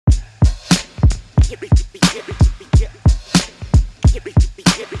The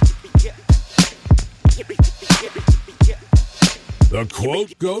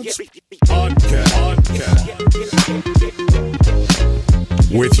Quote Goats Podcast.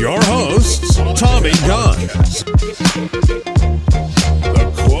 With your hosts, Tommy Guns. The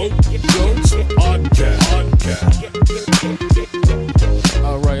Quote Goats Podcast.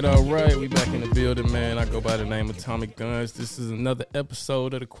 All right. We back in the building, man. I go by the name of Tommy Guns. This is another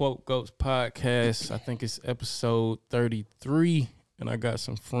episode of the Quote Goats Podcast. I think it's episode 33, and I got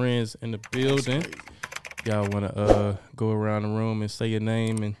some friends in the building. Y'all want to go around the room and say your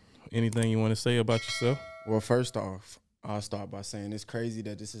name and anything you want to say about yourself? Well, first off, I'll start by saying it's crazy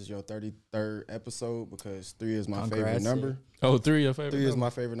that this is your 33rd episode because 3 is my favorite number. Oh, 3 your favorite 3 number? is my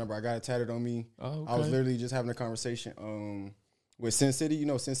favorite number. I got it tatted on me. Oh, okay. I was literally just having a conversation with Sin City. You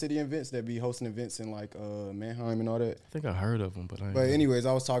know Sin City events that be hosting events in like Mannheim and all that. I think I heard of them, but I ain't But anyways,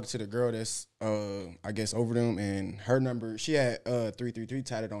 I was talking to the girl that's I guess over them, and her number, she had 333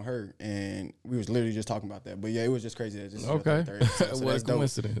 tatted on her, and we was literally just talking about that. But yeah, it was just crazy that this is Okay. your 33rd. So What that's a dope.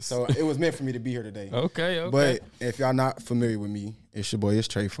 coincidence. So it was meant for me to be here today. Okay. But if y'all not familiar with me, it's your boy, it's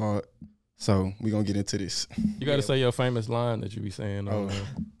Trey Fault. So we gonna get into this. You got to say your famous line that you be saying.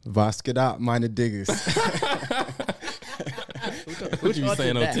 Vasqueda, minor diggers. What you be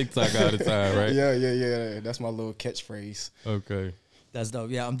saying on TikTok all the time, right? Yeah. That's my little catchphrase. Okay. That's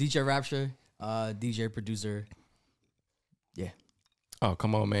dope. Yeah, I'm DJ Rapture, DJ producer. Yeah. Oh,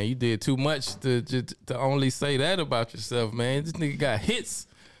 come on, man. You did too much to only say that about yourself, man. This nigga got hits.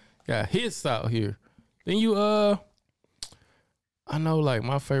 Got hits out here. Then you, I know, like,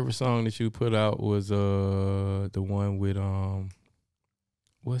 my favorite song that you put out was the one with,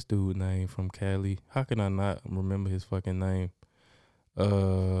 what's dude's name from Cali? How can I not remember his fucking name?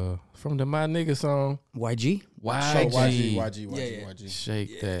 From the My Nigga song. YG? YG.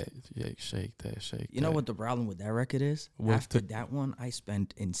 Shake that. You know what the problem with that record is? After that one, I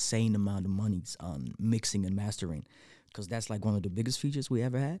spent insane amount of monies on mixing and mastering because that's like one of the biggest features we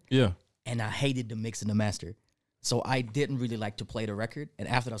ever had. Yeah. And I hated the mix and the master. So I didn't really like to play the record. And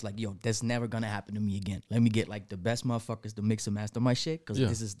after that, I was like, yo, that's never going to happen to me again. Let me get like the best motherfuckers to mix and master my shit because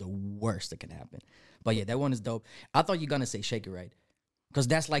this is the worst that can happen. But yeah, that one is dope. I thought you were going to say Shake It Right. Because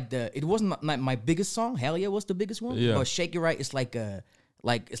that's like it wasn't my biggest song. Hell yeah, was the biggest one. Yeah. But Shake It Right is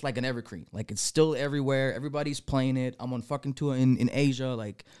it's like an evergreen. Like it's still everywhere. Everybody's playing it. I'm on fucking tour in Asia,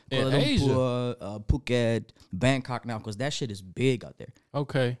 like Kuala Lumpur, Phuket, Bangkok now, because that shit is big out there.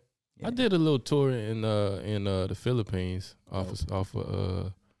 Okay. Yeah. I did a little tour in the Philippines off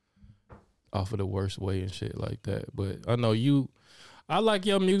of the Worst Way and shit like that. But I know I like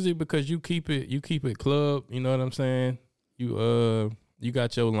your music because you keep it club, you know what I'm saying? You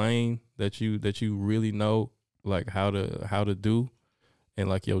got your lane that you really know like how to do, and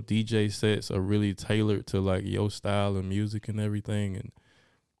like your DJ sets are really tailored to like your style of music and everything, and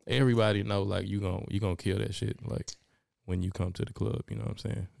everybody know like you gonna kill that shit like when you come to the club, you know what I'm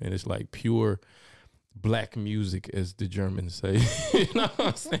saying? And it's like pure black music, as the Germans say. You know what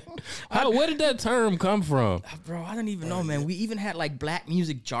I'm saying? Where did that term come from? Bro, I don't even know, man. We even had like black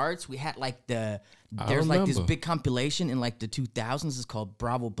music charts. We had like there's like this big compilation in like the 2000s. It's called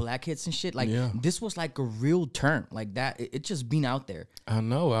Bravo Black Hits and shit. Like this was like a real term like that. It just been out there. I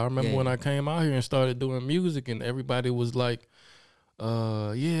know. I remember when I came out here and started doing music, and everybody was like,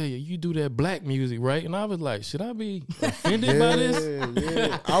 you do that black music, right? And I was like, should I be offended by this?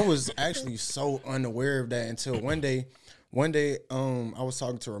 Yeah. I was actually so unaware of that until one day, I was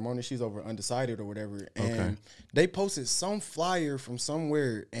talking to Ramona. She's over Undecided or whatever, and they posted some flyer from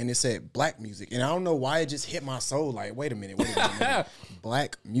somewhere, and it said black music, and I don't know why it just hit my soul. Like, wait a minute,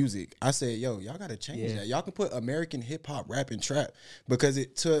 black music. I said, yo, y'all gotta change that. Y'all can put American hip hop, rap, and trap because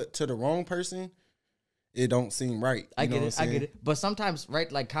it to the wrong person, it don't seem right. I get it. But sometimes,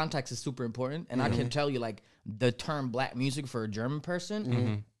 right, like context is super important, and I can tell you, like, the term black music for a German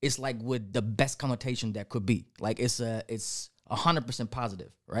person is like with the best connotation that could be. Like it's 100%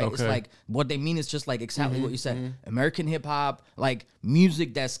 positive, right? Okay. It's like what they mean is just like exactly what you said. American hip hop, like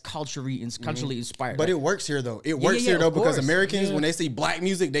music that's culturally inspired. But like, it works here though. It works here though because Americans, when they see black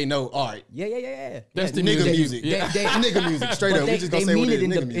music, they know, all right. Yeah. That's the nigga music. Nigga music. Straight up. We just gonna say what it is.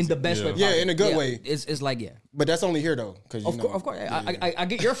 Nigga music. In the best way. Yeah, in a good way. It's like But that's only here though, because of course. I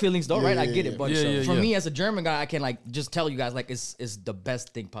get your feelings though, right? I get it, but for me as a German guy, I can like just tell you guys like it's the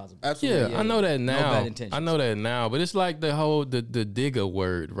best thing possible. Absolutely. Yeah, I know that now. No bad intentions. I know that now, but it's like the whole the digger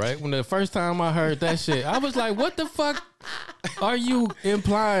word, right? When the first time I heard that shit, I was like, "What the fuck are you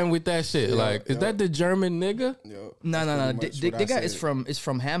implying with that shit? Like, is that the German nigga?" No. Digger is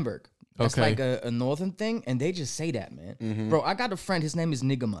from Hamburg. That's Okay. like a northern thing, and they just say that, man. Bro, I got a friend. His name is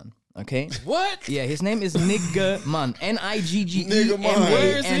Niggaman. Okay. What? Yeah, his name is Niggaman.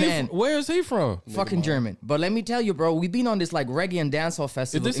 Niggemann. Where is he from? Fucking German. But let me tell you, bro, we've been on this like reggae and dancehall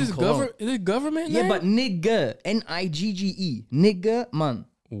festival. Is this in Cologne. is it government Yeah, name? but nigga, Nigge, Niggaman.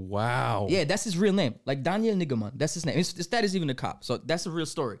 Wow. Yeah, that's his real name. Like Daniel Niggaman. That's his name. His dad is even a cop. So that's a real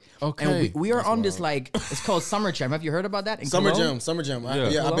story. Okay. And we are on this like, it's called Summer Jam. Have you heard about that? In Summer Cologne? Jam.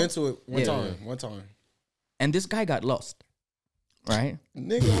 Yeah. I've been to it one Yeah. time. One time. And this guy got lost. Right?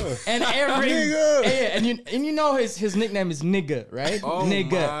 Nigga. And every Nigga. yeah, and you know his nickname is nigga, right? Oh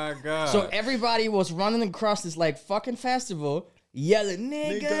nigga. my God. So everybody was running across this like fucking festival yelling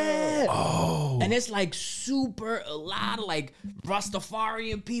nigga. Oh. And it's like super a lot of like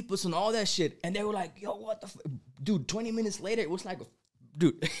Rastafarian peoples and all that shit. And they were like, yo, what the dude, 20 minutes later, it was like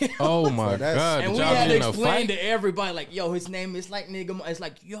dude. Oh my God. And Did we y'all had get to in a explain fight? to everybody, like, yo, his name is like nigga. It's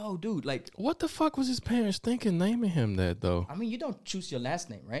like, yo, dude, like, What the fuck was his parents thinking naming him that though? I mean, you don't choose your last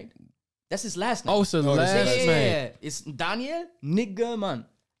name, right? That's his last name. Oh, it's a last yeah, name. It's Daniel Niggaman.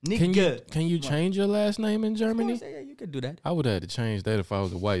 Nigga. Can you change your last name in Of Germany? course, yeah, you could do that. I would have had to change that if I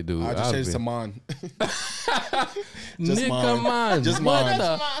was a white dude. I just I'd changed it to been- Mon. Nigga man. Just What mine.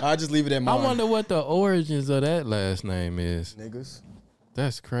 the- I'll just leave it at I Mon. wonder what the origins of that last name is. Niggas.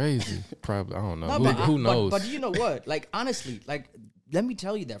 That's crazy. Probably, I don't know. No, Who, but who knows? But you know what? Like, honestly, like, let me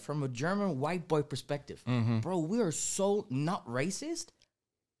tell you that from a German white boy perspective, bro, we are so not racist.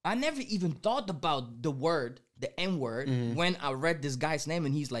 I never even thought about the word, the N word, when I read this guy's name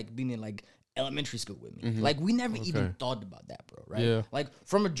and he's like being in like elementary school with me. Like, we never even thought about that, bro, right? Yeah. Like,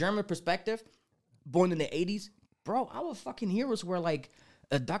 from a German perspective, born in the 80s, bro, our fucking heroes were like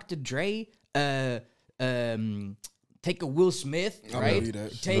Dr. Dre, take a Will Smith, right? believe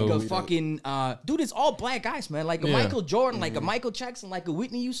that. Take I a believe fucking dude, it's all black guys, man. Like a Yeah. Michael Jordan, like a Michael Jackson, like a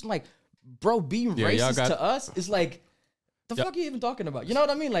Whitney Houston, like bro, being Yeah, y'all racist got- to us is like the fuck are you even talking about? You know what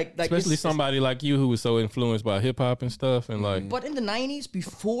I mean? Like Especially it's- somebody like you who was so influenced by hip hop and stuff, and like, But in the 90s,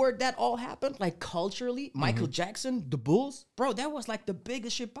 before that all happened, like culturally, Michael Jackson, the Bulls, bro, that was like the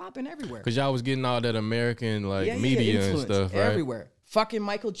biggest shit popping everywhere. cause y'all was getting all that American like media and influence stuff, right? everywhere. Fucking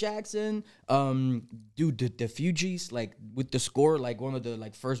Michael Jackson, dude, the Fugees, like with the score, like one of the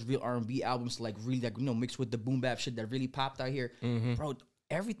like first real R&B albums, like really like mixed with the boom bap shit that really popped out here, bro.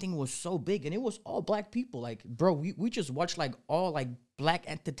 Everything was so big, and it was all black people. Like, bro, we just watched like all like black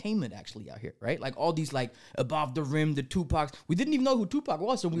entertainment actually out here, right? Like all these like Above the Rim, the Tupacs. We didn't even know who Tupac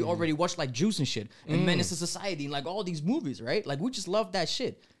was, and we already watched like Juice and shit, and Menace to Society, and like all these movies, right? Like we just love that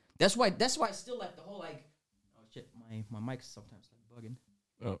shit. That's why I still like the whole like, oh shit, my mic's sometimes like bugging.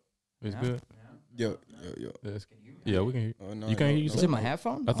 Oh, it's good. Yo. That's- yeah, we can hear. Oh, no, you can't no, hear you. no. Is it my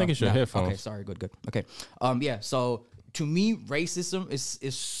headphone? I think it's your no. headphones. Okay, sorry, good. Okay. Yeah, so to me, racism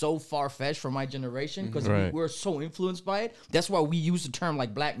is so far fetched from my generation because Right. we're so influenced by it. That's why we use the term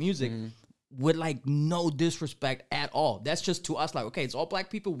like black music with like no disrespect at all. That's just to us like, okay, it's all black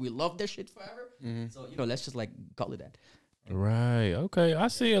people. We love their shit forever. So let's just like call it that. Right. Okay. I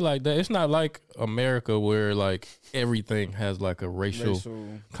see it like that. It's not like America where like everything has like a racial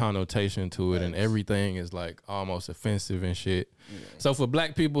connotation to it and everything is like almost offensive and shit. Yeah. So for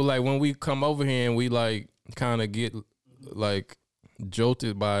black people, like when we come over here and we like kind of get like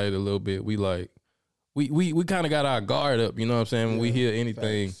jolted by it a little bit, we like we kind of got our guard up, you know what I'm saying? When we hear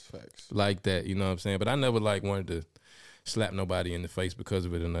anything Facts. like that, you know what I'm saying? But I never like wanted to slap nobody in the face because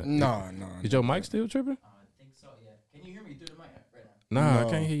of it or nothing. No. Is your mic still tripping? I think so, yeah. Can you hear me through the mic right Nah, No. I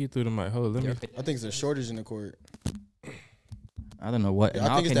can't hear you through the mic. Hold on, let me. I think it's a shortage in the cord. I don't know what. Yeah, I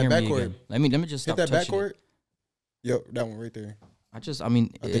now think it's can that hear me backcord. again. Let me just Hit stop that touching backcord. it. Yo, that one right there. I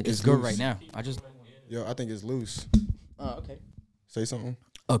think think it's it's good loose. right now. Yo, I think it's loose. Oh, okay. Say something.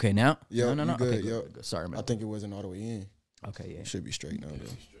 Okay, now? Yo, no. you good, Okay, yo. good. Sorry, man. I think it wasn't all the way in. Okay, yeah. It should be straight now, though.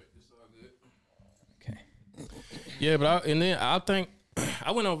 Okay. Yeah, but then I think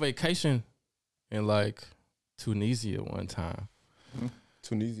I went on vacation in like Tunisia one time.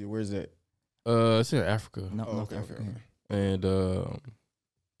 Tunisia, where's that? It's in Africa, No, Oh, North okay, Africa. okay. and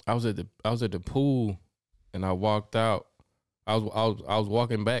I was at the pool, and I walked out. I was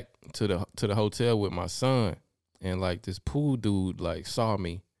walking back to the hotel with my son, and like this pool dude like saw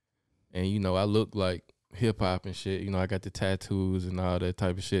me, and I looked like hip hop and shit. I got the tattoos and all that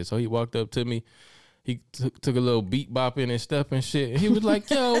type of shit. So he walked up to me. He took a little beat bopping and step and shit. And he was like,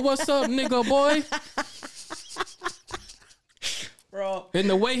 "Yo, what's up, nigga boy?" Bro. And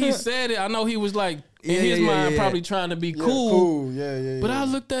the way he said it, I know he was like in his yeah, mind yeah. probably trying to be Yeah, cool. Yeah. But I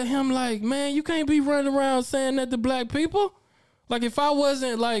looked at him like, man, you can't be running around saying that to black people. Like if I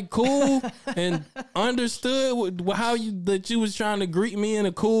wasn't like cool and understood how you was trying to greet me in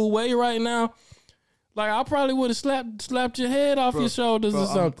a cool way right now, like I probably would have slapped your head off your shoulders or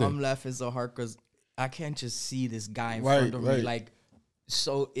something. I'm laughing so hard because I can't just see this guy in front of me like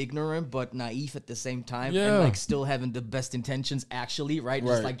so ignorant but naive at the same time, and like still having the best intentions actually, right?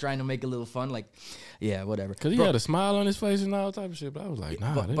 Just like trying to make a little fun, like whatever. Because he had a smile on his face and all type of shit, but I was like,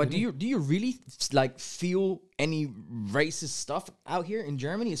 nah. But do you really like feel any racist stuff out here in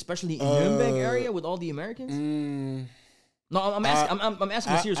Germany, especially in Nuremberg area with all the Americans? No, I'm asking. I'm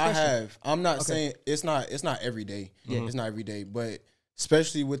asking a serious question. I have. I'm not saying it's not every day. It's not every day, but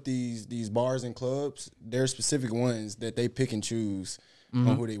especially with these bars and clubs, there are specific ones that they pick and choose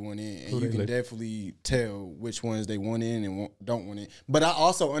on who they want in, and you can definitely tell which ones they want in and don't want in. But I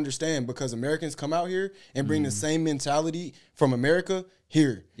also understand because Americans come out here and bring the same mentality from America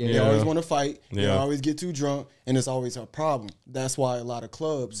here. They always want to fight. They always get too drunk, and it's always a problem. That's why a lot of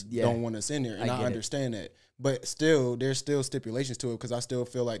clubs don't want us in there, and I understand that. But still, there's still stipulations to it because I still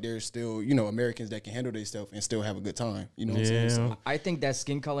feel like there's still, Americans that can handle themselves and still have a good time. You know what I'm saying? So, I think that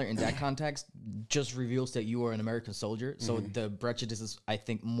skin color in that context just reveals that you are an American soldier. So the prejudice is, I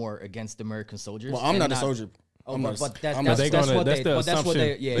think, more against the American soldiers. Well, I'm not a soldier. But that's what they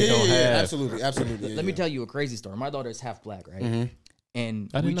absolutely. Let me tell you a crazy story. My daughter is half black, right?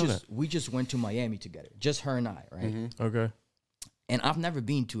 And we just went to Miami together, just her and I, right? Okay. And I've never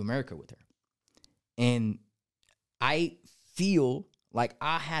been to America with her. And I feel like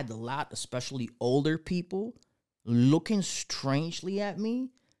I had a lot, especially older people, looking strangely at me,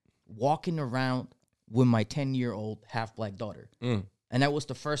 walking around with my 10-year-old half-black daughter. And that was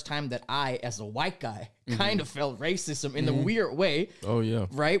the first time that I, as a white guy, kind of felt racism in a weird way. Oh, yeah.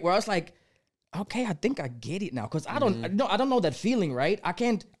 Right? Where I was like, okay, I think I get it now. Because I don't know that feeling, right? I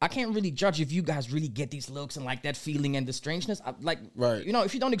can't really judge if you guys really get these looks and like that feeling and the strangeness.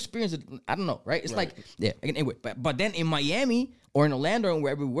 If you don't experience it, I don't know, right? It's anyway. But then in Miami or in Orlando and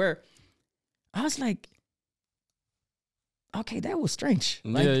wherever we were, I was like, okay, that was strange.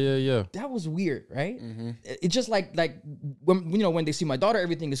 Like, yeah. That was weird, right? It's just like when they see my daughter,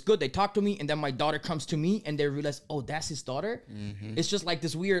 everything is good. They talk to me, and then my daughter comes to me, and they realize, oh, that's his daughter. It's just like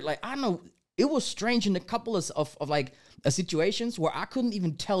this weird, like I don't know. It was strange in a couple of situations where I couldn't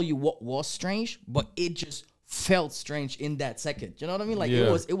even tell you what was strange, but it just felt strange in that second. You know what I mean? Like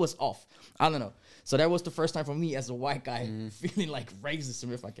it was off. I don't know. So that was the first time for me as a white guy feeling like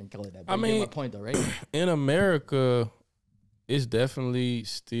racism, if I can call it that. But you get my point though, right? In America, it's definitely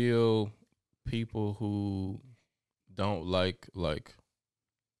still people who don't like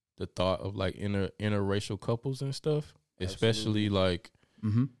the thought of like interracial couples and stuff, especially like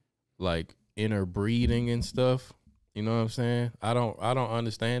interbreeding and stuff. You know what I'm saying? I don't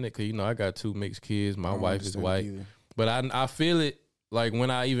understand it because I got 2 mixed kids. My wife is white, but I feel it like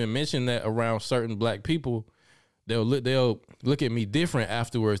when I even mention that around certain black people, they'll look at me different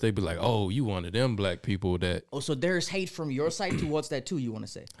afterwards. They be like, "Oh, you one of them black people that." Oh, so there's hate from your side towards that too? You want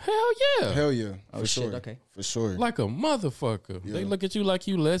to say? Hell yeah, for sure. Okay, for sure. Like a motherfucker. Yeah. They look at you like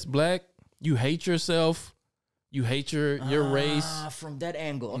you less black. You hate yourself. You hate your race. From that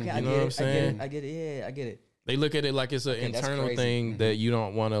angle. Okay, I get it. I get it. Yeah, I get it. They look at it like it's an internal thing that you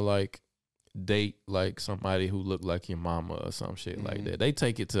don't want to like date like somebody who look like your mama or some shit like that. They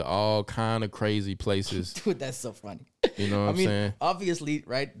take it to all kind of crazy places. Dude, that's so funny. You know what I'm saying? Obviously,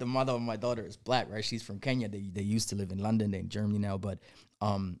 right, the mother of my daughter is black, right? She's from Kenya. They used to live in London. They're in Germany now. But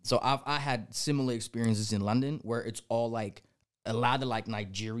so I had similar experiences in London where it's all like a lot of like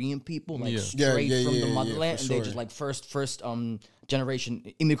Nigerian people, like straight from the motherland, and they're just like first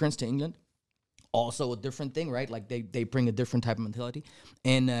generation immigrants to England. Also a different thing, right? Like they bring a different type of mentality.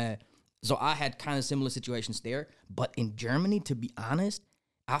 And so I had kind of similar situations there. But in Germany, to be honest,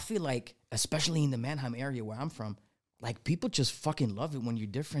 I feel like, especially in the Mannheim area where I'm from, like people just fucking love it when you're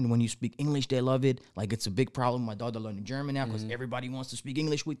different. When you speak English, they love it. Like it's a big problem. My daughter learning German now because everybody wants to speak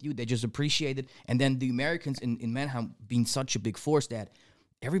English with you. They just appreciate it. And then the Americans in Mannheim being such a big force that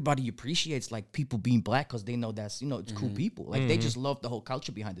everybody appreciates like people being black because they know that's, it's cool people. Like they just love the whole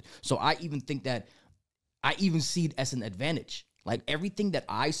culture behind it. So I even think that I even see it as an advantage. Like everything that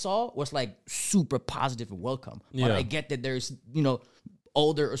I saw was like super positive and welcome. Yeah. But I get that there's,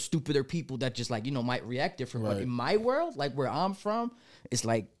 older or stupider people that just like, might react different. Right. But in my world, like where I'm from, it's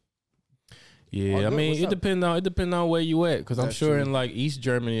like, yeah, I mean, it depends on where you at. Because I'm sure in like East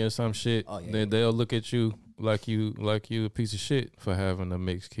Germany or some shit, they'll look at you like you a piece of shit for having a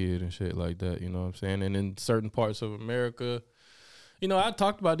mixed kid and shit like that. You know what I'm saying? And in certain parts of America, I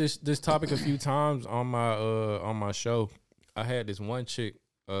talked about this topic a few times on my show. I had this one chick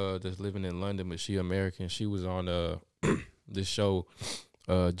that's living in London, but she American. She was on this show,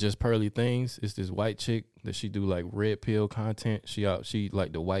 Just Pearly Things. It's this white chick that she do like red pill content. She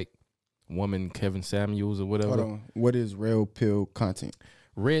like the white woman Kevin Samuels or whatever. Hold on. What is real pill content?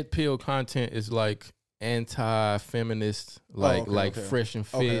 Red pill content is like anti-feminist, like fresh and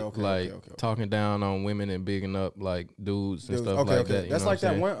fit, talking down on women and bigging up like dudes and stuff like that. That's like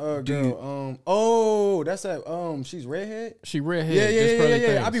that one girl. That's that. She's redhead. She redhead.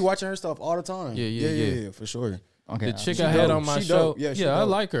 Yeah. I be watching her stuff all the time. Yeah, for sure. Okay, the chick I had on my show, I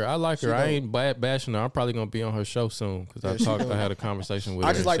like her. I ain't bashing her. I'm probably gonna be on her show soon because I had a conversation with her.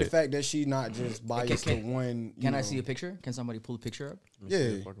 I just like the fact that she not just biased to one. Can I see a picture? Can somebody pull a picture up?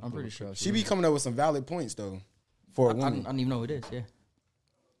 Yeah, I'm pretty sure. She be coming up with some valid points though. For a woman, I don't even know who it is. Yeah,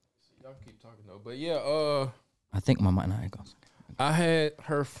 y'all keep talking though, but yeah, I think my mind goes. I had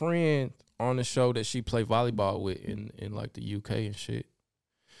her friend on the show that she played volleyball with in like the UK and shit.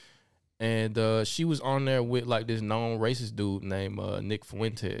 And she was on there with like this known racist dude named Nick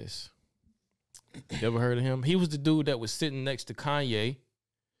Fuentes. You ever heard of him? He was the dude that was sitting next to Kanye.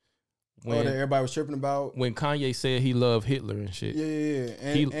 That everybody was tripping about when Kanye said he loved Hitler and shit. Yeah.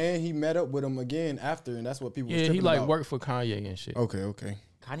 And he met up with him again after, and that's what people. was tripping he like about. worked for Kanye and shit. Okay.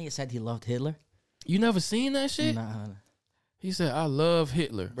 Kanye said he loved Hitler. You never seen that shit? Nah. He said, "I love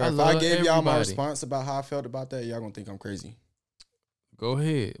Hitler." Bro, if I gave y'all my response about how I felt about that, y'all gonna think I'm crazy. Go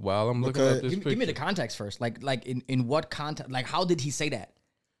ahead. While I'm looking up this picture. Give me the context first. Like in what context? Like how did he say that?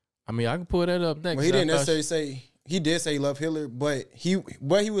 I mean, I can pull that up next. Well, he didn't necessarily say. He did say he loved Hitler, but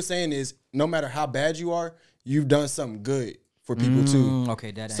what he was saying is no matter how bad you are, you've done something good for people too.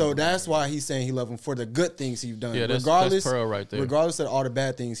 Okay, that's why he's saying he loved him for the good things he's done. Yeah, that's Pearl right there. Regardless of all the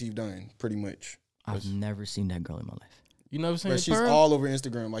bad things he's done, pretty much. I've never seen that girl in my life. You never seen But she's Pearl? all over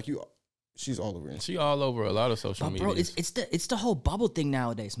Instagram. She's all over Instagram. She all over a lot of social media. Bro, it's the whole bubble thing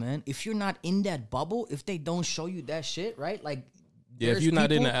nowadays, man. If you're not in that bubble, if they don't show you that shit, right? Like, if you're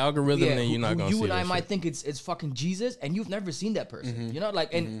not in the algorithm, then you're not gonna see you and I that might shit. think it's fucking Jesus, and you've never seen that person. You know,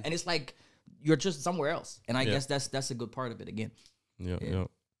 like, and it's like you're just somewhere else. And I guess that's a good part of it again. Yeah.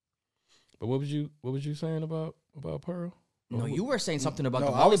 But what was you saying about Pearl? No, you were saying something about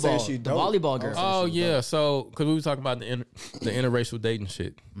I was saying the volleyball girl. Oh yeah, so because we were talking about the interracial dating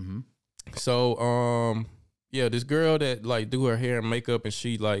shit. So this girl that like do her hair and makeup, and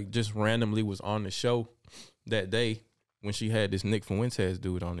she like just randomly was on the show that day when she had this Nick Fuentes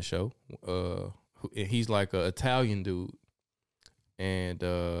dude on the show. He's like an Italian dude,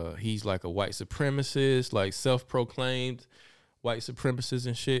 and he's like a white supremacist, like self-proclaimed white supremacist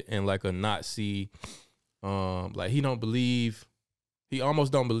and shit, and like a Nazi. Like he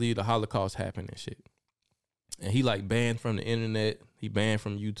almost don't believe the Holocaust happened and shit. And he like banned from the internet. He banned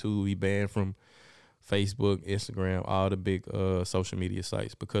from YouTube. He banned from Facebook, Instagram, all the big social media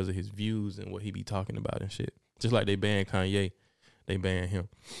sites because of his views and what he be talking about and shit. Just like they banned Kanye, they banned him.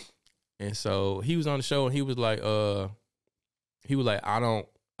 And so he was on the show and he was like, I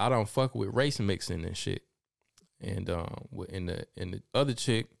don't fuck with race mixing and shit. And in the other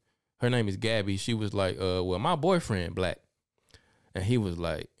chick, her name is Gabby. She was like, well, my boyfriend black. And he was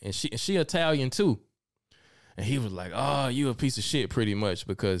like, and she Italian too. And he was like, oh, you a piece of shit pretty much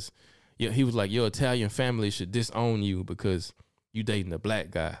because he was like, your Italian family should disown you because you dating a black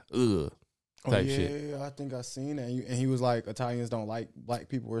guy. Ugh. Type shit. Yeah, I think I seen that. And he was like, Italians don't like black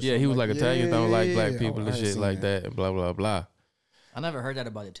people or something. Yeah, he was like Italians don't like black people Oh, and shit like that and blah, blah, blah. I never heard that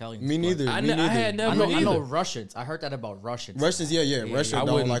about Italians. Me neither. I had never I know Russians. I heard that about Russians. Russians, yeah. Russians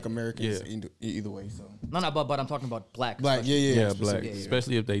don't wouldn't- like Americans either way. So No, but I'm talking about black. black, Yeah, black. specifically.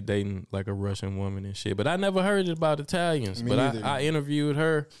 Especially if they dating like a Russian woman and shit. But I never heard it about Italians. Me But neither. I interviewed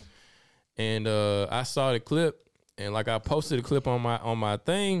her and I saw the clip and like I posted a clip on my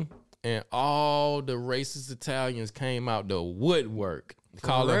thing and all the racist Italians came out the woodwork.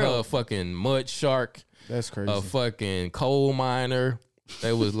 Calling her a fucking mud shark. That's crazy. A fucking coal miner.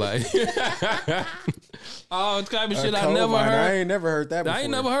 They was like all type of shit I never heard. I ain't never heard that before. I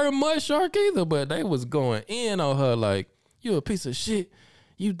ain't never heard of mud shark either, but they was going in on her like, you a piece of shit.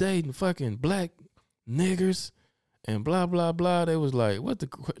 You dating fucking black niggers and blah, blah, blah. They was like, what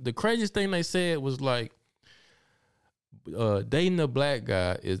the craziest thing they said was like, dating a black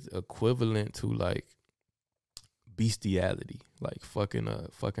guy is equivalent to like bestiality, like fucking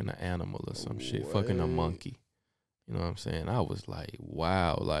an animal or some shit, fucking a monkey. You know what I'm saying? I was like,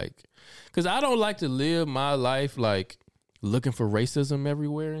 wow, like, cause I don't like to live my life like looking for racism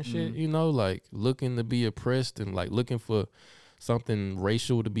everywhere and shit. You know, like looking to be oppressed and like looking for something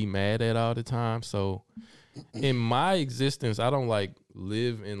racial to be mad at all the time. So in my existence, I don't like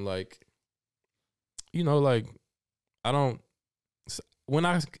live in like, you know, like I don't.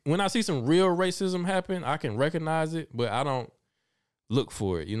 when I see some real racism happen, I can recognize it, but I don't look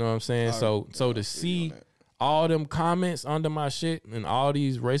for it. You know what I'm saying? So to see all them comments under my shit and all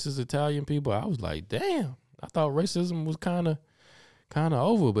these racist Italian people, I was like, damn, I thought racism was kind of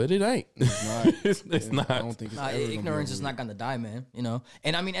over, but it ain't. It's not. It's not. I don't think it's ever gonna be ignorance over is with. not gonna die, man. You know.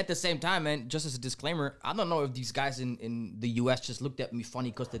 And I mean, at the same time, man. Just as a disclaimer, I don't know if these guys in the U.S. just looked at me funny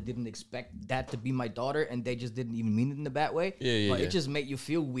because they didn't expect that to be my daughter, and they just didn't even mean it in a bad way. Yeah. But it just made you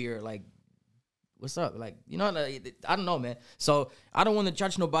feel weird, like. What's up? Like, you know, like, I don't know, man. So I don't want to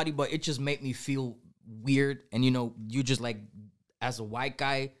judge nobody, but it just made me feel weird. And, you know, you just like, as a white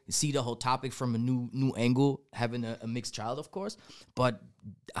guy, see the whole topic from a new angle, having a mixed child, of course. But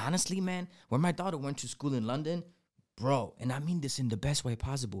honestly, man, when my daughter went to school in London, bro, and I mean this in the best way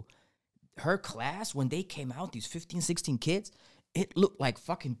possible, her class, when they came out, these 15, 16 kids, it looked like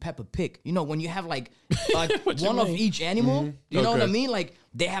fucking Peppa Pig. You know, when you have like one of each animal, you know what I mean? Like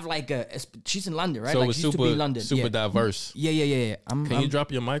they have like she's in London, right? So like it's she used to be in London. super diverse. Yeah. Can you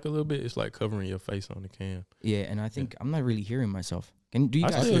drop your mic a little bit? It's like covering your face on the cam. Yeah, and I think I'm not really hearing myself. Do you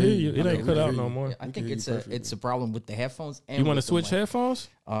I guys still hear you. It Okay, ain't we cut can out hear no you. more. Yeah, I think hear it's you a problem with the headphones. And You want to with the switch mic. headphones?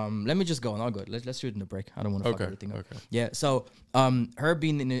 Let me just go and I'll go. Let's do it in the break. I don't want to fuck Okay, everything up. okay. Yeah. So her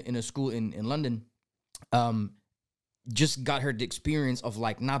being in a school in London, just got her the experience of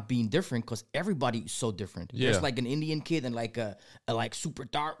like not being different because everybody's so different. Yeah. There's like an Indian kid and like a like super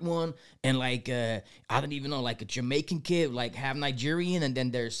dark one and like I don't even know, like a Jamaican kid, like half Nigerian, and then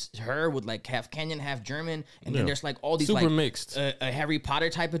there's her with like half Kenyan, half German, and then there's like all these Super like mixed. a Harry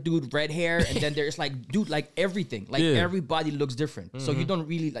Potter type of dude, red hair, and then there's like dude, like everything, like Yeah. everybody looks different. So you don't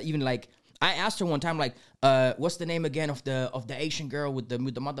really like, even like. I asked her one time, like, what's the name again of the Asian girl with the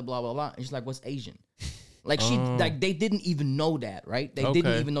mother, blah blah blah. And she's like, what's Asian? Like like they didn't even know that, right? They didn't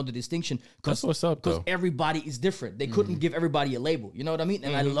Okay. even know the distinction. That's what's up, Because though. everybody is different. They couldn't give everybody a label. You know what I mean?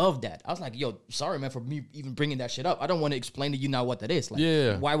 And I love that. I was like, yo, sorry, man, for me even bringing that shit up. I don't want to explain to you now what that is. Like,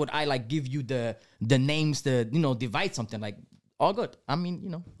 Yeah. why would I like give you the names to, you know, divide something? Like, all good. I mean, you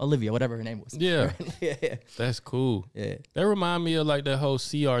know, Olivia, whatever her name was. Yeah. yeah. That's cool. Yeah. That remind me of like that whole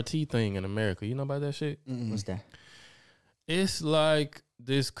CRT thing in America. You know about that shit? What's that? It's like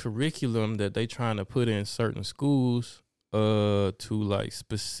this curriculum that they trying to put in certain schools to like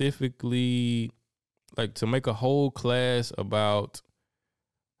specifically like to make a whole class about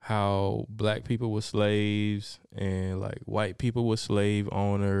how black people were slaves and like white people were slave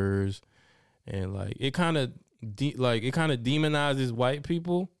owners, and like it kind of demonizes white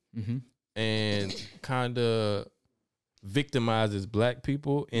people and kind of victimizes black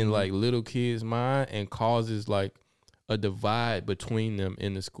people in like little kids' mind and causes like a divide between them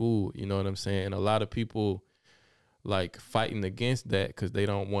in the school. You know what I'm saying? And a lot of people like fighting against that because they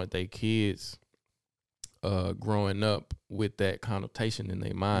don't want their kids growing up with that connotation in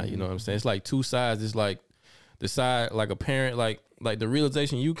their mind. You know what I'm saying? It's like two sides. It's like the side, like a parent, like the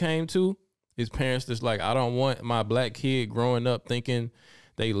realization you came to is parents that's like, I don't want my black kid growing up thinking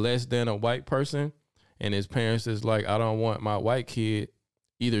they less than a white person. And his parents is like, I don't want my white kid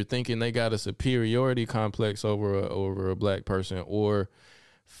either thinking they got a superiority complex over a black person or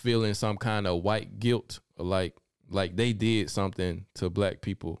feeling some kind of white guilt, like they did something to black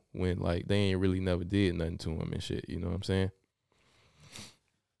people when like they ain't really never did nothing to them and shit. You know what I'm saying?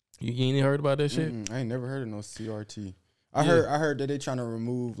 You ain't heard about that shit? I ain't never heard of no CRT. I heard that they trying to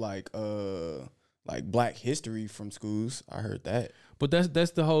remove like black history from schools. I heard that. But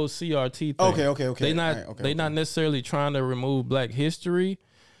that's the whole CRT thing. Okay. They not All right, they okay. not necessarily trying to remove black history.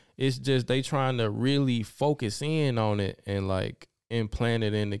 It's just they trying to really focus in on it and like implant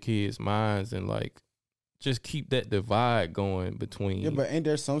it in the kids' minds and like just keep that divide going between. Yeah, but ain't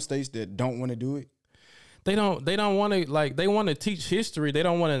there some states that don't want to do it? They don't want to, like, they want to teach history. They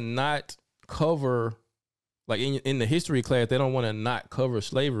don't want to not cover, like in the history class, they don't want to not cover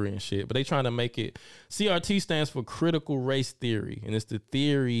slavery and shit, but they trying to make it, CRT stands for critical race theory. And it's the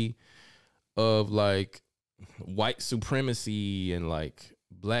theory of like white supremacy and like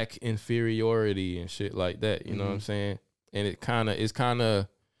black inferiority and shit like that. You know what I'm saying? And it's kind of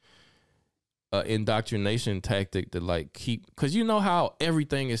indoctrination tactic to like keep, because you know how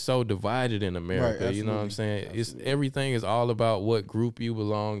everything is so divided in America. Right, you know what I'm saying? absolutely. It's everything is all about what group you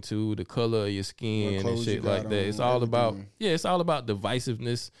belong to, the color of your skin and clothes you shit got like that. on, It's all about everything. it's all about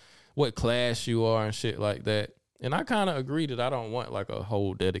divisiveness, what class you are and shit like that. And I kind of agree that I don't want like a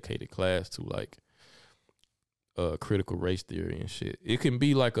whole dedicated class to like critical race theory and shit. It can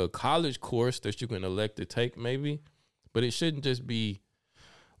be like a college course that you can elect to take maybe, but it shouldn't just be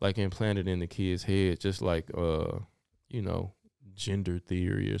like implanted in the kid's head, just like you know, gender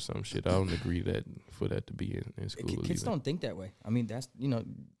theory or some shit. I don't agree that for that to be in school. Kids don't think that way. I mean, that's, you know,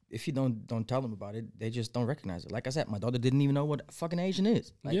 if you don't tell them about it, they just don't recognize it. Like I said, my daughter didn't even know what fucking Asian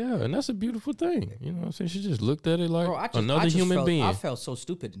is. Like, yeah, and that's a beautiful thing. You know what I'm saying? She just looked at it like bro, another human being. I felt so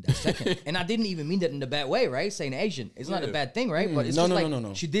stupid in that second. And I didn't even mean that in a bad way, right? Saying Asian. It's not a bad thing, right? But it's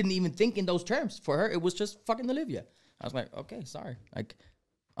no. She didn't even think in those terms. For her, it was just fucking Olivia. I was like, okay, sorry. Like,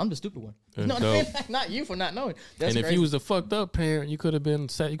 I'm the stupid one. You know what I mean? Like, not you for not knowing. That's and crazy. if you was the fucked up parent, you could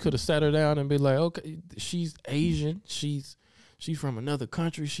have sat her down and be like, okay, she's Asian. She's from another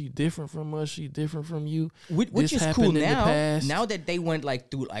country. She different from us. She different from you. Which is cool now. Now that they went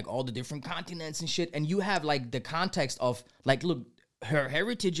like through like all the different continents and shit, and you have like the context of like, look, her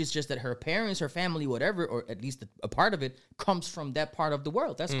heritage is just that her parents, her family, whatever, or at least a part of it comes from that part of the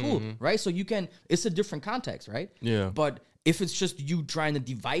world. That's cool, right? So it's a different context, right? Yeah. But if it's just you trying to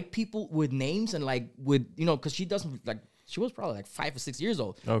divide people with names and like with, you know, because she doesn't like, she was probably like 5 or 6 years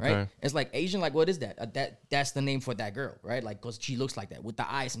old, right? It's like Asian, like what is that? That's the name for that girl, right? Like because she looks like that with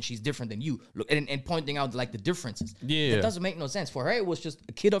the eyes and she's different than you. Look and pointing out like the differences. Yeah, it doesn't make no sense. For her, it was just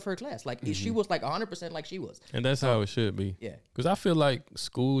a kid of her class. Like she was like 100% like she was, and that's how it should be. Yeah, because I feel like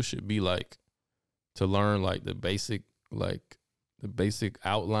school should be like to learn like the basic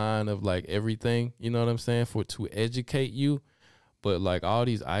outline of like everything. You know what I'm saying? To educate you. But like all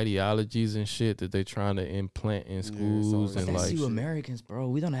these ideologies and shit that they trying to implant in schools and that's like you Americans, bro.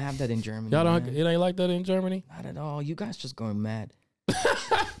 We don't have that in Germany. Y'all don't. Man. It ain't like that in Germany. Not at all. You guys just going mad.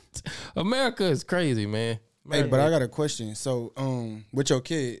 America is crazy, man. Hey, but I got a question. So, with your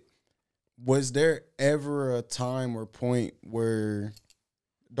kid, was there ever a time or point where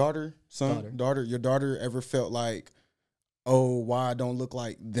your daughter ever felt like, oh, why I don't look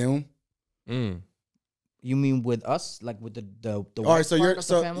like them? You mean with us, like with the white all right, so part of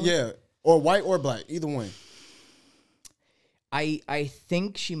the family? Yeah, or white or black, either one. I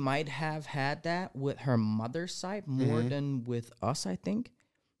think she might have had that with her mother's side more than with us. I think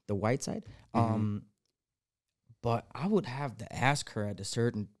the white side. But I would have to ask her at a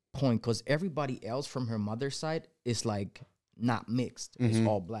certain point because everybody else from her mother's side is like not mixed. It's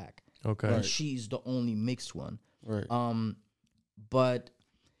all black. Okay, and she's the only mixed one. Right. But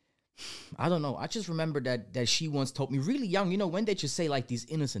I don't know. I just remember that she once told me really young, you know, when they just say like these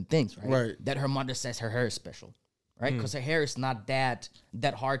innocent things, right? Right. That her mother says her hair is special, right? Because her hair is not that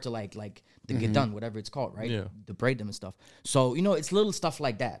hard to like to get done, whatever it's called, right? Yeah. To braid them and stuff. So, you know, it's little stuff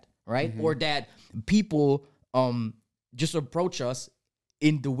like that, right? Or that people just approach us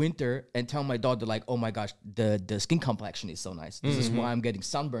in the winter and tell my daughter like, oh my gosh, the skin complexion is so nice. This is why I'm getting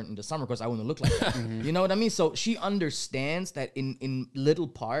sunburned in the summer because I want to look like that. You know what I mean? So she understands that in little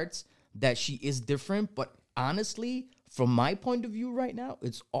parts that she is different, but honestly, from my point of view right now,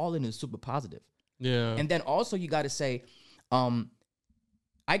 it's all in a super positive. Yeah. And then also you got to say,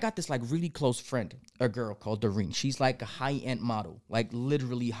 I got this like really close friend, a girl called Doreen. She's like a high-end model, like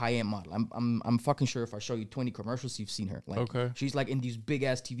literally high-end model. I'm fucking sure if I show you 20 commercials, you've seen her. Like, okay. She's like in these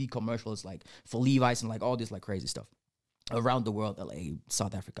big-ass TV commercials, like for Levi's and like all this like crazy stuff. Around the world, LA,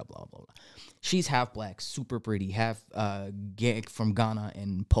 South Africa, blah, blah, blah. She's half black, super pretty, half gay from Ghana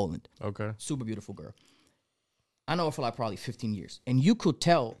and Poland. Okay. Super beautiful girl. I know her for like probably 15 years. And you could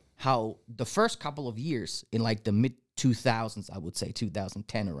tell how the first couple of years in like the mid-2000s, I would say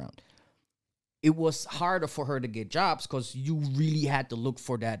 2010 around, it was harder for her to get jobs because you really had to look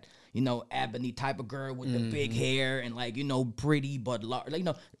for that, you know, ebony type of girl with the big hair and like, you know, pretty but large. Like, you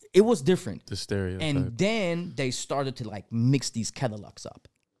know, it was different. The stereotype. And then they started to like mix these catalogs up.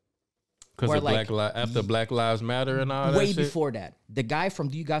 Because of after Black Lives Matter and all that way shit? before that. The guy from,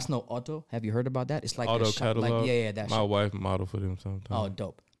 do you guys know Otto? Have you heard about that? It's like Auto a shop, catalog. like, yeah, that My shit. wife modeled for them sometimes. Oh,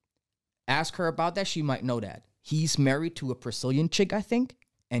 dope. Ask her about that. She might know that. He's married to a Brazilian chick, I think,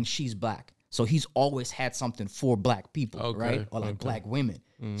 and she's black. So he's always had something for black people, right? Or like black women.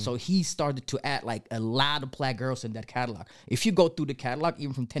 So he started to add like a lot of black girls in that catalog. If you go through the catalog,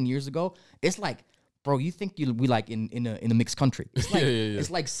 even from 10 years ago, it's like, bro, you think you'll be like in a mixed country. It's like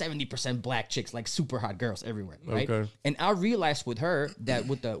it's like 70% black chicks, like super hot girls everywhere, right? Okay. And I realized with her that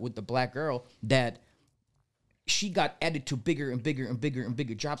with the black girl that she got added to bigger and bigger and bigger and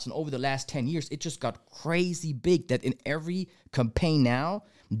bigger jobs. And over the last 10 years, it just got crazy big that in every campaign now,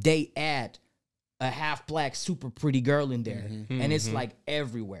 they add a half black, super pretty girl in there. And it's like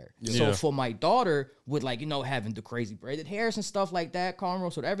everywhere. Yeah. So for my daughter with like, you know, having the crazy braided hairs and stuff like that,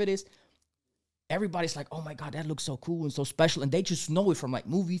 cornrows, whatever it is, everybody's like, oh my God, that looks so cool and so special. And they just know it from like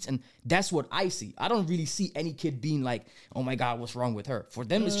movies. And that's what I see. I don't really see any kid being like, oh my God, what's wrong with her? For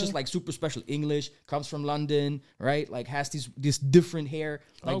them, it's just like super special. English, comes from London, right? Like has this different hair.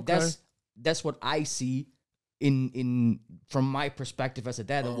 Like that's what I see in from my perspective as a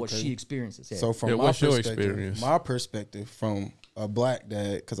dad of what she experiences. Yeah. So from my what's your perspective, experience? my perspective from a black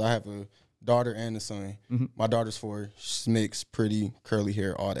dad, because I have a daughter and a son. My daughter's 4, she's mixed, pretty, curly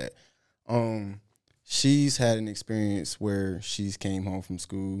hair, all that. She's had an experience where she's came home from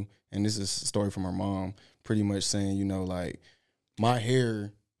school, and this is a story from her mom, pretty much saying, you know, like, my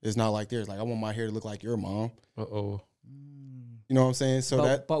hair is not like theirs. Like, I want my hair to look like your mom. Uh-oh. You know what I'm saying?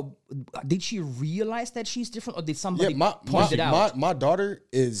 So but did she realize that she's different, or did somebody my point it out? my daughter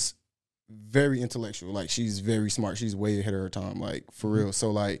is very intellectual. Like, she's very smart. She's way ahead of her time, like, for real.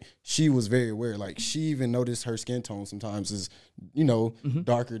 So, like, she was very aware. Like, she even noticed her skin tone sometimes is, you know,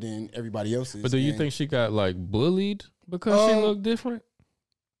 darker than everybody else's. But do you think she got like bullied because she looked different?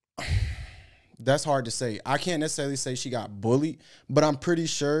 That's hard to say. I can't necessarily say she got bullied, but I'm pretty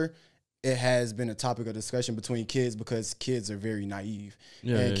sure it has been a topic of discussion between kids because kids are very naive.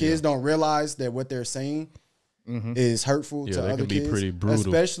 And kids don't realize that what they're saying is hurtful to other kids. Pretty brutal.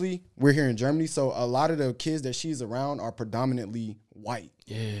 Especially, we're here in Germany, so a lot of the kids that she's around are predominantly white.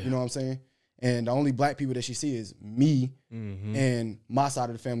 Yeah. You know what I'm saying? And the only black people that she sees is me and my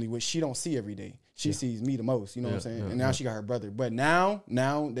side of the family, which she don't see every day. She sees me the most, you know what I'm saying? And now she got her brother. But now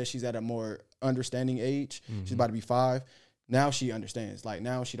that she's at a more understanding age, she's about to be 5, now she understands. Like,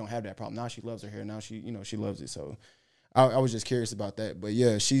 now she don't have that problem. Now she loves her hair. Now she, you know, she loves it. So I was just curious about that. But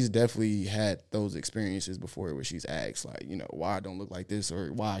yeah, she's definitely had those experiences before where she's asked, like, you know, why I don't look like this,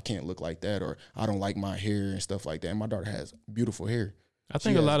 or why I can't look like that, or I don't like my hair and stuff like that. And my daughter has beautiful hair. I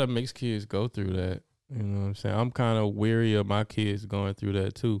think a lot of mixed kids go through that. You know what I'm saying? I'm kind of weary of my kids going through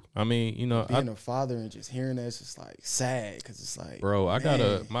that too. I mean, you know, being a father and just hearing that, it's just like sad, because it's like, bro, I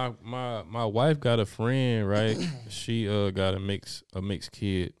got my wife got a friend, right? She got a mixed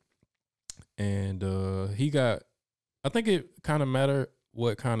kid, and he got. I think it kind of matter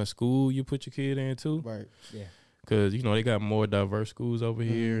what kind of school you put your kid in too, right? Yeah, because you know they got more diverse schools over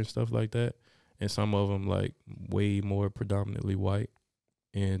here and stuff like that, and some of them like way more predominantly white.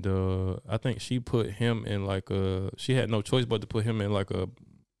 And I think she put him in like she had no choice but to put him in like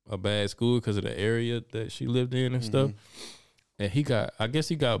a bad school because of the area that she lived in and stuff. And I guess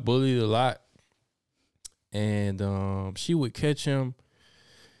he got bullied a lot. And she would catch him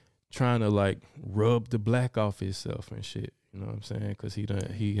trying to like rub the black off himself and shit. You know what I'm saying? Because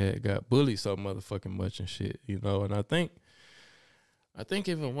he had got bullied so motherfucking much and shit, you know. And I think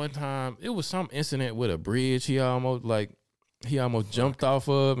even one time it was some incident with a bridge he almost jumped off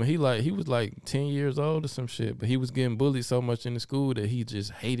of, and he was like 10 years old or some shit, but he was getting bullied so much in the school that he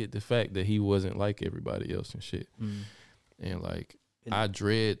just hated the fact that he wasn't like everybody else and shit. And like, I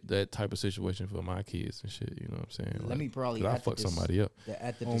dread that type of situation for my kids and shit. You know what I'm saying? Let me probably I fuck somebody up.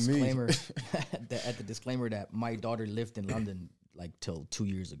 At the disclaimer, at the disclaimer that my daughter lived in London like till 2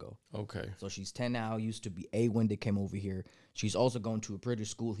 years ago. Okay. So she's 10 now. Used to be 8 when they came over here. She's also going to a British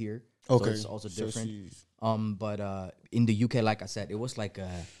school here. Okay. So it's also different. But in the UK, like I said, it was like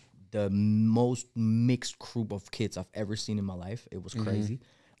the most mixed group of kids I've ever seen in my life. It was crazy.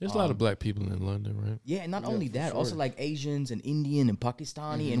 There's a lot of black people in London, right? Yeah, and not only that, also like Asians and Indian and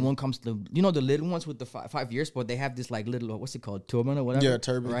Pakistani. And one comes to, you know, the little ones with the 5 years, but they have this like little, what's it called, turban or whatever? Yeah,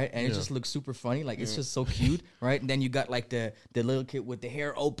 turban. Right? And it just looks super funny. Like, it's just so cute, right? And then you got like the little kid with the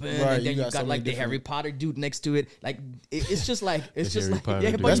hair open. Right, and then you got got so like many the Harry Potter dude next to it. Like, it's just like, it's just Harry like, Potter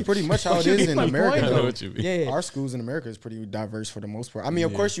yeah, dude. but That's pretty much how it is in my America, point, though. I know what you mean. Yeah. Our schools in America is pretty diverse for the most part. I mean,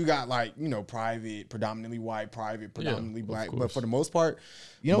 of course, you got like, you know, private, predominantly white, private, predominantly black. But for the most part,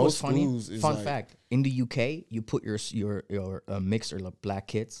 you know what's most funny? schools is Fun like, fact: in the UK, you put your mixed or black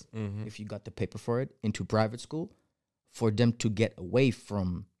kids, if you got the paper for it, into private school, for them to get away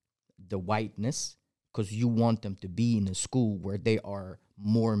from the whiteness, because you want them to be in a school where they are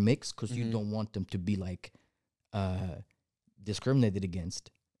more mixed, because you don't want them to be like discriminated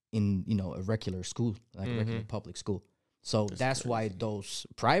against in, you know, a regular school, like a regular public school. So that's why those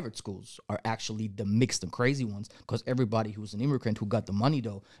private schools are actually the mixed and crazy ones, because everybody who's an immigrant who got the money,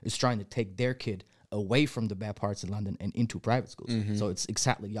 though, is trying to take their kid away from the bad parts of London and into private schools. So it's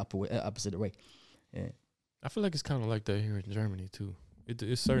exactly the opposite way. Yeah. I feel like it's kind of like that here in Germany too.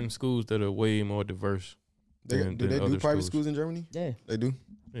 It's certain schools that are way more diverse. do they do private schools in Germany? Yeah. They do?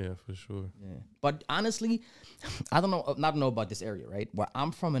 Yeah, for sure. Yeah. But honestly, I don't know about this area, right? Where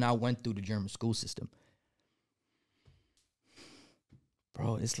I'm from, and I went through the German school system.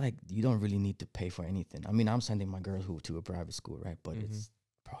 Bro, it's like you don't really need to pay for anything. I mean, I'm sending my girl to a private school, right? But it's,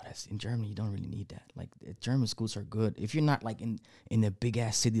 bro, that's in Germany. You don't really need that. Like, the German schools are good. If you're not like in a big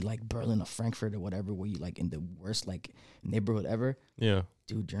ass city like Berlin or Frankfurt or whatever, where you like in the worst like neighborhood ever. Yeah,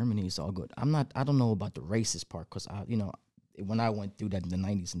 dude, Germany is all good. I don't know about the racist part, because when I went through that in the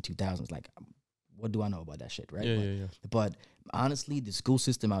 90s and 2000s, like, what do I know about that shit, right? Yeah. But honestly, the school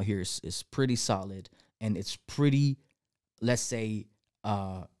system out here is pretty solid, and it's pretty, let's say,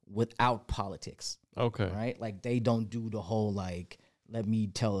 without politics. Okay. Right? Like they don't do the whole like, let me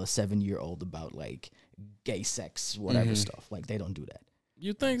tell a 7-year-old about like gay sex, whatever stuff. Like they don't do that.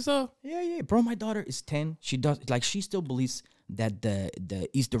 You think so? Yeah, bro. My daughter is 10. She does like she still believes that the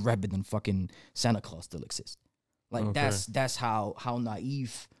Easter Rabbit and fucking Santa Claus still exist. Like that's how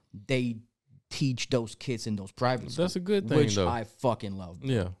naive they teach those kids in those private schools. That's a good thing, which though. I fucking love.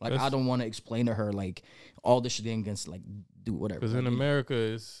 Yeah, like I don't want to explain to her like all this shenanigans, like do whatever. Because in America,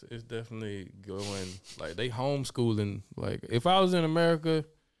 it's definitely going like they homeschooling. Like if I was in America,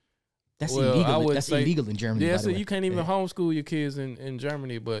 that's illegal. That's illegal in Germany. Yeah, so you can't even homeschool your kids in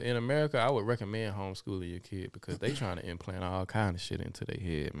Germany. But in America, I would recommend homeschooling your kid because they trying to implant all kind of shit into their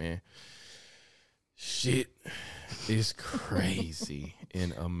head, man. Shit is crazy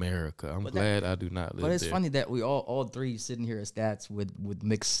in America. I'm glad I do not live there. But it's funny that we all three sitting here as dads with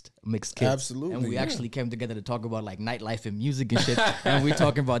mixed kids. Absolutely. And we actually came together to talk about like nightlife and music and shit. And we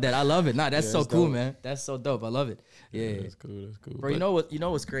talking about that. I love it. Nah, that's so cool, man. That's so dope. I love it. Yeah. That's cool. That's cool. Bro, you know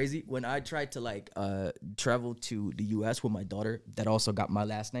what's crazy? When I tried to like travel to the US with my daughter that also got my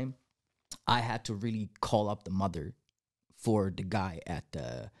last name, I had to really call up the mother for the guy at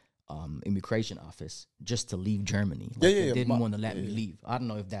the immigration office just to leave Germany. Like they didn't want to let me leave. I don't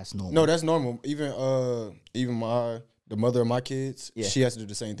know if that's normal. No, that's normal. Even the mother of my kids, she has to do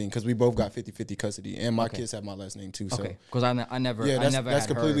the same thing because we both got 50-50 custody, and my kids have my last name too. So because I never that's had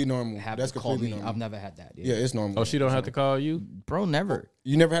completely her normal. have That's to call completely me. normal. I've never had that. Yeah, it's normal. Oh, she don't have to call you, bro. Never.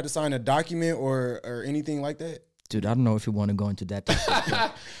 You never had to sign a document or anything like that. Dude, I don't know if you want to go into that.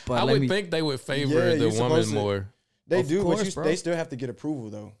 But I would think they would favor the woman more. They do, course, but they still have to get approval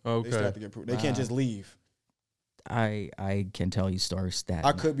though. Okay. They still have to get approval. They can't just leave. I can tell you stories that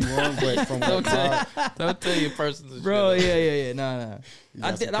I could be wrong, but from what Don't tell your personal bro, shit. No.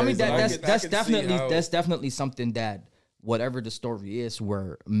 I some mean crazy that's I can see how- that's definitely something that whatever the story is,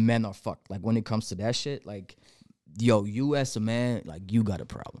 where men are fucked. Like when it comes to that shit, like yo, you as a man, like you got a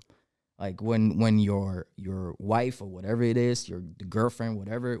problem. Like when your wife or whatever it is, the girlfriend,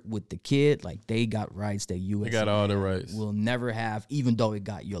 whatever, with the kid, like they got rights that you They got all the rights. will never have, even though it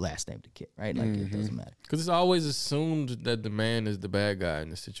got your last name, the kid, right? Like it doesn't matter. Because it's always assumed that the man is the bad guy in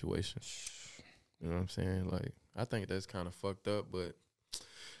the situation. You know what I'm saying? Like, I think that's kind of fucked up, but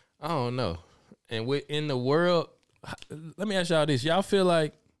I don't know. And in the world, let me ask y'all this. Y'all feel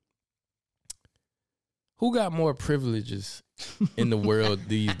like, who got more privileges in the world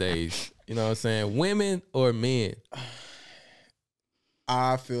these days? You know what I'm saying? Women or men?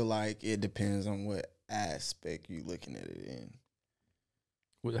 I feel like it depends on what aspect you looking at it in.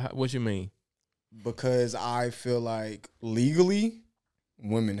 What you mean? Because I feel like legally,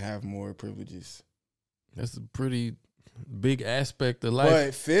 women have more privileges. That's a pretty big aspect of life.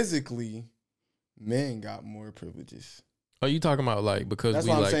 But physically, men got more privileges. Are you talking about like because That's we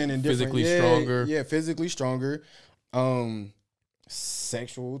what I'm like saying in different physically stronger? Yeah, physically stronger.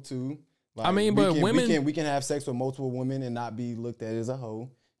 Sexual too. Like, I mean, but women we can have sex with multiple women and not be looked at as a hoe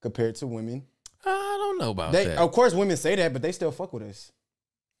compared to women. I don't know about that. Of course, women say that, but they still fuck with us.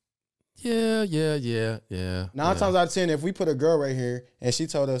 Yeah. 9 times out of 10, if we put a girl right here and she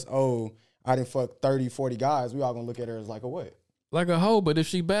told us, "Oh, I didn't fuck 30, 40 guys," we all gonna look at her as like a what? Like a hoe, but if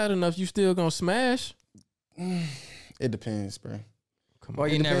she bad enough, you still gonna smash? It depends, bro. Or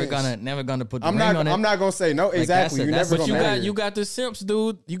you're never gonna put the I'm ring not. on it. I'm not gonna say no. Like, Exactly. You're that's never But gonna. you got the simps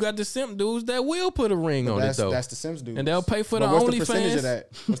dude. You got the simp dudes that will put a ring on it though. That's the Sims dudes. And they'll pay for But the what's the percentage OnlyFans. of that?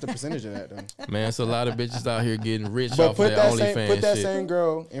 What's the percentage of that though? Man, it's a lot of bitches out here getting rich But off put their that OnlyFans same shit.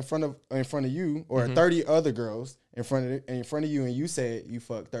 girl in front of you, or 30 other girls in front of you, and you said you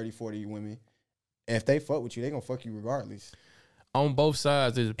fuck 30, 40 women. And if they fuck with you, they gonna fuck you regardless. On both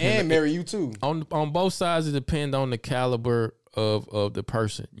sides, it depends. And marry you too. On both sides, it depends on the caliber of the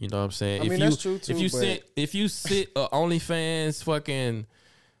person. You know what I'm saying? I mean, that's true too, If you sit a OnlyFans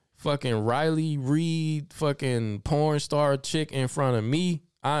fucking Riley Reid fucking porn star chick in front of me,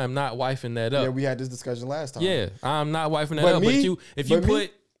 I am not wifing that up. Yeah, we had this discussion last time. Yeah, I'm not wifing that But up. me- But if you but me-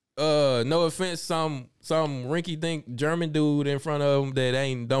 put no offense, some rinky dink German dude in front of him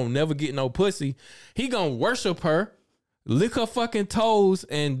that don't never get no pussy, he gonna worship her, lick her fucking toes,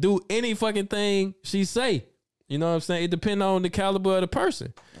 and do any fucking thing she say. You know what I'm saying? It depends on the caliber of the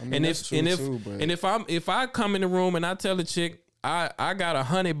person. I mean, that's true too, but- if I come in the room and I tell a chick I got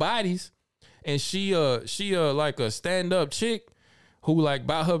 100 bodies, and she like a stand up chick who like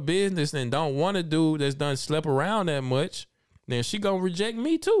about her business and don't want a dude that's done slept around that much, then she gonna reject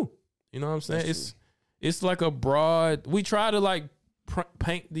me too. You know what I'm saying? It's like a broad. We try to like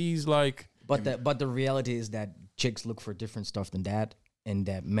paint these like. But the reality is that chicks look for different stuff than that, and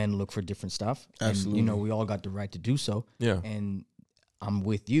that men look for different stuff. Absolutely. And, we all got the right to do so. Yeah. And I'm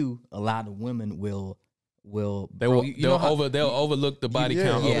with you. A lot of women will They'll overlook the body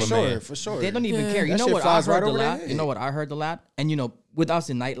count yeah, of a for sure, man. for sure. They don't even care. You That know shit what I flies heard right a over their lot? head. You know what I heard a lot? And with us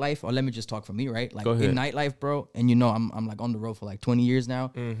in nightlife, or let me just talk for me, right? Like Go ahead. in nightlife, bro, and I'm like on the road for like 20 years now.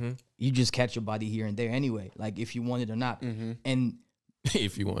 Mm-hmm. You just catch your body here and there anyway, like if you want it or not. Mm-hmm. And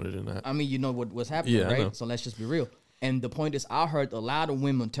If you wanted or not. I mean, you know what's happening, Yeah, I know. right? So let's just be real. And the point is, I heard a lot of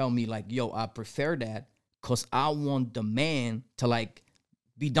women tell me like, yo, I prefer that because I want the man to like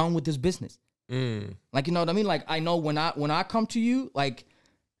be done with this business. Like, you know what I mean? Like, I know when I come to you, like,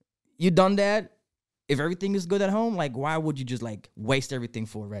 you done that. If everything is good at home, like, why would you just like waste everything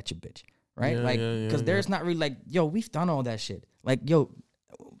for a wretched bitch, right? Yeah, like, because there's not really like, yo, we've done all that shit. Like, yo,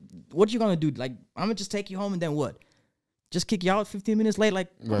 what you gonna do? Like, I'm gonna just take you home and then what? Just kick you out 15 minutes late? Like,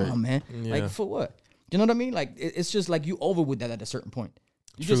 come on, man. Yeah. Like, for what? You know what I mean? Like, it's just like you over with that at a certain point.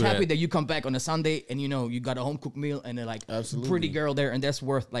 You're just True happy that. that you come back on a Sunday and you got a home cooked meal and they're like pretty girl there, and that's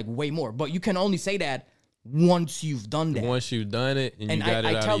worth like way more. But you can only say that once you've done that. Once you've done it and you And got it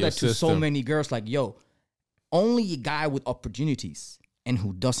I out tell of your that to system. so many girls, like, yo, only a guy with opportunities and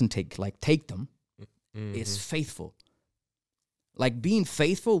who doesn't take them is faithful. Like being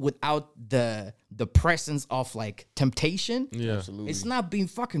faithful without the presence of like temptation. Yeah. Absolutely. It's not being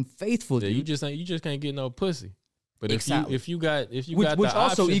fucking faithful, Yeah, dude. you just can't get no pussy. But Exactly. if you got which the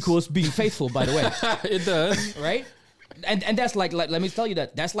also options- equals being faithful, by the way. It does. Right? And that's like let me tell you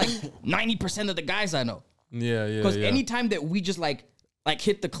that's like 90% of the guys I know. Yeah, yeah. Because yeah. anytime that we just like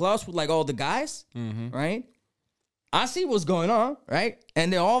hit the clubs with like all the guys, right? I see what's going on, right?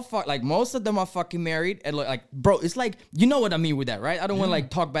 And they're all like most of them are fucking married, and like, bro, it's like you know what I mean with that, right? I don't want to like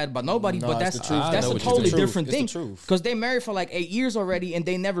talk bad about nobody, No, but it's that's the truth. that's I know a what you're totally saying. different It's the thing. truth. Because they married for like 8 years already, and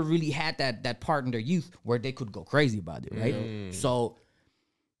they never really had that part in their youth where they could go crazy about it, right? So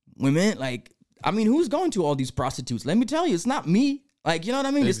women, like, I mean, who's going to all these prostitutes? Let me tell you, it's not me. Like, you know what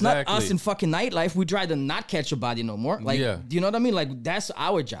I mean? It's not Exactly. us in fucking nightlife. We try to not catch a body no more. Like, Yeah. do you know what I mean? Like, that's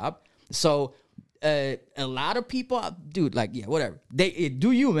our job. So, a lot of people, dude, like, yeah, whatever.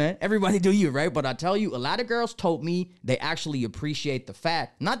 Do you, man. Everybody do you, right? But I tell you, a lot of girls told me they actually appreciate the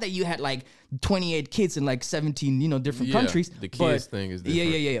fact, not that you had like 28 kids in like 17, different Yeah, countries. the kids but- thing is Yeah,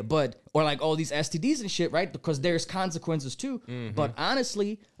 different. yeah. But, or like all these STDs and shit, right? Because there's consequences too. Mm-hmm. But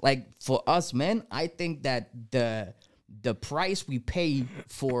honestly, like for us men, I think that the price we pay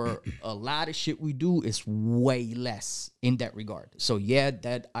for a lot of shit we do is way less in that regard. So yeah,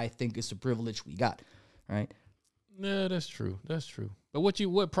 that I think is a privilege we got, right? Yeah, that's true. That's true. But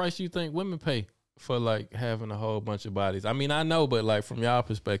what price you think women pay for like having a whole bunch of bodies? I mean, I know, but like from y'all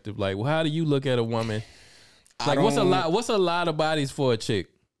perspective, like, well, how do you look at a woman? Like, what's a lot of bodies for a chick?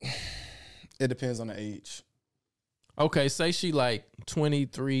 It depends on the age. Okay, say she like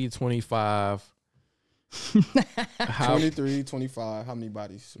 23, 25. 23, 25, how many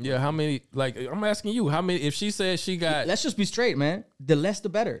bodies? Yeah, how many? Like, I'm asking you, how many? If she says she got, Let's just be straight, man. The less the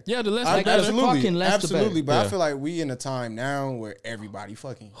better. yeah, the less I- the better. absolutely, fucking less the better. absolutely. But Yeah. I feel like we in a time now where everybody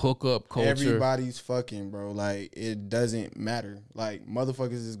fucking. Hookup culture. Everybody's fucking, bro. Like, it doesn't matter. Like,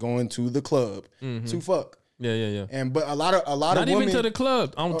 motherfuckers is going to the club to fuck. Yeah, yeah, yeah. And but a lot of Not women, even to the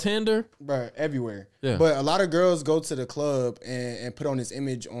club on Tinder. bro, everywhere. Yeah. But a lot of girls go to the club and put on this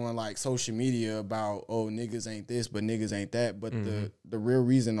image on like social media about, oh, niggas ain't this, but niggas ain't that. But the real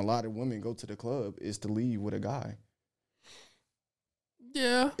reason a lot of women go to the club is to leave with a guy.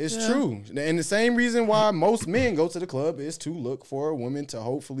 Yeah, It's yeah. true. And the same reason why most men go to the club is to look for a woman to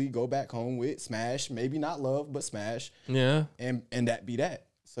hopefully go back home with, smash, maybe not love, but smash, Yeah, and that be that.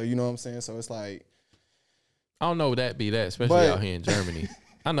 So you know what I'm saying? So it's like, I don't know that be that, especially But- out here in Germany.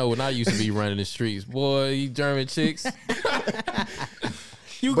 I know when I used to be running the streets, boy, you German chicks.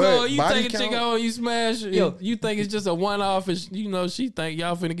 You But go, you body take a chick count- home, you smash. Yo. You think it's just a one off, and she think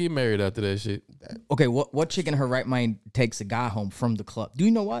y'all finna get married after that shit. Okay, what chick in her right mind takes a guy home from the club? Do you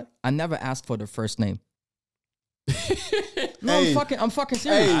know what? I never asked for their first name. No, Hey. I'm fucking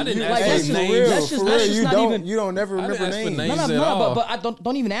serious. hey, I didn't you- ask hey, for that's just, names. for real, that's just, for that's real, just you not don't even. you don't never I didn't remember ask for names. names. No, at all. but I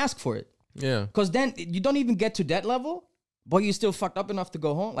don't even ask for it. Yeah, Because then you don't even get to that level, but you still fucked up enough to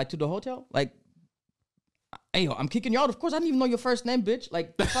go home, like to the hotel. Like, hey, yo, I'm kicking you out. Of course, I didn't even know your first name, bitch.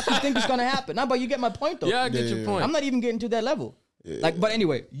 Like, the fuck you think is gonna happen? No, but you get my point though. yeah, I get Yeah, your point. I'm not even getting to that level. Like, but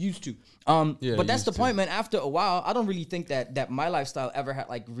anyway, used to. Yeah, but that's used the to. point, man. After a while, I don't really think that my lifestyle ever had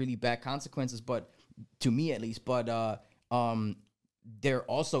like really bad consequences, but to me at least. But there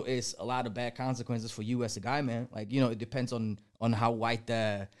also is a lot of bad consequences for you as a guy, man. Like, it depends on how white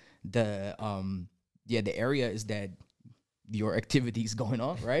the area is that your activities going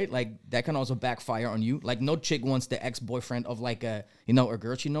on, right? Like that can also backfire on you. Like no chick wants the ex-boyfriend of like a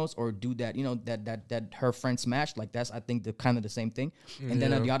girl she knows or dude that that her friend smashed. Like that's, I think, the kind of the same thing. And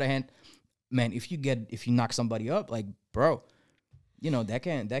then on the other hand, man, if you knock somebody up, like bro,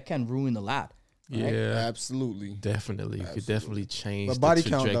 that can ruin a lot. Right? Yeah, absolutely, definitely. You could definitely change but the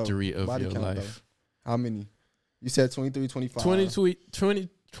trajectory of body your count, life. Though. How many? You said 23, 25.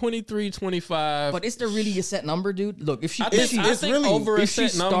 23, 25. But is there really a set number, dude? Look, if she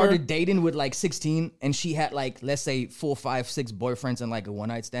started dating with like 16 and she had like, let's say 4, 5, 6 boyfriends and like a one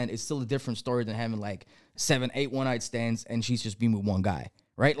night stand, it's still a different story than having like 7, 8 one night stands and she's just been with one guy,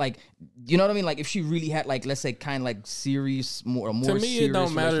 right? Like, you know what I mean? Like if she really had like, let's say kind of like serious, more to me, it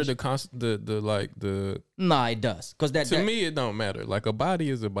don't matter Nah, it does, because to me it don't matter. Like a body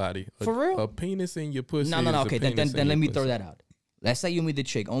is a body. For real? A penis in your pussy. No. Okay, then let me throw pussy. that out. Let's say you meet the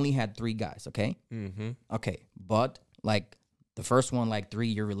chick, only had 3 guys, okay? Mm-hmm. Okay, but like the first one, like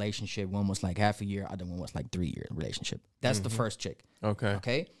 3-year relationship, one was like half a year, other one was like 3-year relationship. That's the first chick.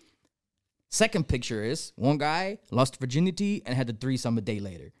 Okay. Second picture is one guy lost virginity and had a threesome a day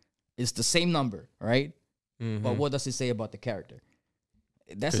later. It's the same number, right? Mm-hmm. But what does it say about the character?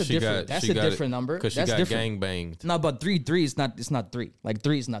 That's a different number. Because she got gang banged. No, but 3 is not. It's not 3. Like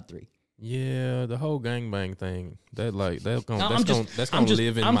 3 is not 3. Yeah, the whole gangbang thing. That's gonna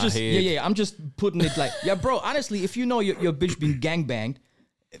live in my head. Yeah. I'm just putting it like, yeah, bro. Honestly, if you know your bitch being gangbanged,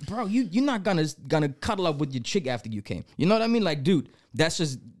 bro, you're not gonna cuddle up with your chick after you came. You know what I mean? Like, dude,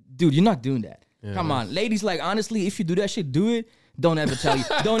 you're not doing that. Yeah, come on, ladies. Like, honestly, if you do that shit, do it. Don't ever tell you.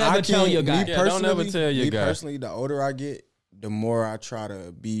 Don't ever tell your guy. Don't ever tell your guy. Personally, the older I get, the more I try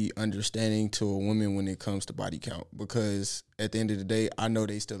to be understanding to a woman when it comes to body count, because at the end of the day, I know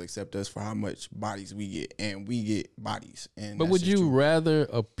they still accept us for how much bodies we get, and we get bodies. And but would you rather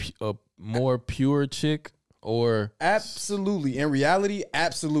a more pure chick or? Absolutely. In reality,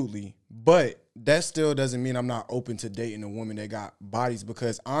 absolutely. But that still doesn't mean I'm not open to dating a woman that got bodies,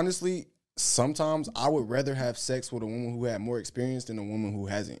 because honestly, sometimes I would rather have sex with a woman who had more experience than a woman who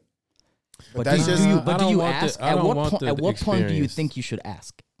hasn't. But that's just. Do you ask? At what point do you think you should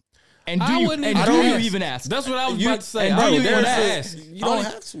ask? And do you even ask? That's what I was about to say. And do you even ask? You don't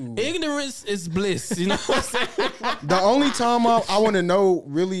have to. Ignorance is bliss. You know what I'm saying? The only time I want to know,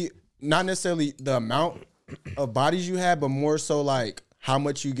 really, not necessarily the amount of bodies you have, but more so like how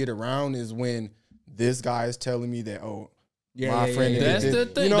much you get around, is when this guy is telling me that, my friend. That's the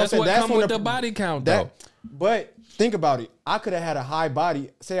thing. You know that's what comes with the body count, though. But think about it. I could have had a high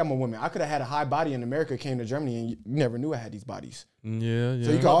body. Say I'm a woman. I could have had a high body in America, came to Germany, and you never knew I had these bodies. Yeah.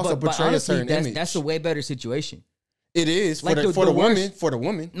 So you can also portray honestly, a certain image. That's a way better situation. It is for the woman. For the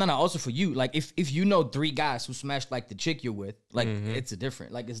woman. No. Also for you. Like if you know 3 guys who smashed like the chick you're with, like it's a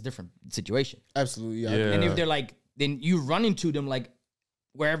different situation. Absolutely. Yeah. And if they're like, then you run into them like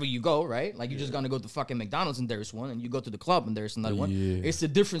wherever you go, right? Like you're just gonna go to fucking McDonald's and there's one, and you go to the club and there's another one. It's a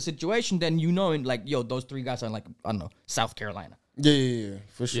different situation than and like, yo, those 3 guys are like, I don't know, South Carolina. Yeah,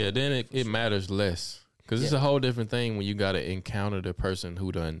 for sure. Yeah, then it matters less, because it's a whole different thing when you gotta encounter the person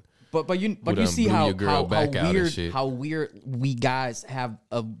who done. But you see how weird we guys have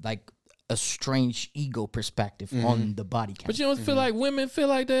a strange ego perspective on the body count. But you don't feel like women feel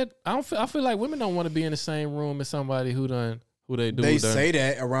like that? I feel like women don't want to be in the same room as somebody who done. They say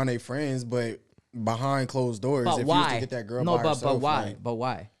that around their friends, but behind closed doors, but if why? you used to get that girl by herself, but why? But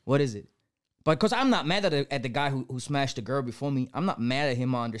why? What is it? But because I'm not mad at the guy who smashed the girl before me. I'm not mad at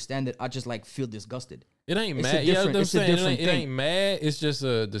him. I understand it. I just like feel disgusted. It ain't mad. It's a different thing. It ain't mad. It's just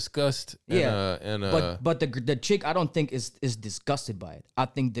a disgust. But the chick, I don't think is disgusted by it. I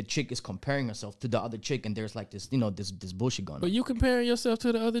think the chick is comparing herself to the other chick, and there's like this, this bullshit going on. But you comparing yourself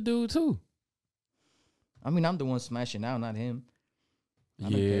to the other dude too. I mean, I'm the one smashing out, not him.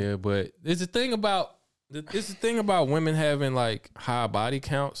 Yeah, but it's the thing about women having like high body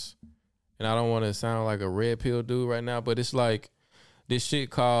counts, and I don't want to sound like a red pill dude right now, but it's like this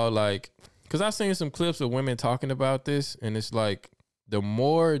shit called like, because I've seen some clips of women talking about this, and it's like the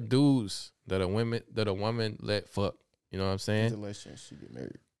more dudes that a woman let fuck, you know what I'm saying? The less chance she get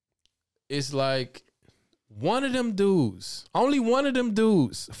married. It's like only one of them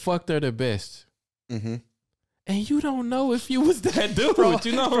dudes fucked her the best. Mm-hmm. And you don't know if you was that dude.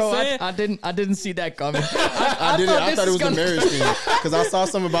 You know what I'm saying? I didn't see that coming. I thought it was the marriage thing, because I saw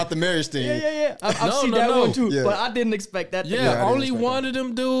something about the marriage thing. Yeah. I've seen that one too, but I didn't expect that. Yeah, only one of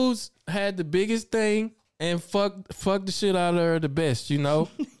them dudes had the biggest thing and fucked the shit out of her the best, And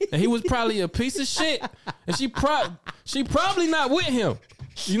he was probably a piece of shit, and she probably not with him.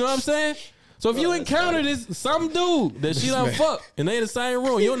 You know what I'm saying? So if you encounter some dude that she done fuck and they in the same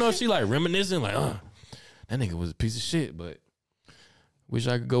room, you don't know if she like reminiscing like, that nigga was a piece of shit, but wish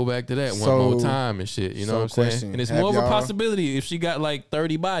I could go back to that one So- more time and shit. You know what I'm saying? question, And it's have more of a y'all- possibility if she got like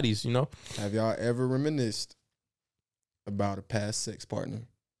 30 bodies, you know? Have y'all ever reminisced about a past sex partner?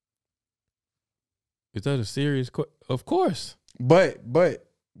 Is that a serious Of course. But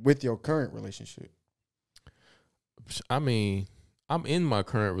with your current relationship. I mean, I'm in my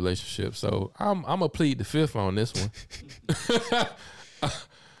current relationship, so I'm gonna plead the fifth on this one.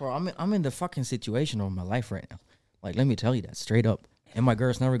 Bro, I'm in the fucking situation of my life right now. Like, let me tell you that straight up. And my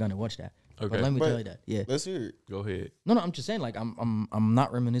girl's never gonna watch that. Okay. But let me But- tell you that. Yeah. Let's hear it. Go ahead. No, I'm just saying, like, I'm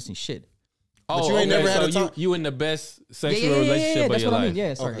not reminiscing shit. Oh, you ain't never had so a time- you in the best sexual relationship That's of your what I life. mean.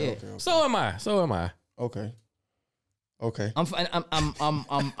 Yeah, sorry. Okay, yeah. okay, So am I. okay. Okay. I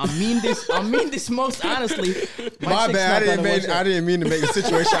mean this most honestly. My chick's bad. not gonna watch I that. didn't mean to make the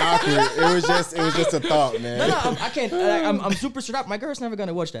situation awkward. It was just a thought, man. No, I can't. I'm super straight up. My girl's never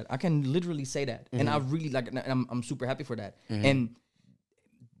gonna watch that. I can literally say that, and I really like. And I'm super happy for that. And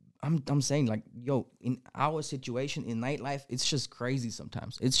I'm saying, like, yo, in our situation in nightlife, it's just crazy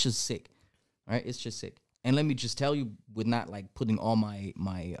sometimes. It's just sick, right? It's just sick. And let me just tell you, with not like putting all my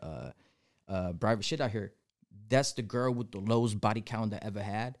private shit out here, that's the girl with the lowest body count I ever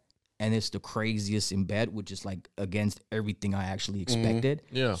had. And it's the craziest in bed, which is like against everything I actually expected.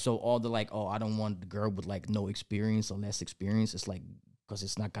 Yeah. So all the like, oh, I don't want the girl with like no experience or less experience. It's like, because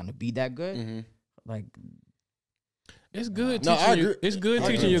it's not gonna be that good. Like, It's good No, I teaching you. agree. It's good I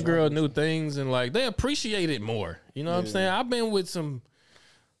teaching agree. your girl new things and like they appreciate it more. You know what I'm saying? I've been with some,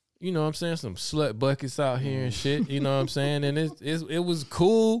 you know what I'm saying, some slut buckets out here and shit. You know what I'm saying? And it was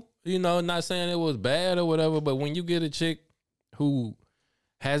cool. You know, not saying it was bad or whatever, but when you get a chick who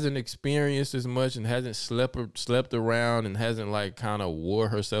hasn't experienced as much and hasn't slept around and hasn't like kind of wore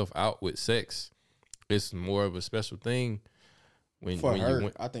herself out with sex, it's more of a special thing. When For when her,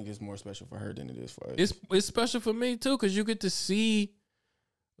 you, I think it's more special for her than it is for us. it's special for me too, because you get to see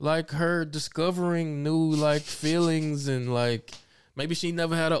like her discovering new like feelings and like maybe she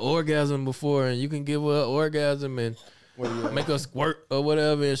never had an orgasm before and you can give her an orgasm and make her squirt or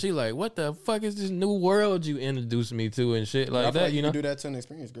whatever, and she like, what the fuck is this new world you introduced me to and shit like I feel that, like you know? can do that to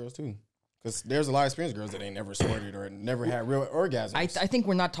inexperienced girls too, because there's a lot of experienced girls that ain't never squirted or never had real orgasms. I think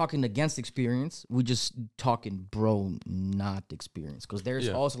we're not talking against experience. We're just talking, bro, not experience. Because there's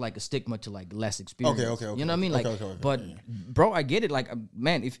Yeah. also like a stigma to like less experience. Okay, You know what I mean? Like, okay, but yeah. bro, I get it. Like,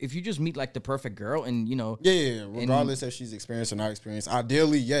 man, if you just meet like the perfect girl and you know, yeah. Regardless if she's experienced or not experienced,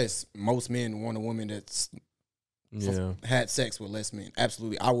 ideally, yes, most men want a woman that's Yeah. had sex with less men.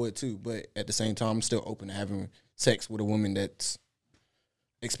 Absolutely, I would too. But at the same time, I'm still open to having sex with a woman that's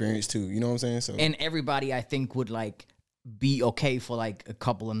experienced too. You know what I'm saying? So and everybody I think would like be okay for like a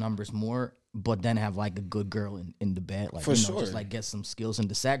couple of numbers more, but then have like a good girl in the bed, like For you know, sure. just like get some skills in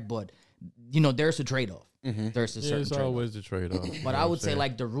the sack. But you know, there's a trade off. There's a Yeah, certain it's trade off. always the trade off. But I would say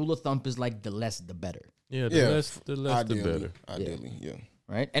like the rule of thumb is like the less the better. yeah, the yeah, less the ideally, better. Ideally, yeah.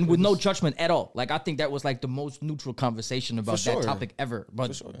 Right, and with no judgment at all. Like I think that was like the most neutral conversation about sure. that topic ever.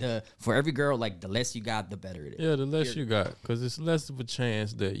 But sure. for every girl, like the less you got, the better it is. Yeah, the less you got, because it's less of a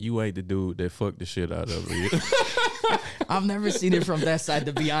chance that you ain't the dude that fucked the shit out of her. I've never seen it from that side,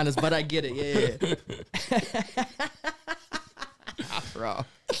 to be honest, but I get it. Yeah. Bro,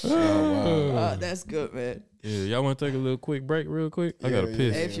 that's good, man. Yeah, y'all want to take a little quick break real quick? I got to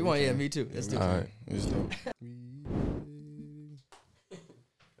piss. Hey, if you want, yeah, me too. Let's do it. All right. It's dope.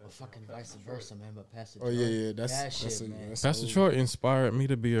 Fucking vice versa, man. But Pastor Oh yeah. That's That shit, a, man. that's Pastor old. Troy inspired me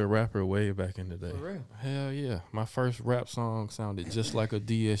to be a rapper way back in the day. For real? Hell yeah. My first rap song sounded just like a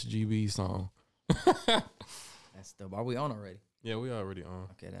DSGB song. That's dope. Are we on already? Yeah, we already on.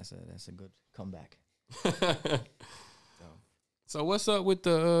 Okay, that's a good comeback. So what's up with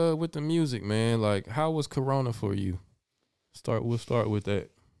the music, man? Like, how was Corona for you? We'll start with that.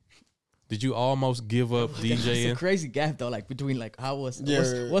 Did you almost give up It's a DJing? crazy gap though, like between like how was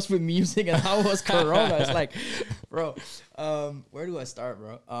Yeah. what's with music and how was Corona? It's like, bro, where do I start,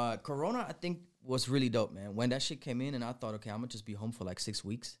 bro? Corona, I think was really dope, man. When that shit came in, and I thought, okay, I'm gonna just be home for like 6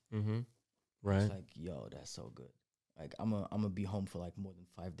 weeks. Right. It's like, yo, that's so good. Like I'm gonna be home for like more than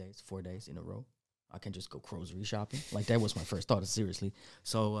 5 days, 4 days in a row. I can just go grocery shopping. Like that was my first thought, seriously.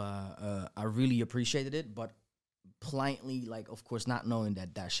 So I really appreciated it, but politely, like, of course, not knowing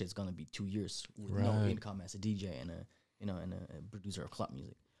that shit's gonna be 2 years with no Right. income as a DJ and a producer of club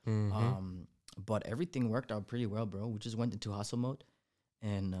music. Mm-hmm. But everything worked out pretty well, bro. We just went into hustle mode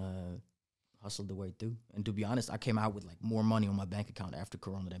and hustled the way through. And to be honest, I came out with like more money on my bank account after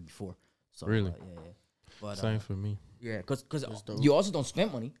Corona than before. So Really? yeah. But Same for me. yeah, because you also don't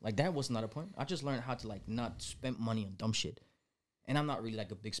spend money. Like that was not a point. I just learned how to like not spend money on dumb shit. And I'm not really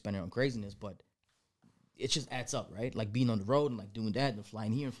like a big spender on craziness, but it just adds up, right? Like being on the road and like doing that and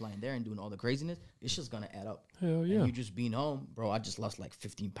flying here and flying there and doing all the craziness, it's just gonna add up. Hell yeah. And you just being home, bro. I just lost like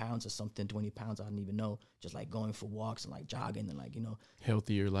 15 pounds or something, 20 pounds. I didn't even know. Just like going for walks and like jogging and like, you know,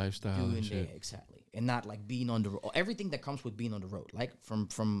 Healthier lifestyle doing and shit. that exactly, and not like being on the road. Everything that comes with being on the road, like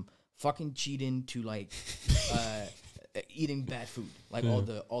from fucking cheating to like eating bad food, like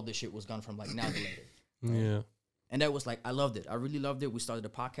all the shit was gone from like now to later. Yeah. And that was like, I loved it. I really loved it. We started a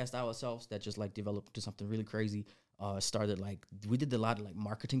podcast ourselves that just like developed to something really crazy. Started like, we did a lot of like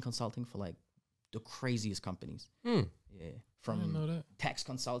marketing consulting for like the craziest companies. Yeah. I didn't From know that. tax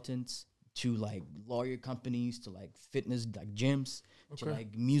consultants to like lawyer companies to like fitness, like gyms, to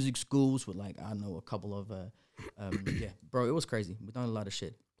like music schools with like, I know a couple of, yeah, bro, it was crazy. We done a lot of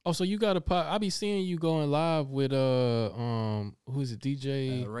shit. Oh, so you got a pod. I be seeing you going live with who is it?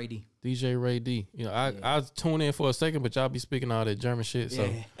 DJ Ray D. DJ Ray D. You know, I tune in for a second, but y'all be speaking all that German shit, so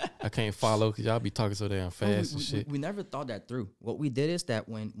I can't follow because y'all be talking so damn fast and shit. We never thought that through. What we did is that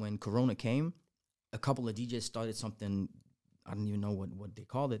when Corona came, a couple of DJs started something. I don't even know what they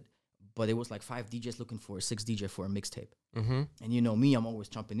called it, but it was like 5 DJs looking for a 6 DJ for a mixtape. Mm-hmm. And you know me, I'm always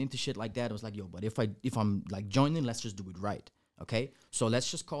jumping into shit like that. I was like, yo, but if I'm like joining, let's just do it right. Okay, so let's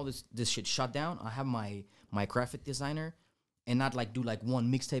just call this shit shut down. I have my graphic designer, and not like do like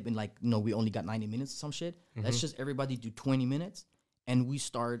one mixtape and like, no, we only got 90 minutes or some shit. Let's just everybody do 20 minutes, and we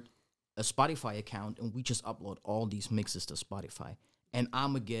start a Spotify account, and we just upload all these mixes to Spotify. And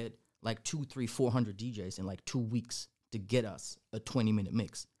I'ma get like 200, 300, 400 DJs in like 2 weeks to get us a 20-minute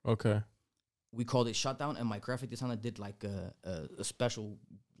mix. Okay. We called it Shutdown, and my graphic designer did like a special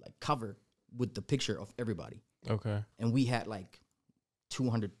like cover with the picture of everybody. Okay. And we had like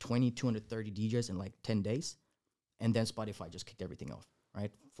 220, 230 DJs in like 10 days. And then Spotify just kicked everything off, right?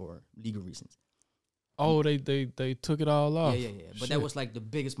 For legal reasons. Oh, they took it all off. Yeah. But that was like the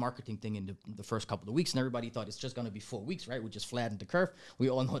biggest marketing thing in the first couple of weeks. And everybody thought it's just going to be 4 weeks, right? We just flattened the curve. We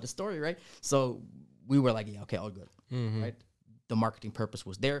all know the story, right? So we were like, yeah, okay, all good, right? The marketing purpose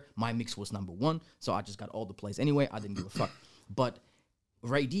was there. My mix was number 1. So I just got all the plays anyway. I didn't give a fuck. But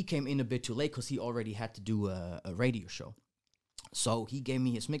Ray D came in a bit too late because he already had to do a radio show. So he gave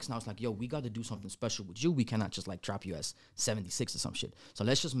me his mix, and I was like, yo, we got to do something special with you. We cannot just like drop you as 76 or some shit. So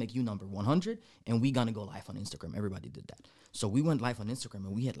let's just make you number 100, and we gonna go live on Instagram. Everybody did that. So we went live on Instagram,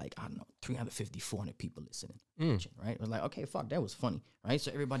 and we had like, I don't know, 350, 400 people listening, right? It was like, okay, fuck, that was funny, right?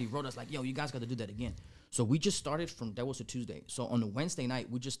 So everybody wrote us like, yo, you guys got to do that again. So we just started from, that was a Tuesday. So on a Wednesday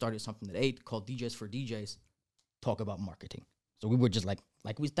night, we just started something at 8 called DJs for DJs, talk about marketing. So we were just like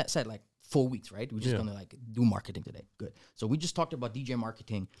we said, like 4 weeks, right? We're just gonna like do marketing today. Good. So we just talked about DJ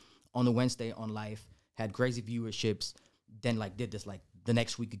marketing on a Wednesday on live, had crazy viewerships, then like did this like the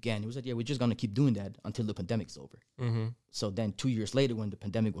next week again. It was like, yeah, we're just gonna keep doing that until the pandemic's over. So then 2 years later, when the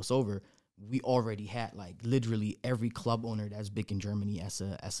pandemic was over, we already had like literally every club owner that's big in Germany as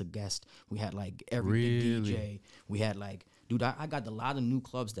a guest. We had like every big DJ. We had like, dude, I got a lot of new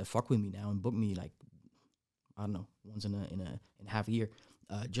clubs that fuck with me now and book me like, I don't know, once in a half a year,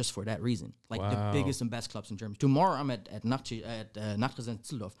 just for that reason. Like the biggest and best clubs in Germany. Tomorrow I'm at Nachtresent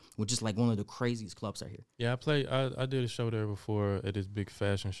Düsseldorf, which is like one of the craziest clubs out here. Yeah, I did a show there before at this big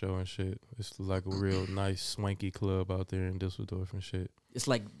fashion show and shit. It's like a real nice swanky club out there in Düsseldorf and shit. It's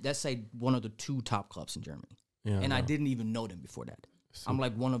like, let's say one of the 2 top clubs in Germany. Yeah, and I didn't even know them before that. I'm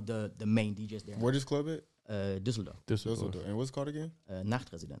like one of the main DJs there. Where this club at? Düsseldorf. And what's it called again?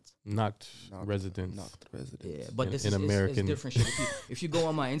 Nachtresidenz. Residence. Yeah, but this in is American. it's different shit. If you go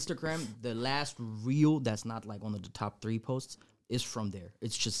on my Instagram, the last reel that's not like one of the top 3 posts is from there.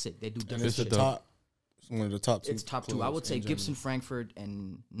 It's just sick. They do different It's the shit. top. It's one of the top 2. It's top 2. I would say Gibson, Frankfurt,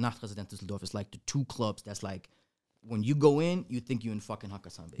 and Nachtresidenz Düsseldorf is like the 2 clubs that's like, when you go in, you think you're in fucking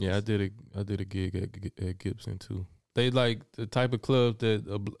Hakkasan, baby. Yeah, I did a gig at Gibson too. They like the type of club that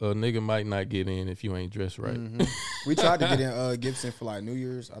a nigga might not get in if you ain't dressed right. We tried to get in Gibson for like New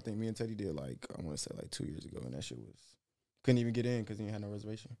Year's. I think me and Teddy did like, I want to say like 2 years ago, and that shit was, couldn't even get in because he had no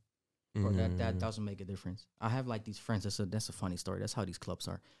reservation. Bro, that doesn't make a difference. I have like these friends. That's a funny story. That's how these clubs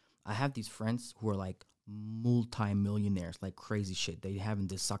are. I have these friends who are like multi-millionaires, like crazy shit. They having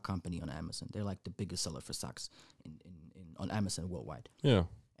this sock company on Amazon. They're like the biggest seller for socks on Amazon worldwide. Yeah.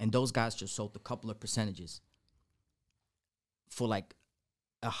 And those guys just sold a couple of percentages for like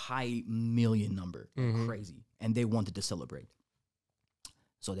a high million number, crazy. And they wanted to celebrate.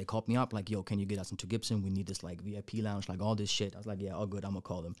 So they called me up like, yo, can you get us into Gibson? We need this like VIP lounge, like all this shit. I was like, yeah, all good. I'm going to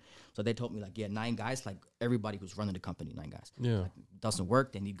call them. So they told me like, yeah, 9 guys, like everybody who's running the company, 9 guys. Yeah. Like, doesn't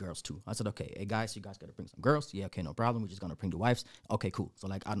work. They need girls too. I said, okay, hey guys, you guys got to bring some girls. Yeah, okay, no problem. We're just going to bring the wives. Okay, cool. So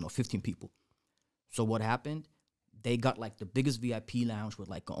like, I don't know, 15 people. So what happened? They got like the biggest VIP lounge with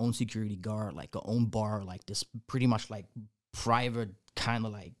like a own security guard, like a own bar, like this pretty much like private kind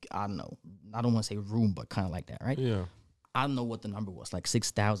of like, I don't know, I don't want to say room, but kind of like that, right? Yeah. I don't know what the number was, like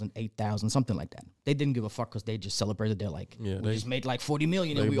 6,000, 8,000, something like that. They didn't give a fuck because they just celebrated. They're like, we just made like 40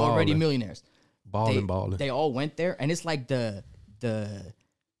 million and we already millionaires. Balling. They all went there, and it's like the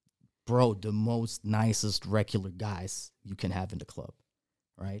most nicest regular guys you can have in the club,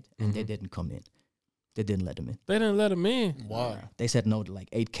 right? And they didn't come in. They didn't let them in. They didn't let them in. Why? They said no to like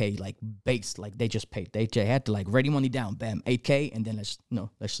 8K, like base, like they just paid. They had to like ready money down, bam, 8K, and then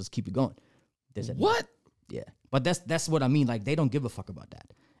let's just keep it going. They said what? No. Yeah, but that's what I mean. Like they don't give a fuck about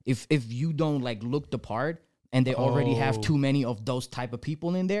that. If you don't like look the part, and they already have too many of those type of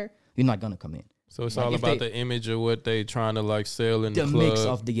people in there, you're not gonna come in. So it's all about the image of what they trying to like sell in the club. Mix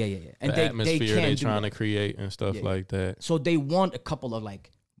of the and the atmosphere they trying to create and stuff like that. So they want a couple of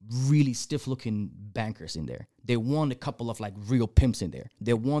like really stiff looking bankers in there. They want a couple of like real pimps in there.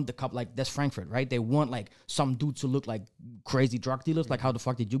 They want the couple like that's Frankfurt, right? They want like some dudes who look like crazy drug dealers. Like how the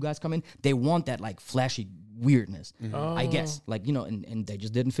fuck did you guys come in? They want that like flashy weirdness, I guess. Like and they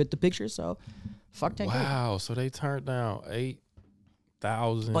just didn't fit the picture. So fuck that. Wow. So they turned down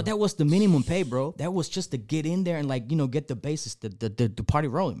 8,000. But that was the minimum pay, bro. That was just to get in there and like get the basis, the party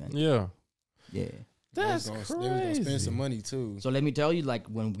rolling, man. Yeah. That's crazy. They was gonna spend some money too. So let me tell you, like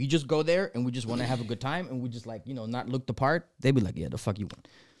when we just go there and we just want to have a good time and we just like not look the part, they be like, yeah, the fuck you want.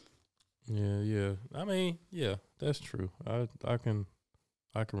 Yeah. I mean, yeah, that's true. I can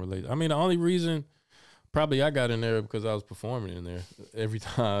relate. I mean, the only reason probably I got in there because I was performing in there every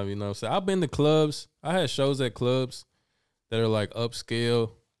time. So I've been to clubs. I had shows at clubs that are like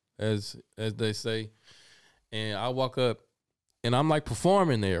upscale, as they say, and I walk up. And I'm like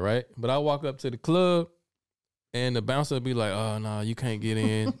performing there, right? But I walk up to the club, and the bouncer be like, "Oh no, you can't get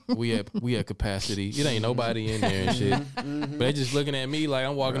in. We at capacity. It ain't nobody in there and shit." But they just looking at me like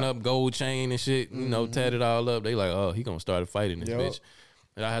I'm walking up, gold chain and shit, tatted all up. They like, "Oh, he gonna start a fight in this bitch."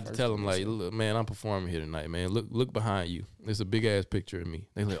 And I had to tell them like, "Look, man, I'm performing here tonight, man. Look behind you. There's a big ass picture of me."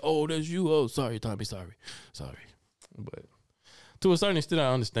 They like, "Oh, that's you. Oh, sorry, Tommy. Sorry." But to a certain extent,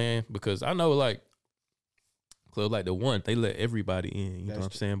 I understand because I know like. Club like the one, they let everybody in. You know what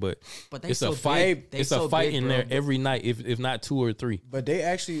I'm saying? But it's a fight. It's a fight in there every night, if not 2 or 3. But they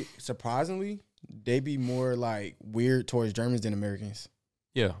actually, surprisingly, they be more like weird towards Germans than Americans.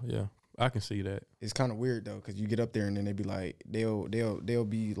 Yeah, I can see that. It's kind of weird though, because you get up there and then they be like, they'll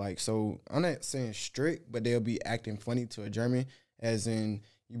be like, so I'm not saying strict, but they'll be acting funny to a German, as in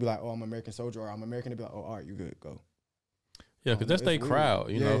you be like, oh, I'm an American soldier, or I'm American. They be like, oh, all right, you good, go. Yeah, because that's their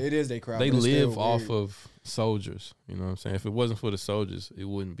crowd, you know. It is their crowd. They live off of soldiers, you know what I'm saying? If it wasn't for the soldiers, it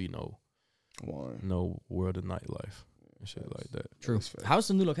wouldn't be no world of nightlife and shit like that. True. How's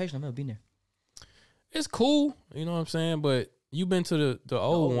the new location? I've never been there. It's cool, you know what I'm saying? But you've been to the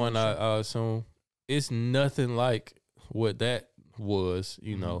old one, I assume. It's nothing like what that was,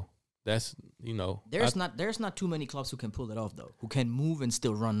 you know. That's there's not too many clubs who can pull it off though, who can move and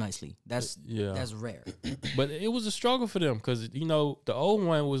still run nicely. That's rare. But it was a struggle for them because the old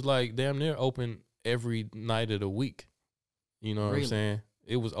one was like damn near open every night of the week. You know what I'm saying?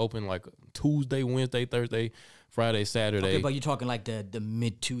 It was open like Tuesday, Wednesday, Thursday, Friday, Saturday. Okay, but you're talking like the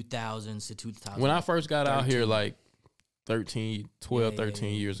mid 2000s to 2000. When I first got out here, like 13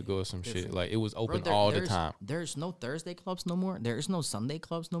 years ago or some shit. Like it was open all the time. There's no Thursday clubs no more. There is no Sunday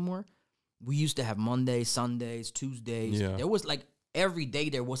clubs no more. We used to have Mondays, Sundays, Tuesdays. Yeah. There was like every day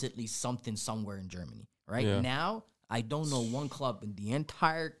there was at least something somewhere in Germany. Right now, I don't know one club in the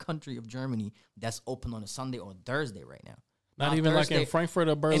entire country of Germany that's open on a Sunday or Thursday right now. Not even Thursday, like in Frankfurt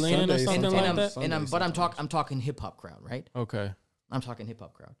or Berlin or something like that. I'm talking hip hop crowd, right? Okay. I'm talking hip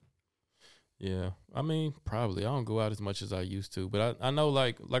hop crowd. Yeah, I mean, probably. I don't go out as much as I used to, but I know,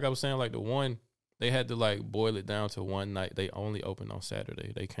 like I was saying, like the one, they had to like boil it down to one night. They only open on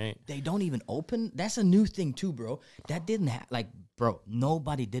Saturday. They can't. They don't even open? That's a new thing too, bro. That didn't bro,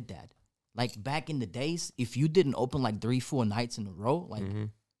 nobody did that. Like back in the days, if you didn't open like 3-4 nights in a row, like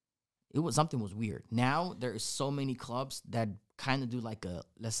something was weird. Now there is so many clubs that kind of do like a,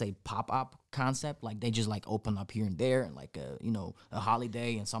 let's say, pop-up concept. Like they just like open up here and there and like a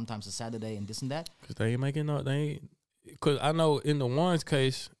holiday and sometimes a Saturday and this and that. Because they ain't making because I know in the one's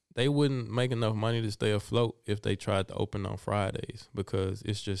case, they wouldn't make enough money to stay afloat if they tried to open on Fridays because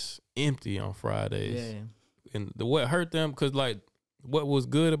it's just empty on Fridays. Yeah. And what hurt them, because like what was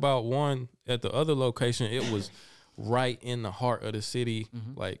good about one at the other location, it was right in the heart of the city.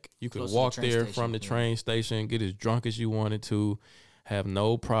 Like you could walk there from the train station, get as drunk as you wanted to, have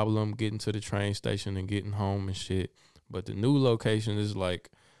no problem getting to the train station and getting home and shit. But the new location is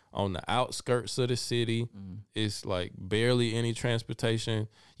like on the outskirts of the city. It's like barely any transportation.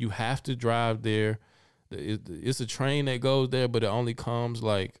 You have to drive there. It's a train that goes there, but it only comes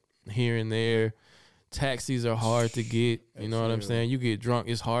like here and there. Taxis are hard to get. You know what I'm saying? You get drunk,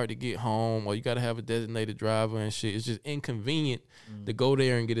 it's hard to get home, or you got to have a designated driver and shit. It's just inconvenient to go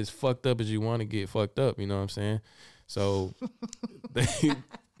there and get as fucked up as you want to get fucked up. You know what I'm saying? So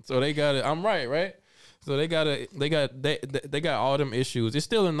they got it. I'm right? So they got all them issues. It's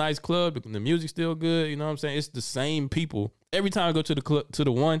still a nice club. The music's still good. You know what I'm saying? It's the same people. Every time I go to the club, to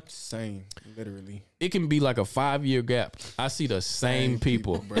the one, same, literally. It can be like a 5-year gap. I see the same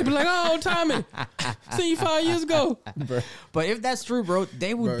people. They be like, "Oh, Tommy, seen you 5 years ago." But if that's true, bro,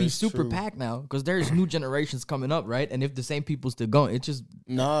 they would be super true. packed now because there's new generations coming up, right? And if the same people still going, it's just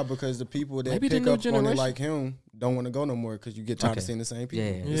because the people that Maybe the pick new up on generation. it like him don't want to go no more because you get tired of seeing the same people.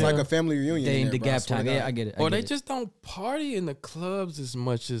 Yeah. It's like a family reunion. they in the bro, I gap swear to time. Yeah, God. I get it. Or they just don't party in the clubs as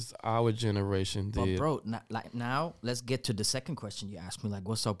much as our generation But did. bro, now let's get to the second question you asked me. Like,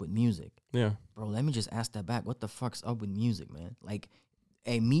 what's up with music? Yeah. Bro, let me just ask that back. What the fuck's up with music, man? Like,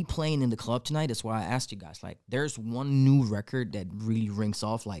 me playing in the club tonight, that's why I asked you guys. Like, there's one new record that really rings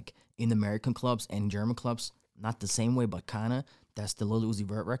off, like, in American clubs and German clubs. Not the same way, but kind of. That's the Lil Uzi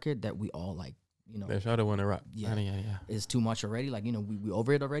Vert record that we all, like, you know. They try to win the rap. Yeah. Yeah. It's too much already. Like, you know, we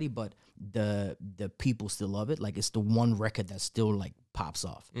over it already, but the people still love it. Like, it's the one record that still, like, pops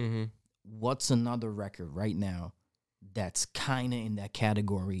off. Mm-hmm. What's another record right now that's kind of in that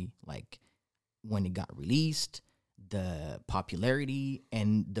category, like, when it got released, the popularity,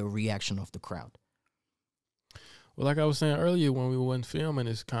 and the reaction of the crowd? Well, like I was saying earlier, when we weren't filming,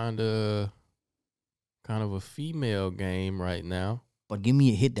 it's kind of a female game right now. But give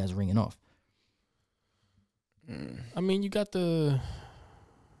me a hit that's ringing off. I mean, you got the.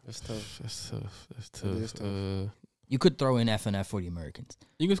 That's tough. That's tough. It is tough. You could throw in FNF for the Americans.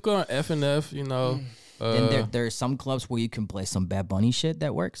 You can score on F&F, you know. Then there are some clubs where you can play some Bad Bunny shit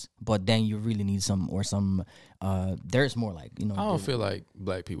that works, but then you really need some. There's more like, you know. I don't feel like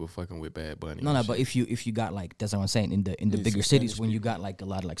black people fucking with Bad Bunny. No, and but shit. if you got like, that's what I'm saying, in the bigger cities, when you got like a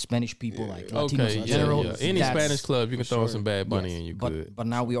lot of like Spanish people, like Latinos Okay, in general. yeah. Any that's- Spanish club, you can throw some Bad Bunny Yes, and you but, good. But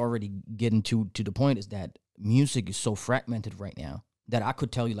now we already getting to the point is that music is so fragmented right now that I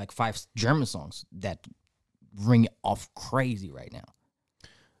could tell you like 5 German songs that ring off crazy right now.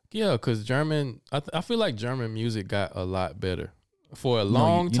 Yeah, because German, I feel like German music got a lot better. For a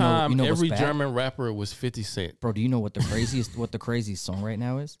long time, you know what's every bad? German rapper was 50 Cent. Bro, do you know what the craziest song right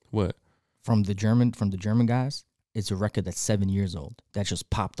now is? What? From the German guys? It's a record that's 7 years old that just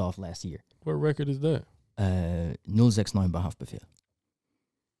popped off last year. What record is that? 069 by Haftbefehl.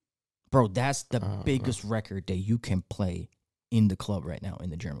 Bro, that's the biggest record that you can play in the club right now, in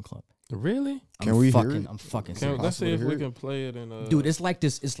the German club. Really? Can we hear it? I'm fucking Can, serious. let's see if hear we it? can play it in. Dude, it's like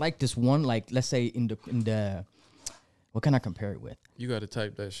this one, like, let's say in the what can I compare it with? You got to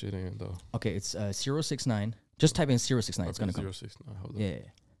type that shit in though. Okay, it's 069. Just type in 069. It's gonna come. 069. Hold on. Yeah.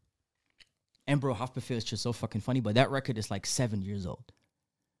 And bro, Haftbefehl is just so fucking funny, but that record is like 7 years old.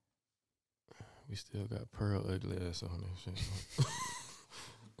 We still got Pearl ugly ass on that shit.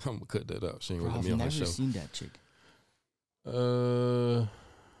 I'm gonna cut that out. She ain't Bro, really I've me on never my show. seen that chick.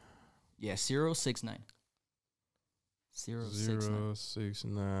 Yeah, 069. 069.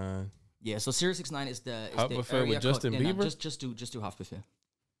 069. Yeah, so 069 is the Haftbefehl area with Justin code. Yeah, Bieber? just do Haftbefehl.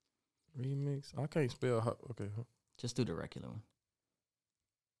 Remix. I can't spell. Okay. Just do the regular one.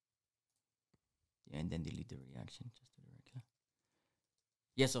 Yeah, and then delete the reaction. Just do the regular.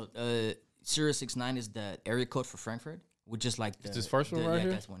 Yeah, so 069 is the area code for Frankfurt, which is like the this first one right yeah,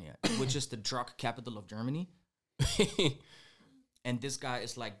 here? that's one, yeah. Which is the drug capital of Germany. And this guy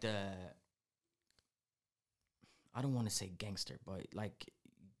is like the, I don't want to say gangster, but like,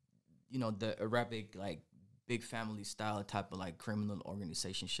 you know, the Arabic, like, big family style type of like criminal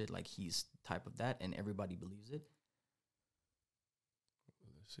organization shit. Like, he's type of that, and everybody believes it.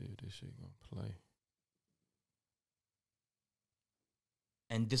 Let's see if this shit gonna play.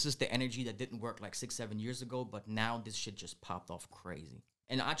 And this is the energy that didn't work like 6-7 years ago, but now this shit just popped off crazy.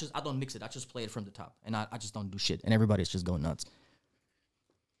 And I don't mix it. I just play it from the top, and I just don't do shit, and everybody's just going nuts.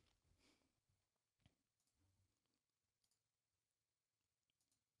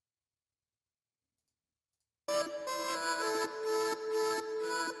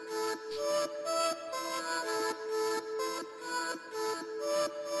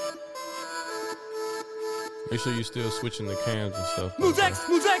 Make sure you still switching the cams and stuff.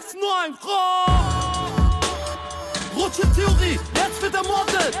 0669 Rutschentheorie, jetzt wird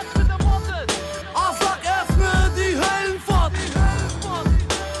ermordet. Afak, öffne die Höllenpforten.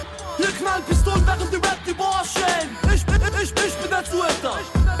 Hier knallen Pistolen, während die Rap die Bohr schellen. Ich bin der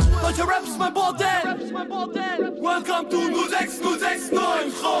Zuhälter. Deutsche Rap ist mein Bordell. Welcome to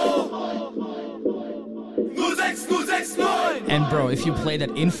 06069, Bro. 06069. And bro, if you play that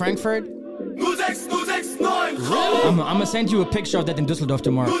in Frankfurt, 06069, I'm gonna send you a picture of that in Düsseldorf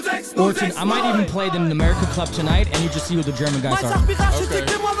tomorrow. Or I might even play them in the America Club tonight, and you just see who the German guys are. Okay,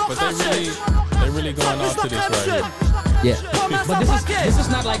 but they really going off to this right here. Yeah, but this is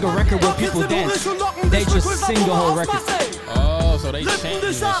not like a record where people dance. They just sing the whole record. Oh, so they chanting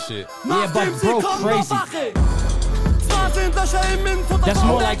this shit. Yeah, but bro, crazy. That's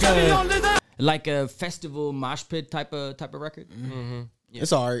more like a festival mosh pit type of record. Mm-hmm. Yeah.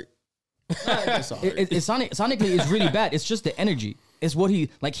 It's alright. Sonically, it's really bad. It's just the energy. It's what he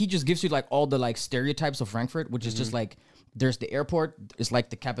just gives you like all the like stereotypes of Frankfurt, which is just like there's the airport. It's like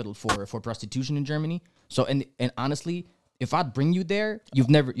the capital for prostitution in Germany. So and honestly, if I'd bring you there, you've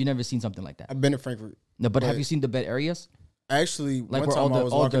never seen something like that. I've been to Frankfurt. No, but have you seen the bad areas? Actually, Like one where time I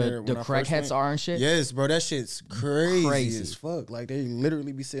was all walking the there when I first crackheads went. are and shit? Yes, bro, that shit's crazy, Crazy. as fuck. Like they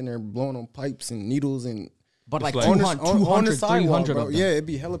literally be sitting there blowing on pipes and needles and But like like- 200, on the 200 sidewalk, 300 bro. of them. Yeah, it'd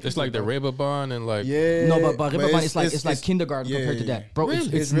be hella. It's like the Reeperbahn and like Yeah, No, but Reeperbahn is it's like kindergarten compared to that. Bro,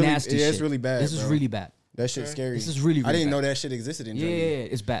 it's really, nasty yeah, shit. it's really bad. This is bro. really bad. That shit's scary. This is really, I really didn't bad. know that shit existed in Yeah, Germany.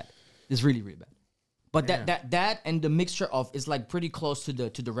 it's bad. It's really, really bad. But that and the mixture of is like pretty close to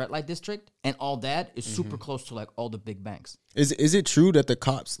the red light district, and all that is super close to like all the big banks. Is it true that the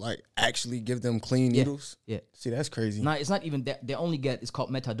cops like actually give them clean Yeah. needles? Yeah. See, that's crazy. No, it's not even that. They only get it's called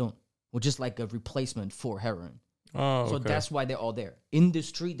methadone, which is like a replacement for heroin. oh, So okay. that's why they're all there. In the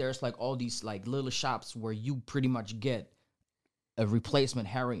street, there's like all these like little shops where you pretty much get a replacement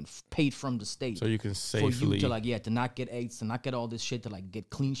heroin paid from the state. So you can for safely you to like to not get AIDS, to not get all this shit, to like get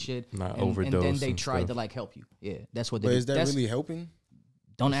clean shit, Not and then overdose they and try stuff. to like help you. Yeah, that's what they But do. is that That's- really helping?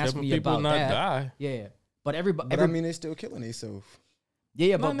 Don't ask helping me people about not that. die. Yeah, but everybody. But I mean, they still killing themselves.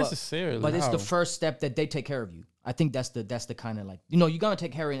 yeah, Not but necessarily. But it's the How? first step that they take care of you. I think that's the kind of like you're gonna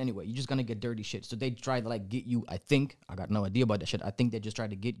take heroin anyway. You're just gonna get dirty shit. So they try to like get you. I think I got no idea about that shit. I think they just try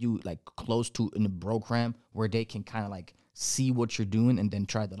to get you like close to in a program where they can kind of like see what you're doing and then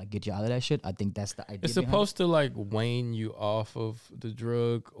try to like get you out of that shit. I think that's the idea. It's behind supposed to like wane you off of the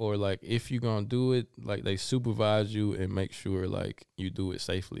drug, or like if you're gonna do it, like they supervise you and make sure like you do it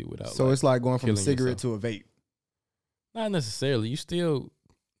safely without. So like, it's like going from a killing cigarette yourself. to a vape. Not necessarily. You still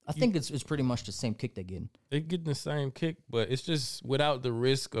I think it's pretty much the same kick they're getting. they getting the same kick, but it's just without the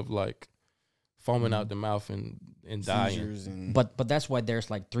risk of like foaming out the mouth and dying. Seizures and But that's why there's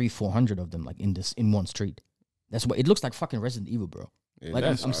like 300-400 of them like in one street. That's why it looks like fucking Resident Evil, bro. Yeah, Like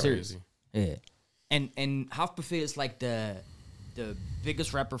That's I'm serious. crazy. Yeah. And Haftbefehl is like the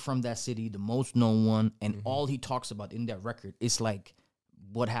biggest rapper from that city, the most known one, and all he talks about in that record is like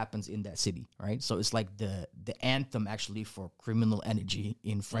what happens in that city, right? So it's like the anthem actually for criminal energy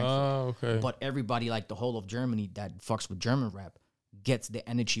in Frankfurt. Oh, okay. But everybody, like the whole of Germany that fucks with German rap, gets the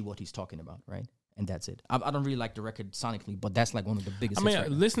energy what he's talking about, right? And that's it. I don't really like the record sonically, but that's like one of the biggest. I mean, hits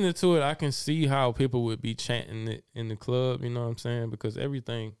right now. listening to it, I can see how people would be chanting it in the club. You know what I'm saying? Because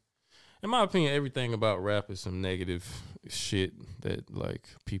everything, in my opinion, everything about rap is some negative shit that like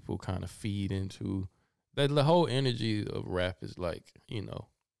people kind of feed into. That the whole energy of rap is like,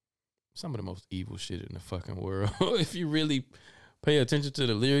 some of the most evil shit in the fucking world. If you really pay attention to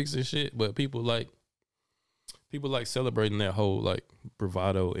the lyrics and shit, but people like celebrating that whole like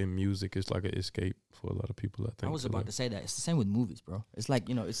bravado in music. It's like an escape for a lot of people, I think. I was to, about like, to say that. It's the same with movies, bro. It's like,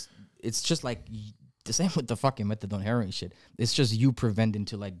 it's just like the same with the fucking methadone heroin shit. It's just you preventing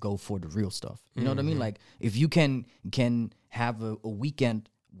to like go for the real stuff. You know what I mean? Like if you can have a weekend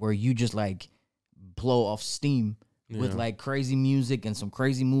where you just like blow off steam with like crazy music and some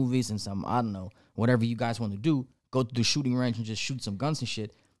crazy movies and some, I don't know, whatever you guys want to do, go to the shooting range and just shoot some guns and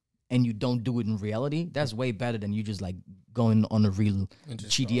shit, and you don't do it in reality, that's way better than you just like going on a real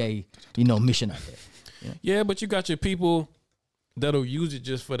GTA, mission out there. Yeah, but you got your people that'll use it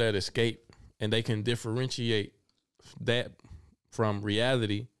just for that escape, and they can differentiate that from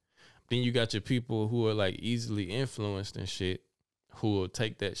reality. Then you got your people who are like easily influenced and shit, who will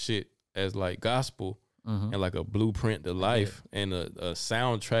take that shit as like gospel and like a blueprint to life and a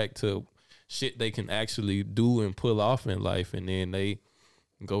soundtrack to shit they can actually do and pull off in life, and then they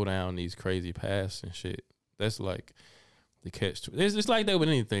go down these crazy paths and shit. That's like the catch. It's like that with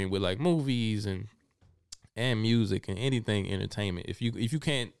anything, with like movies and music and anything entertainment. If you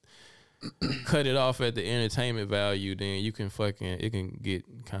can't cut it off at the entertainment value, then you can it can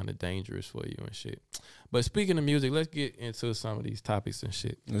get kind of dangerous for you and shit. But speaking of music, let's get into some of these topics and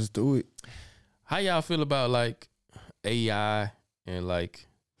shit. let's do it. How y'all feel about like AI and like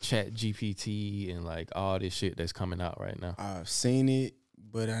Chat GPT and like all this shit that's coming out right now? I've seen it,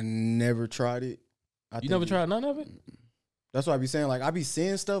 but I never tried it. You never tried none of it? That's what I be saying. Like, I be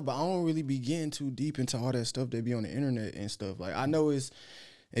seeing stuff, but I don't really be getting too deep into all that stuff that be on the internet and stuff. Like, I know it's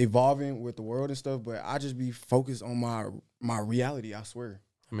evolving with the world and stuff, but I just be focused on my reality, I swear.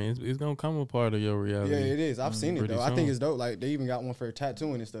 I mean, it's going to come a part of your reality. Yeah, it is. I've seen it, though. soon. I think it's dope. Like, they even got one for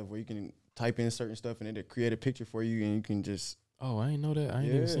tattooing and stuff where you can type in certain stuff and it'll create a picture for you and you can just... Oh, I ain't know that. I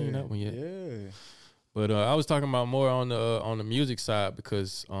ain't even seen that one yet. Yeah. But I was talking about more on the music side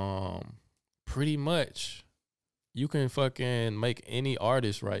because pretty much you can fucking make any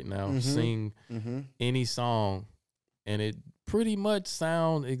artist right now sing any song and it pretty much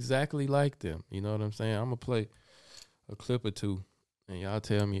sound exactly like them. You know what I'm saying? I'm going to play a clip or two and y'all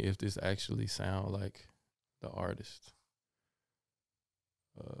tell me if this actually sound like the artist.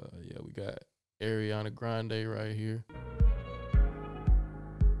 Yeah, we got Ariana Grande right here.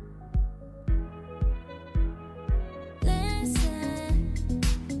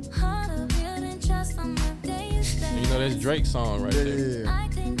 You know, that's Drake's song right there. Yeah.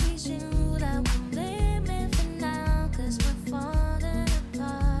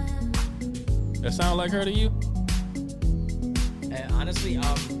 That sound like her to you? Honestly,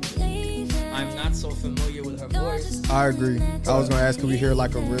 I'm not so familiar with her voice. I agree. I was gonna ask, could we hear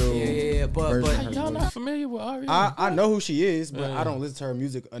like a real? Yeah, but Y'all not familiar with Ariana? I know who she is, but I don't listen to her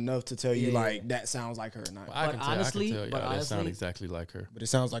music enough to tell you like that sounds like her or not. I can tell y'all that honestly, sound exactly like her. But it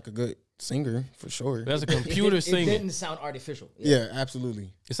sounds like a good singer for sure. That's a computer it singing. didn't sound artificial. Yeah,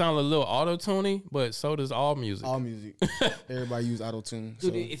 absolutely. It sounds a little auto-tuning, but so does all music. All music. Everybody use auto-tune.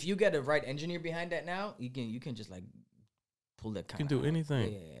 Dude, So. if you get a right engineer behind that now, you can just like pull that kind You can do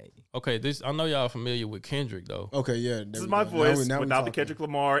anything. Okay, I know y'all familiar with Kendrick though. Okay, yeah. This is my voice without the Kendrick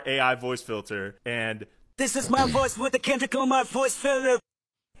Lamar AI voice filter. And this is my voice with the Kendrick Lamar voice filter.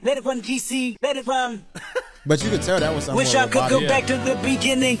 Let it run, GC. Let it run. But you could tell that was something. Wish I could go back to the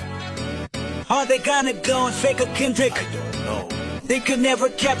beginning. Are they gonna go and fake a Kendrick? I don't know. They could never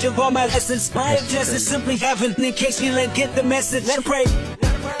capture all my lessons. My objective simply haven't. In case you let get the message. Let him pray.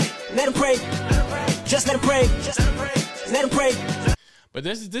 Let him pray. Just let him pray. Let him pray. But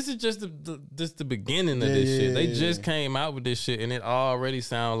this is just the beginning of this shit. They just came out with this shit and it already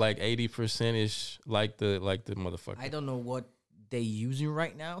sounds like 80% ish like the motherfucker. I don't know what they using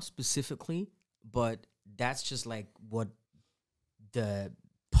right now specifically, but that's just like what the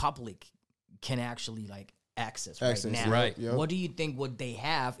public can actually like access right now. Right. Yep. What do you think what they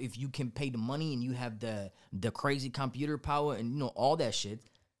have if you can pay the money and you have the crazy computer power and you know all that shit?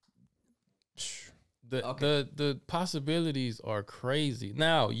 The possibilities are crazy.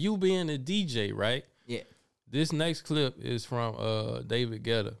 Now, you being a DJ, right? Yeah. This next clip is from David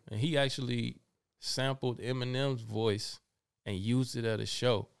Guetta, and he actually sampled Eminem's voice and used it at a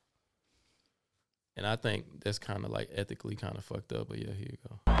show. And I think that's kind of like ethically kind of fucked up, but yeah, here you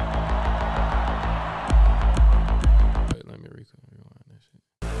go. Wait, let me rewind that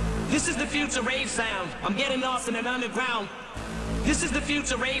shit. This is the future rave sound. I'm getting lost in an underground. This is the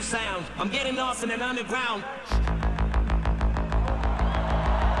future rave sound. I'm getting lost in an underground.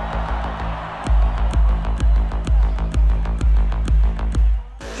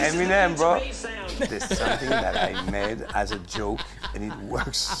 Eminem, bro. There's something that I made as a joke, and it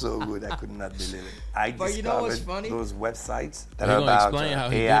works so good. I could not believe it. I But you know what's discovered funny? those websites that You are gonna about explain how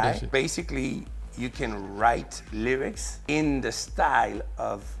he did AI. that shit? Basically, you can write lyrics in the style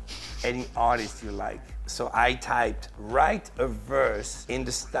of any artist you like. So I typed, write a verse in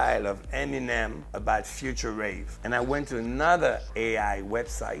the style of Eminem about future rave. And I went to another AI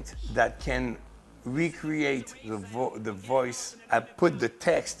website that can recreate the voice. I put the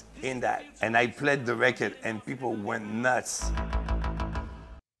text in that and I played the record and people went nuts.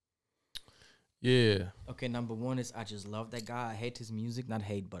 Yeah. Okay, number one is I just love that guy. I hate his music, not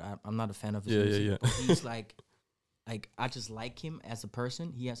hate, but I'm not a fan of his Yeah, music. yeah. But he's like I just like him as a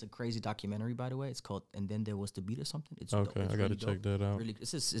person. He has a crazy documentary, by the way. It's called "And Then There Was the Beat" or something. It's Okay, dope. It's I gotta really check dope. that out. Really,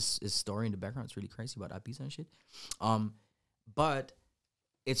 it's his story in the background. It's really crazy about IPs and shit. But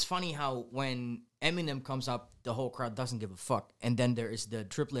it's funny how when Eminem comes up, the whole crowd doesn't give a fuck, and then there is the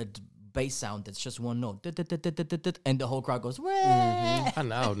triplet bass sound that's just one note, and the whole crowd goes.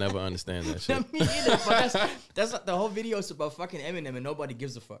 I'll never understand that shit. Me either, but that's the whole video is about fucking Eminem and nobody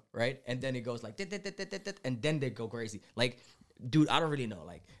gives a fuck, right? And then it goes like, and then they go crazy. Like, dude, I don't really know.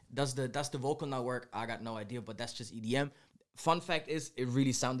 Like, does the vocal not work? I got no idea, but that's just EDM. Fun fact is, it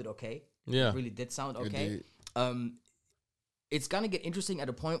really sounded okay. Yeah. It really did sound okay. It's gonna get interesting at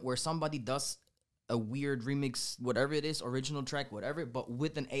a point where somebody does a weird remix, whatever it is, original track, whatever, but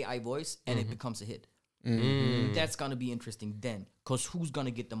with an AI voice, and it becomes a hit. That's gonna be interesting then, because who's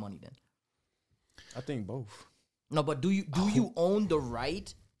gonna get the money then? I think both. No, but do you own the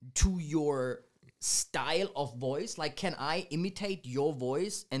right to your style of voice? Like, can I imitate your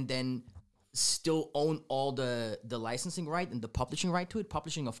voice and then still own all the licensing right and the publishing right to it?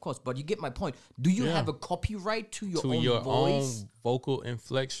 Publishing, of course, but you get my point. Do you have a copyright to your own voice? Own vocal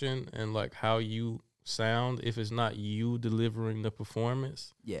inflection and like how you sound if it's not you delivering the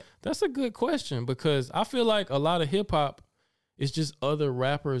performance? Yeah, that's a good question, because I feel like a lot of hip hop is just other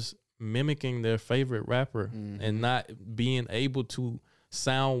rappers mimicking their favorite rapper and not being able to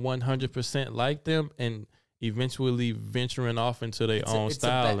sound 100% like them and eventually venturing off into their own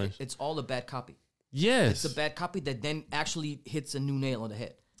style. It's all a bad copy. Yes. It's a bad copy that then actually hits a new nail on the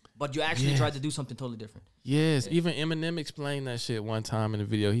head. But you actually tried to do something totally different. Yes. Yeah. Even Eminem explained that shit one time in the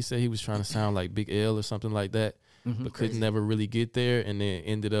video. He said he was trying to sound like Big L or something like that, but could never really get there, and then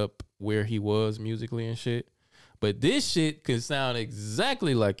ended up where he was musically and shit. But this shit could sound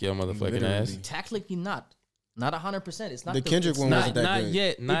exactly like your motherfucking ass. Technically not. Not 100%. It's not the Kendrick one wasn't that not good.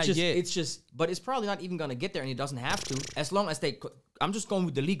 Yet. Not yet. It's just, but it's probably not even gonna get there, and it doesn't have to. As long as I'm just going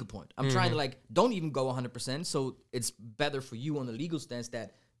with the legal point. I'm trying to like, don't even go 100%. So it's better for you on the legal stance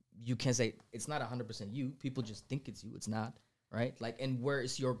that you can say it's not 100% you. People just think it's you. It's not, right? Like, and where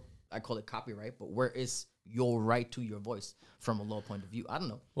is your? I call it copyright, but where is your right to your voice from a law point of view? I don't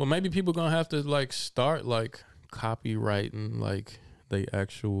know. Well, maybe people gonna have to like start like copywriting like they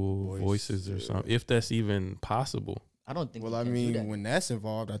actual voices or something, if that's even possible. I don't think. Well, I mean, when that's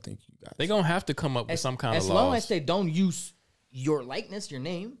involved, I think you got. They gonna have to come up with some kind of laws. As long as they don't use your likeness, your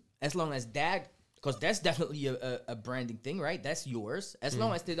name, as long as that, because that's definitely a branding thing, right? That's yours. As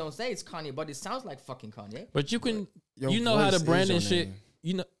long as they don't say it's Kanye, but it sounds like fucking Kanye. But you can, you know how to brand and shit.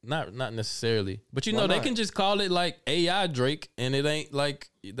 You know, not necessarily, but you know they can just call it like AI Drake, and it ain't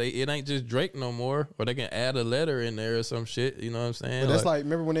like it ain't just Drake no more, or they can add a letter in there or some shit. You know what I'm saying? But that's like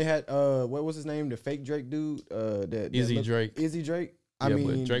remember when they had what was his name, the fake Drake dude, Izzy Drake. Izzy Drake. I mean,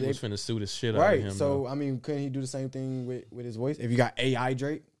 but Drake was finna sue the shit out of him. Right. So I mean, couldn't he do the same thing with his voice? If you got AI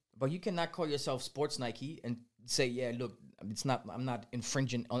Drake, but you cannot call yourself Sports Nike and say, yeah, look, it's not. I'm not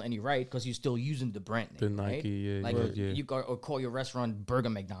infringing on any right because you're still using the brand name. The Nike, right? You got or call your restaurant Burger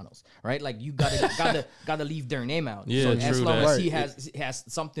McDonald's, right? Like you gotta leave their name out. Yeah, so true as long that. as he has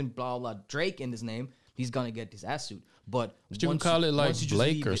something blah blah Drake in his name, he's gonna get his ass sued. But you can call it like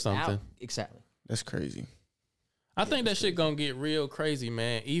Blake or something. Exactly. That's crazy. I think that shit gonna get real crazy,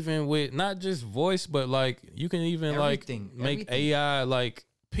 man. Even with not just voice, but like you can even make AI like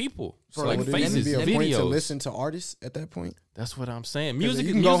people, so like faces, be a videos. point to listen to artists at that point. That's what I'm saying. Music,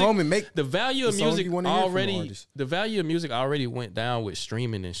 you can go home and make the value of music already. The The value of music already went down with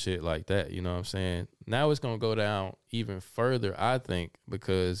streaming and shit like that. You know what I'm saying? Now it's gonna go down even further, I think,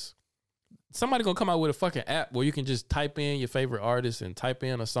 because somebody gonna come out with a fucking app where you can just type in your favorite artist and type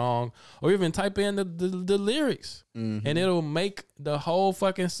in a song, or even type in the lyrics, and it'll make the whole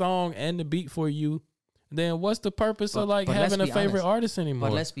fucking song and the beat for you. Then what's the purpose of like having a favorite artist anymore?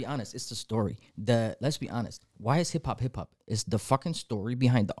 But let's be honest, it's the story. Let's be honest. Why is hip hop? It's the fucking story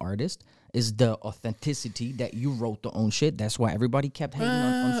behind the artist. Is the authenticity that you wrote the own shit. That's why everybody kept hating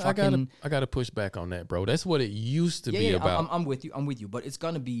on fucking. I gotta push back on that, bro. That's what it used to be about. I'm with you. But it's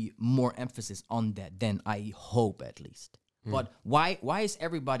gonna be more emphasis on that than I hope at least. But why is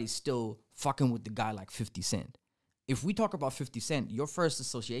everybody still fucking with the guy like 50 Cent? If we talk about 50 Cent, your first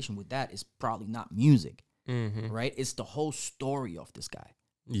association with that is probably not music, right? It's the whole story of this guy.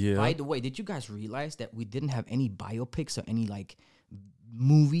 Yeah. By the way, did you guys realize that we didn't have any biopics or any like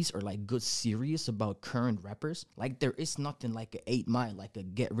movies or like good series about current rappers? Like there is nothing like a 8 Mile, like a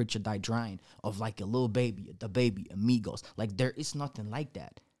Get Rich or Die Trying of like a Lil Baby, a Da Baby, Amigos. Like there is nothing like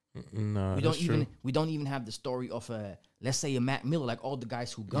that. No, we don't even have the story of a, let's say, a Mac Miller, like all the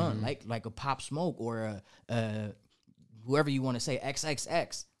guys who gone, like a Pop Smoke or a whoever you want to say,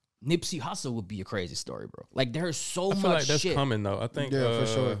 XXX. Nipsey Hussle would be a crazy story, bro. Like there's so much shit. I feel like that's coming though. I think for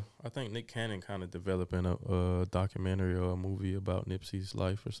sure. I think Nick Cannon kind of developing a documentary or a movie about Nipsey's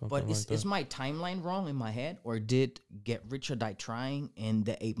life or something. But like that. Is my timeline wrong in my head, or did Get Rich or Die Trying and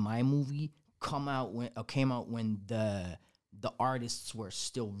the 8 Mile movie came out when the artists were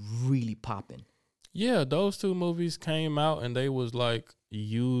still really popping? Yeah, those two movies came out and they was like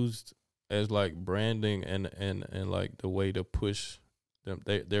used as like branding and like the way to push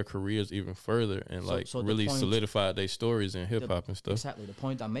their careers even further and so really solidified their stories in hip hop and stuff. Exactly. The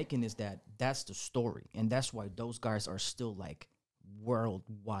point I'm making is that that's the story, and that's why those guys are still like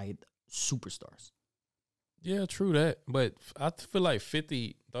worldwide superstars. Yeah, true that. But I feel like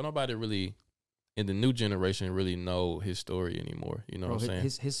 50, don't nobody really in the new generation really know his story anymore. You know what I'm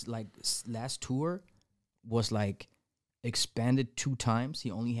saying? His like last tour was like expanded 2 times.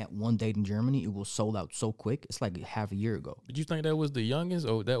 He only had 1 date in Germany. It was sold out so quick. It's like half a year ago. Did you think that was the youngest,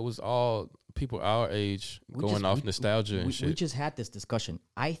 or that was all people our age going off nostalgia and shit? We just had this discussion.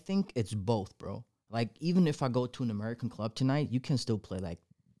 I think it's both, bro. Like, even if I go to an American club tonight, you can still play, like,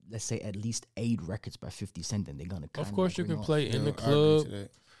 let's say at least 8 records by 50 Cent, and they're gonna. Of course, you can play in the I agree to club. that.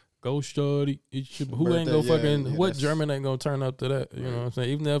 Go shorty. Who ain't gonna what German ain't gonna turn up to that? You know what I'm saying?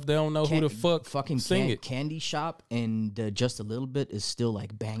 Even if they don't know who the fucking sing it. Candy Shop and Just a Little Bit is still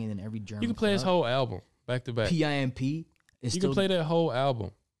like banging in every German. You can play his whole album back to back. PIMP is You can play that whole album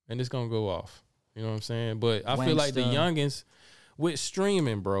and it's gonna go off. You know what I'm saying? But I feel like the youngins with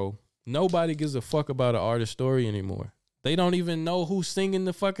streaming, bro, nobody gives a fuck about an artist story anymore. They don't even know who's singing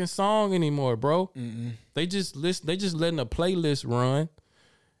the fucking song anymore, bro. They just letting a playlist run.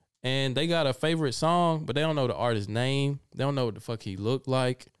 And they got a favorite song, but they don't know the artist's name. They don't know what the fuck he looked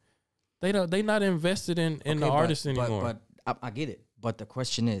like. They not invested in the artist anymore. But I get it. But the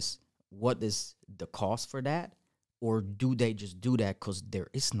question is, what is the cost for that? Or do they just do that because there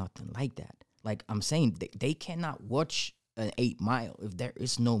is nothing like that? Like I'm saying, they cannot watch an 8 Mile if there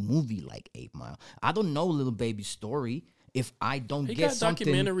is no movie like 8 Mile. I don't know Lil Baby's story. If I don't he get got something,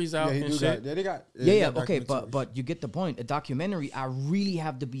 documentaries out and shit. Okay, but you get the point. A documentary, I really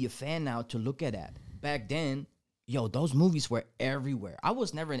have to be a fan now to look at that. Back then, those movies were everywhere. I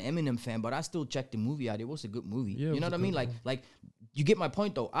was never an Eminem fan, but I still checked the movie out. It was a good movie. Yeah, you know what I mean? Like you get my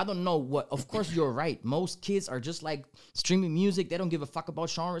point though. I don't know what. Of course, you're right. Most kids are just like streaming music. They don't give a fuck about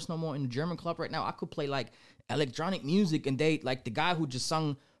genres no more. In the German club right now, I could play like electronic music, and they like the guy who just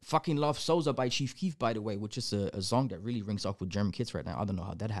sung "Fucking Love Sosa" by Chief Keef, by the way, which is a song that really rings off with German kids right now. I don't know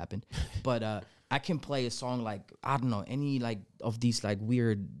how that happened, but I can play a song like, I don't know, any like of these like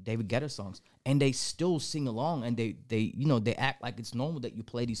weird David Guetta songs, and they still sing along, and they act like it's normal that you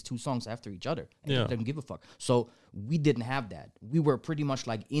play these 2 songs after each other, and they don't give a fuck. So we didn't have that. We were pretty much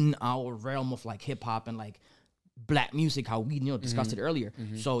like in our realm of like hip hop and like black music, how we discussed it earlier.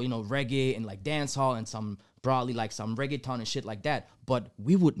 So reggae and like dance hall and some broadly like some reggaeton and shit like that. But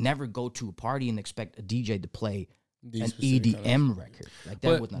we would never go to a party and expect a DJ to play an EDM record like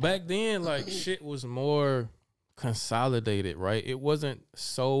that. But back then, like shit was more consolidated, right? It wasn't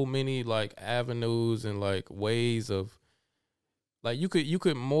so many like avenues and like ways of like you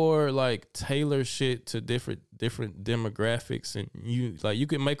could more like tailor shit to different demographics, and you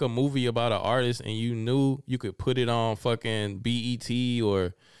could make a movie about an artist and you knew you could put it on fucking BET,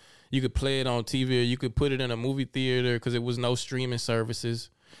 or you could play it on TV, or you could put it in a movie theater because it was no streaming services.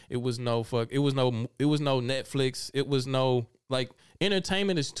 It was no Netflix. It was no like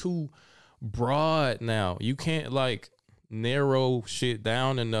entertainment is too broad now. You can't like narrow shit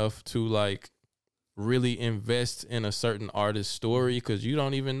down enough to like really invest in a certain artist's story because you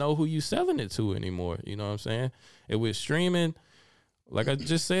don't even know who you selling it to anymore. You know what I'm saying? And with streaming, like I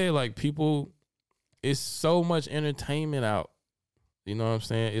just said, like people, it's so much entertainment out. You know what I'm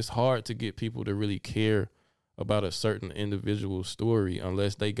saying? It's hard to get people to really care about a certain individual story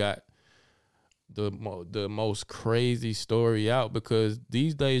unless they got the most crazy story out, because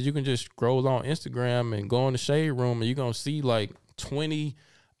these days you can just scroll on Instagram and go in the shade room and you're going to see like 20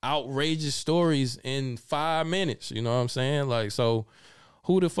 outrageous stories in 5 minutes. You know what I'm saying? Like, so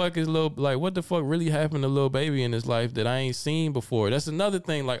who the fuck is what the fuck really happened to Lil Baby in his life that I ain't seen before? That's another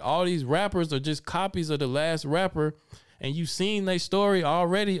thing. Like, all these rappers are just copies of the last rapper, and you've seen their story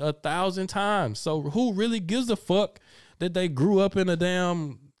already 1,000 times. So who really gives a fuck that they grew up in a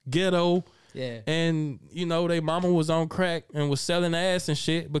damn ghetto? Yeah. And, their mama was on crack and was selling ass and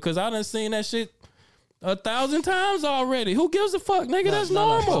shit, because I done seen that shit 1,000 times already. Who gives a fuck, nigga? That's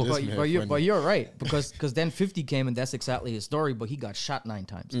normal. But you're right, because then 50 came, and that's exactly his story. But he got shot 9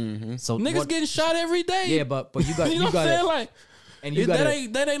 times. Mm-hmm. So niggas getting shot every day. Yeah, but you got you know what I'm saying? Like, and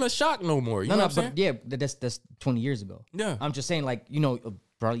that ain't a shock no more. You know what I'm saying? Yeah, that's 20 years ago. Yeah, I'm just saying, like,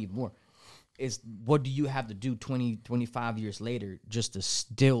 probably even more. Is what do you have to do 20, 25 years later just to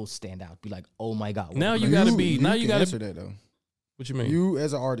still stand out? Be like, oh my god. Now you gotta be. Now you gotta answer that though. What you mean? You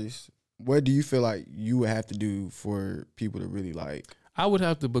as an artist, what do you feel like you would have to do for people to really like? I would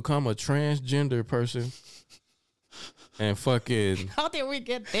have to become a transgender person and fucking. How did we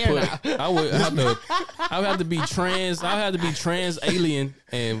get there? Now? I would have to be trans. I have to be trans alien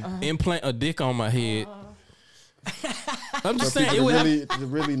and implant a dick on my head. I'm just saying it would to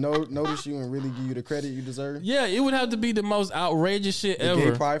really notice you and really give you the credit you deserve. Yeah, it would have to be the most outrageous shit ever.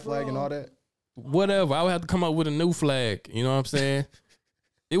 The gay pride flag and all that. Whatever. I would have to come up with a new flag. You know what I'm saying?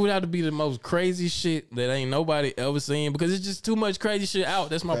 It would have to be the most crazy shit that ain't nobody ever seen, because it's just too much crazy shit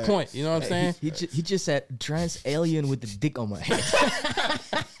out. That's my point. You know what I'm saying? He just said trans alien with the dick on my head.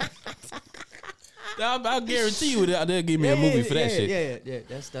 I'll guarantee you that they'll give me a movie for that shit. Yeah.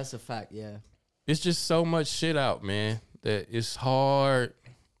 That's a fact. Yeah. It's just so much shit out, man, that it's hard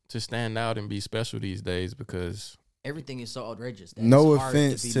to stand out and be special these days because everything is so outrageous. That No it's hard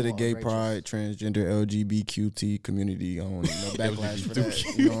offense to the more gay outrageous. pride, transgender, LGBTQT community. I don't no backlash for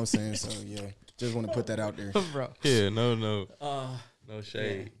that. You know what I'm saying? So yeah, just want to put that out there. bro. yeah, no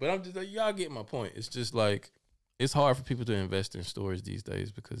shade. Yeah. But I'm just y'all get my point. It's just like it's hard for people to invest in stories these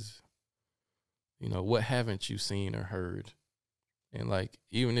days because what haven't you seen or heard? And like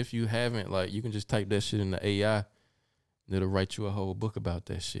even if you haven't, like you can just type that shit in the AI and it'll write you a whole book about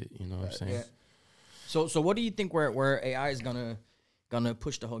that shit. You know what I'm saying? Yeah. So what do you think where AI is gonna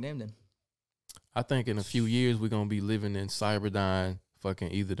push the whole game then? I think in a few years we're gonna be living in Cyberdyne,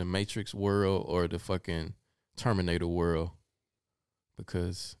 fucking either the Matrix world or the fucking Terminator world,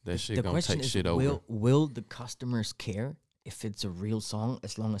 because that shit gonna take shit over. Will the customers care if it's a real song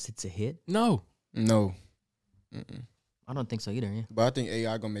as long as it's a hit? No. Mm-mm. I don't think so either. Yeah. But I think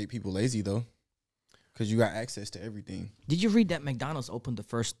AI gonna make people lazy though, because you got access to everything. Did you read that McDonald's opened the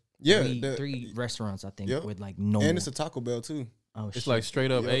first three restaurants? I think with like no. And it's a Taco Bell too. Oh, It's shit. like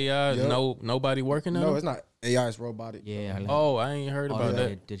straight up AI. Yep. Nobody working on No, it? it's not AI. It's robotic. Yeah. I ain't heard about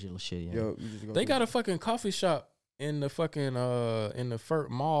that. Digital shit. Yeah. Yo, you just go They through got a fucking coffee shop in the fucking in the FERT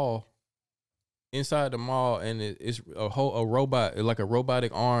mall, inside the mall, and it's a robot, like a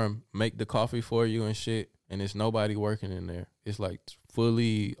robotic arm, make the coffee for you and shit, and it's nobody working in there. It's like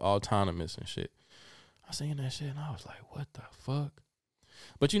fully autonomous and shit. I seen that shit and I was like, what the fuck?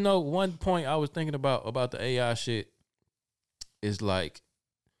 But one point I was thinking about the AI shit is like,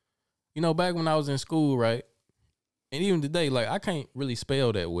 back when I was in school, right? And even today, like I can't really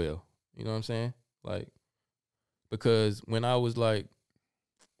spell that well. You know what I'm saying? Like, because when I was like,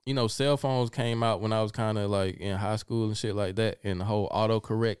 cell phones came out when I was kind of like in high school and shit like that, and the whole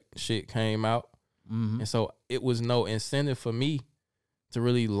autocorrect shit came out. Mm-hmm. And so it was no incentive for me to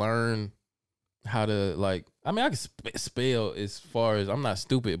really learn how to like, I mean, I can spell as far as I'm not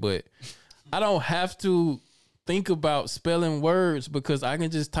stupid, but I don't have to think about spelling words because I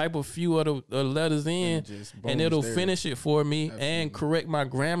can just type a few of the letters in and it'll finish it for me and correct my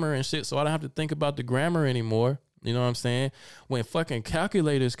grammar and shit. So I don't have to think about the grammar anymore. You know what I'm saying? When fucking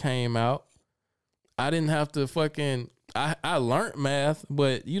calculators came out, I didn't have to fucking, I learned math,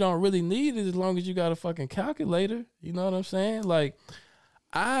 but you don't really need it as long as you got a fucking calculator. You know what I'm saying? Like,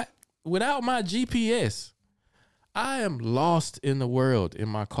 without my GPS, I am lost in the world in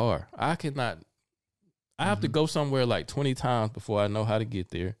my car. I have to go somewhere like 20 times before I know how to get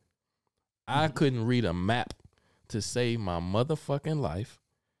there. I couldn't read a map to save my motherfucking life.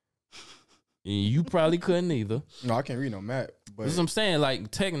 You probably couldn't either. No, I can't read no map. But That's what I'm saying. Like,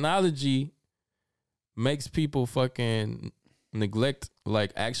 technology makes people fucking neglect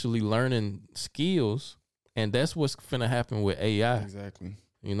like actually learning skills, and that's what's finna happen with AI. Exactly.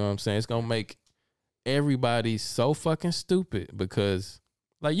 You know what I'm saying? It's gonna make everybody so fucking stupid because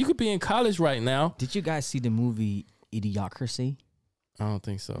like you could be in college right now. Did you guys see the movie Idiocracy? I don't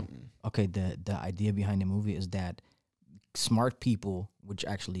think so. Okay, the idea behind the movie is that smart people, which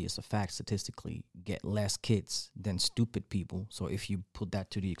actually is a fact statistically, get less kids than stupid people. So if you put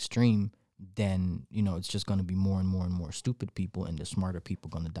that to the extreme, then it's just going to be more and more and more stupid people, and the smarter people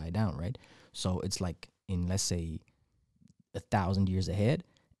going to die down, right? So it's like in, let's say, 1,000 years ahead,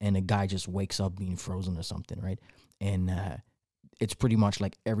 and a guy just wakes up being frozen or something, right? And it's pretty much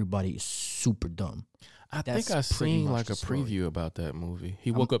like everybody is super dumb. I think I seen like a preview about that movie.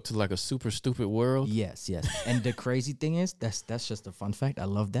 He woke up to like a super stupid world. Yes. And the crazy thing is, that's just a fun fact. I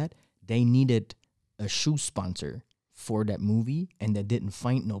love that. They needed a shoe sponsor for that movie, and they didn't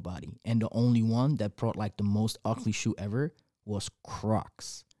find nobody. And the only one that brought like the most ugly shoe ever was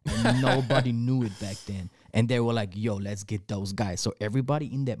Crocs. And nobody knew it back then. And they were like, yo, let's get those guys. So everybody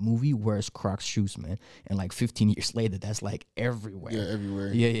in that movie wears Crocs shoes, man. And like 15 years later, that's like everywhere. Yeah,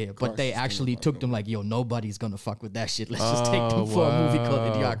 everywhere. Yeah. But Crocs they is actually like took them like, yo, nobody's going to fuck with that shit. Let's just take them for a movie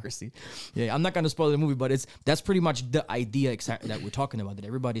called Idiocracy. Yeah, I'm not going to spoil the movie, but that's pretty much the idea that we're talking about, that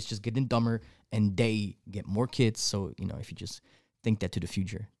everybody's just getting dumber and they get more kids. So, if you just think that to the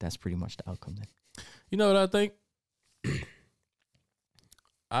future, that's pretty much the outcome then. You know what I think?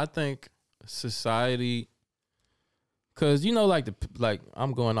 I think society, cause like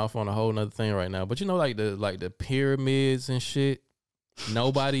I'm going off on a whole nother thing right now, but like the pyramids and shit.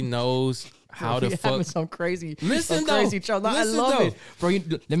 Nobody knows how to fuck. Having some crazy, Listen crazy though. trouble. I Listen love though. it,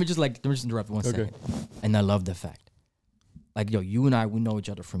 bro. Let me just interrupt 1 second. And I love the fact, like, yo, you and I, we know each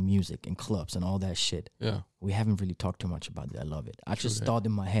other from music and clubs and all that shit. Yeah, we haven't really talked too much about it. I love it. I just thought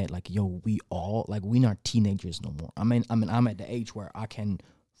in my head, like, yo, we're not teenagers no more. I'm at the age where I can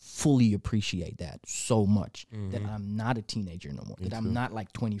fully appreciate that so much that I'm not a teenager no more. That I'm not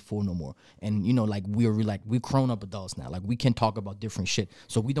like 24 no more. And you know, like we're grown up adults now. Like we can talk about different shit.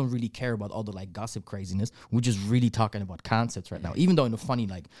 So we don't really care about all the like gossip craziness. We're just really talking about concepts right now. Even though in a funny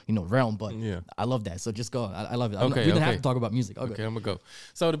like, you know, realm, but I love that. So just go. I love it. Okay, we didn't have to talk about music. Okay, I'm gonna go.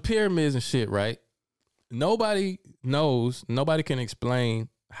 So the pyramids and shit, right? Nobody knows, nobody can explain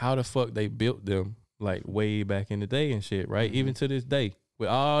how the fuck they built them like way back in the day and shit, right? Even to this day. With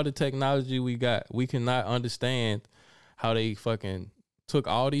all the technology we got, we cannot understand how they fucking took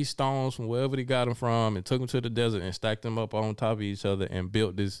all these stones from wherever they got them from and took them to the desert and stacked them up on top of each other and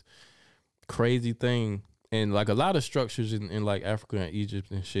built this crazy thing. And like a lot of structures in like Africa and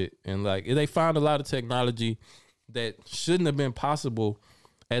Egypt and shit. And like they found a lot of technology that shouldn't have been possible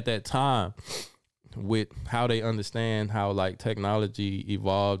at that time with how they understand how like technology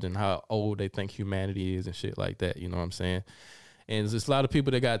evolved and how old they think humanity is and shit like that. You know what I'm saying? And there's a lot of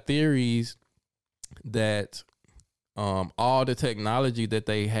people that got theories that all the technology that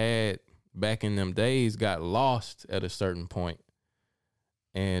they had back in them days got lost at a certain point.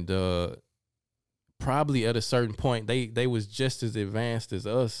 And probably at a certain point, they was just as advanced as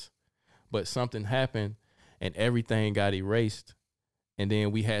us, but something happened and everything got erased. And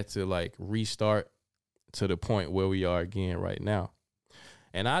then we had to like restart to the point where we are again right now.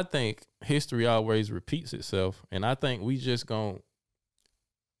 And I think history always repeats itself. And I think we just gonna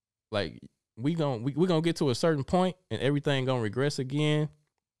like we gonna get to a certain point and everything gonna regress again.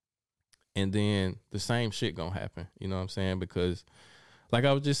 And then the same shit gonna happen. You know what I'm saying? Because like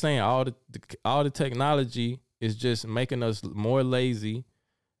I was just saying, all the technology is just making us more lazy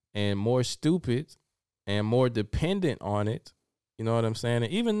and more stupid and more dependent on it. You know what I'm saying?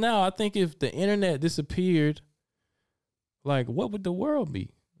 And even now, I think if the internet disappeared, like, what would the world be?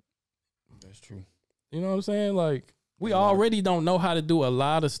 That's true. You know what I'm saying? Like, we already don't know how to do a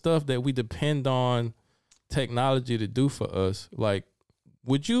lot of stuff that we depend on technology to do for us. Like,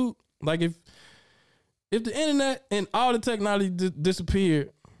 would you, like, if the internet and all the technology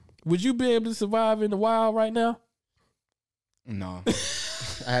disappeared, would you be able to survive in the wild right now? No.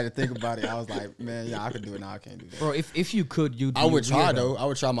 I had to think about it. I was like, man, yeah, I could do it. Now I can't do that. Bro, if you could, you'd I would try, though. I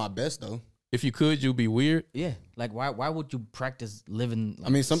would try my best, though. If you could, you'd be weird. Yeah, like why would you practice living? Like,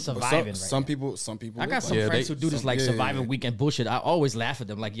 I mean, surviving. Some people. I got some friends who do this like surviving weekend bullshit. I always laugh at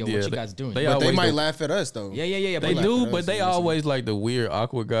them, like, yo, what you guys doing? But they might laugh at us though. Yeah. They do, but they always like the weird,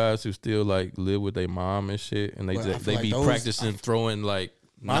 awkward guys who still like live with their mom and shit, and they be practicing throwing like.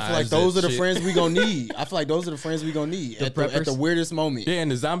 I feel like those are the friends we gonna need. At the weirdest moment. Yeah, in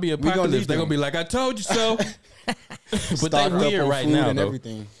the zombie apocalypse, they're gonna be like, "I told you so." But they weird right now, and though.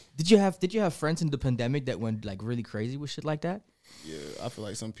 everything. Did you have friends in the pandemic that went like really crazy with shit like that? Yeah, I feel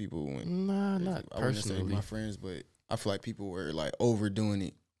like some people went. Nah, not I wouldn't say personally. my friends, but I feel like people were like overdoing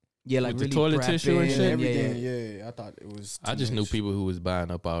it. Yeah, like with really the toilet tissue and prepping shit? Everything, yeah. I thought it was. I just knew people who was buying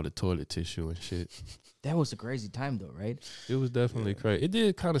up all the toilet tissue and shit. That was a crazy time though, right? It was definitely crazy. It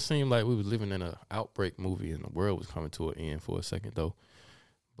did kind of seem like we was living in an outbreak movie and the world was coming to an end for a second though.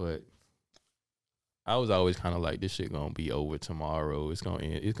 But I was always kind of like, this shit gonna be over tomorrow. It's gonna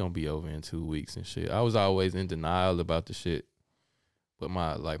end. It's gonna be over in 2 weeks and shit. I was always in denial about the shit, but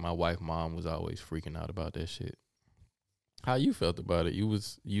my wife, mom was always freaking out about that shit. How you felt about it?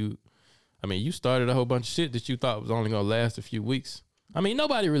 You started a whole bunch of shit that you thought was only gonna last a few weeks. I mean,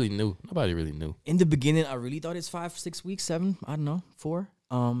 nobody really knew. In the beginning, I really thought it's 5, 6 weeks, 7. I don't know, 4.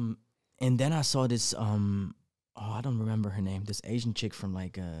 And then I saw this. I don't remember her name. This Asian chick from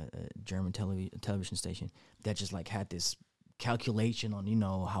like a German television station that just like had this calculation on, you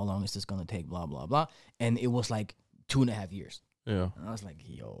know, how long is this gonna take, blah blah blah, and it was like 2.5 years. Yeah, and I was like,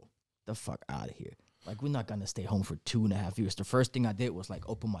 yo, the fuck out of here. Like, we're not gonna stay home for 2.5 years. The first thing I did was like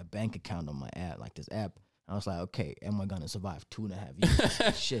open my bank account on my app, like this app. I was like, okay, am I gonna survive 2.5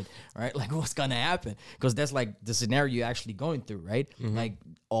 years? Shit, right? Like, what's gonna happen? Because that's like the scenario you're actually going through, right? Mm-hmm. Like,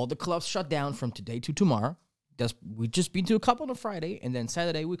 all the clubs shut down from today to tomorrow. We just been to a club on a Friday, and then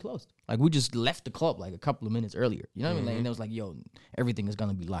Saturday we closed. Like, we just left the club like a couple of minutes earlier. You know what I mean? Like, and it was like, yo, everything is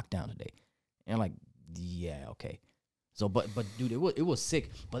gonna be locked down today. And I'm like, yeah, okay. So, but dude, it was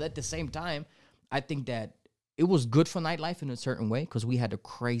sick. But at the same time, I think that it was good for nightlife in a certain way because we had a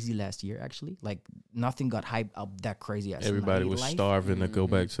crazy last year, actually. Like, nothing got hyped up that crazy as everybody was starving to go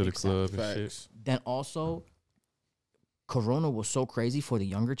back to the club and shit. Then also, Corona was so crazy for the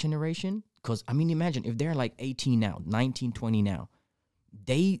younger generation because, I mean, imagine if they're like 18 now, 19, 20 now,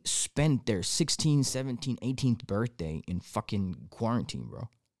 they spent their 16, 17, 18th birthday in fucking quarantine, bro.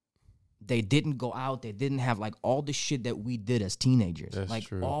 They didn't go out. They didn't have like all the shit that we did as teenagers. That's like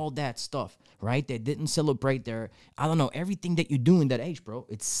true. all that stuff, right? They didn't celebrate I don't know, everything that you do in that age, bro.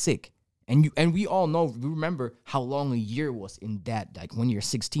 It's sick. And we all know, we remember how long a year was in that. Like when you're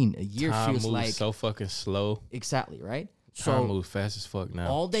 16, a year Time feels moves like so fucking slow. exactly, right? Time moves fast as fuck now.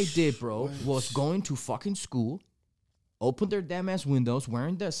 All they did, bro, was going to fucking school, open their damn ass windows,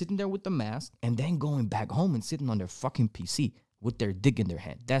 sitting there with the mask, and then going back home and sitting on their fucking PC with their dick in their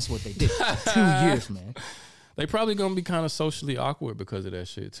hand. That's what they did for 2 years, man. They probably gonna be kind of socially awkward because of that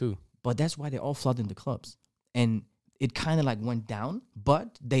shit too. But that's why they all flooded the clubs. And it kind of like went down,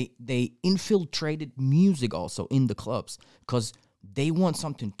 but they infiltrated music also in the clubs because they want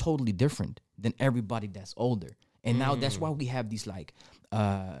something totally different than everybody that's older. And now that's why we have these like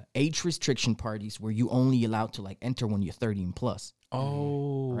age restriction parties where you only allowed to like enter when you're 30 and plus.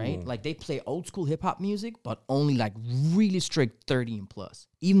 Oh, Right? Like they play old school hip hop music, but only like really strict 30 and plus.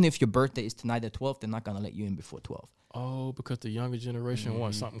 Even if your birthday is tonight at 12, they're not gonna let you in before 12. Oh, because the younger generation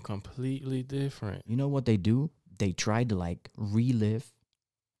wants something completely different. You know what they do? They try to like relive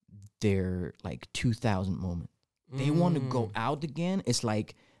their like 2000 moment. They want to go out again. It's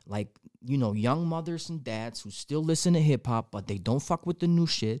like you know, young mothers and dads who still listen to hip hop, but they don't fuck with the new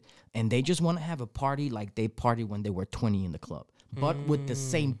shit, and they just want to have a party like they party when they were 20 in the club, but with the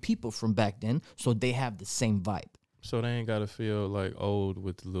same people from back then, so they have the same vibe. So they ain't gotta feel like old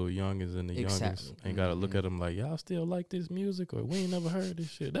with the little youngins and the youngest. Exactly. Ain't gotta look at them like, y'all still like this music, or we ain't never heard this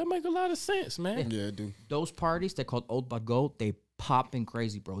shit. That make a lot of sense, man. Yeah, I do. Those parties, they're called Old But Gold. They popping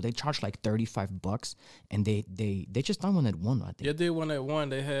crazy, bro. They charge like $35, and they just done one at one. I think. Yeah, did one at one.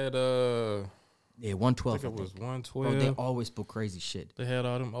 They had Yeah, I 112. think it was Bro, 112. they always put crazy shit. They had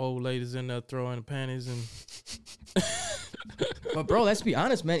all them old ladies in there throwing the panties and. But bro, let's be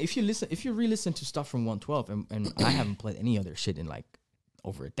honest, man. If you re-listen to stuff from 112, and I haven't played any other shit in like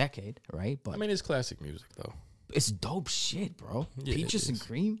over a decade, right? But I mean, it's classic music though. it's dope shit, bro. Yeah, it Peaches and is.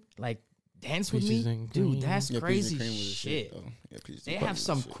 Cream, like Dance With Peaches Me, and dude. Cream. That's Yeah, Peaches crazy and Cream was the shit. though. Yeah, Peaches They and Cream have was the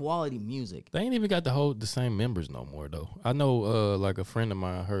some shit. quality music. They ain't even got the same members no more though. I know like a friend of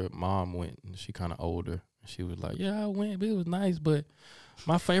mine, her mom went, and she kind of older. She was like, "Yeah, I went, but it was nice, but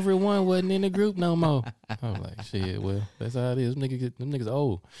my favorite one wasn't in the group no more." I was like, "Shit, well, that's how it is. Them niggas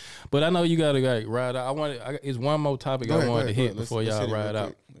old." But I know you gotta like ride out. It's one more topic Go ahead, I wanted go to ahead, hit let's before y'all hit it real ride out.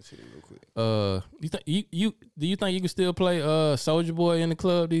 quick. Let's hit it real quick. Do you think you can still play Soulja Boy in the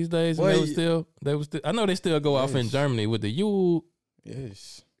club these days? And Well, they was still. I know they still go off in Yes. Germany with the you.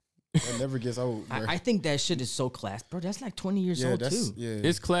 Yes, that never gets old. Bro. I think that shit is so class, bro. That's like 20 years yeah, old that's too. yeah.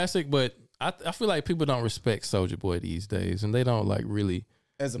 It's classic, but I feel like people don't respect Soulja Boy these days, and they don't like really.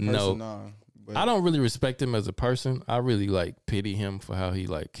 As a person, No. nah. But I don't really respect him as a person. I really like pity him for how he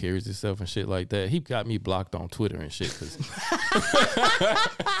like carries himself and shit like that. He got me blocked on Twitter and shit.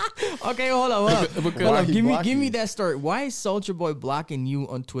 Okay, hold on. Because- Hold Why on. he Give block me you? that story. Why is Soulja Boy blocking you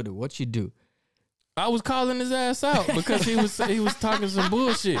on Twitter? What you do? I was calling his ass out because he was talking some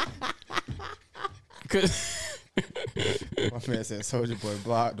bullshit. 'Cause My man said Soulja Boy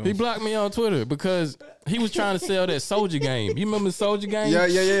blocked him. he blocked me on Twitter because he was trying to sell that Soulja game. You remember Soulja game?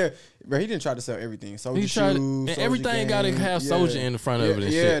 Yeah. But he didn't try to sell everything. Soulja He tried, shoes, and Soulja everything got to game. have Yeah. Soulja in the front of it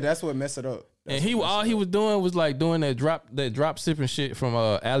and yeah, shit. that's what messed it up. And he was doing was like doing that drop sipping shit from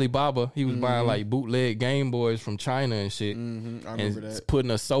Alibaba. He was buying like bootleg Game Boys from China and shit, I and remember that.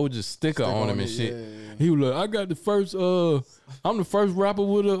 putting a Soulja sticker on him and it, shit. yeah. He was like, "I got the first. I'm the first rapper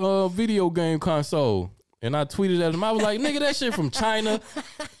with a video game console." And I tweeted at him. I was like, "Nigga, that shit from China.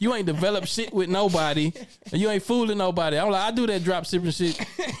 You ain't developed shit with nobody, and you ain't fooling nobody." I'm like, "I do that drop sipping shit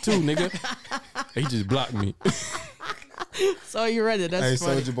too, nigga." He just blocked me. So you read it. That's Hey,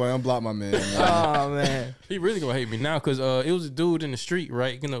 funny. Soulja Boy, unblock my man. Oh man. He really gonna hate me now because it was a dude in the street,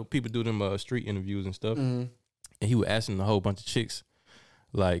 right? You know, people do them street interviews and stuff, and he was asking a whole bunch of chicks,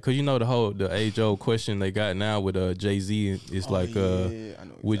 like, cause you know the age old question they got now with Jay-Z is like, yeah, I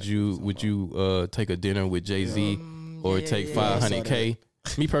know would exactly you what you're would you take a dinner with Jay-Z or take I saw 500K?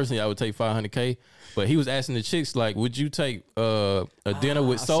 Me personally, I would take 500K, but he was asking the chicks like, would you take a dinner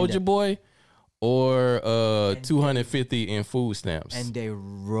with I've seen Soulja that. Boy or 250 in food stamps? And they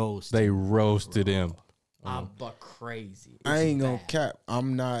roast. They roasted him. But crazy. I It's ain't gonna bad. cap.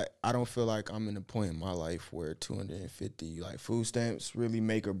 I don't feel like I'm in a point in my life where 250 like food stamps really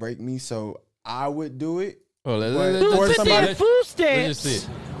make or break me. So I would do it. Oh, Or let's somebody- let's- Food let's stamps just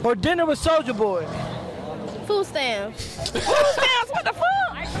see. or dinner with Soulja Boy. Food stamps. Food stamps, what the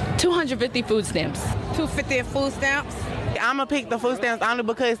fuck? 250 food stamps. 250 in food stamps. I'm gonna pick the food stamps only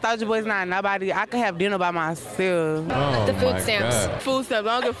because Soulja Boy's not nobody. I could have dinner by myself. Oh, The food my stamps. God. Food stamps.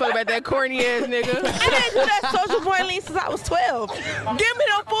 I don't give a fuck about that corny ass nigga. I didn't do that Soulja Boy lean since I was 12. Give me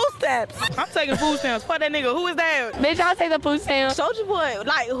them food stamps. I'm taking food stamps. Fuck that nigga. Who is that? Bitch, I'll take the food stamps. Soulja Boy,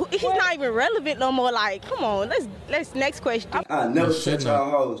 like he's not even relevant no more. Like, come on, let's next question. I never shut y'all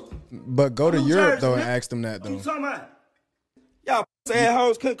hoes. But go to Europe though and ask them that though. Talking about y'all ass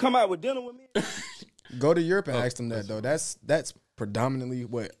hoes couldn't come out with dinner with me. Go to Europe and ask them that though. That's predominantly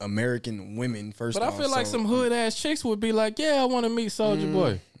what American women first. But I feel like some hood ass chicks would be like, yeah, I want to meet Soulja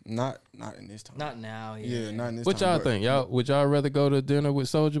Boy. Not in this time. Not now. Yeah, not in this What time. y'all but- think? Y'all would y'all rather go to dinner with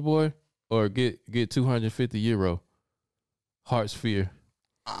Soulja Boy or get 250 euro? Heart sphere.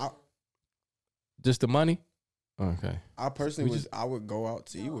 Just the money? Okay. I personally I would go out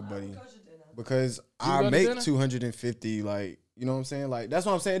to eat with Buddy because go I to make dinner? 250. Like, you know what I'm saying? Like, that's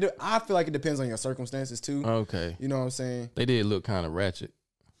what I'm saying. I feel like it depends on your circumstances too. Okay. You know what I'm saying? They did look kind of ratchet.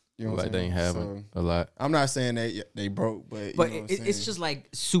 You know what Like I'm they saying? ain't having a lot. I'm not saying they broke, but you know what I'm it's saying? just like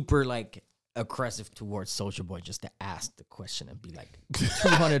super like aggressive towards Soulja Boy just to ask the question and be like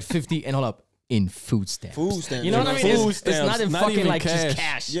 250 and hold up in food stamps. Food stamps. You know what I mean? Food It's stamps, not in not fucking even like cash. just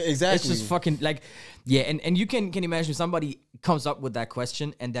cash. Yeah, exactly. It's just fucking like yeah, and you can imagine if somebody comes up with that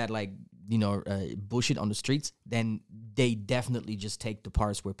question and that like bullshit on the streets, then they definitely just take the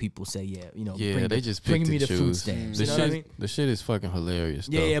parts where people say Yeah, they just bring pick me to the food choose. stamps. The You know shit, what I mean? the shit is fucking hilarious.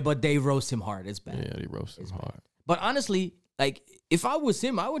 Yeah, though. yeah, but they roast him hard. It's bad. Yeah, they roast him hard. But honestly, like if I was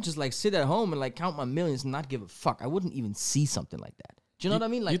him, I would just like sit at home and like count my millions and not give a fuck. I wouldn't even see something like that. Do you know what I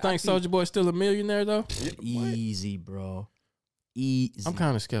mean? Like, you think Soulja Boy's still a millionaire though? Easy, bro. Easy. I'm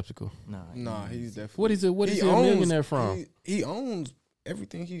kind of skeptical. Nah, he's definitely. What is it? What is he a millionaire from? He owns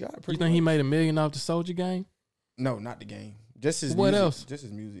everything he got. You think he made $1 million off the Soulja game? No, not the game. Just his. What music. else? Just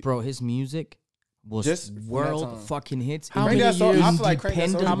his music. Bro, his music was Just from that world time. fucking hits. How Crank many that song- years? I feel like Crank that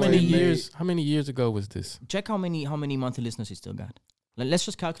song How was many made- years? How many years ago was this? Check how many monthly listeners he still got. Like, let's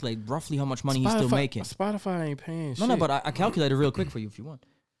just calculate roughly how much money he's still making. Spotify ain't paying shit. No, but I calculated real quick for you if you want.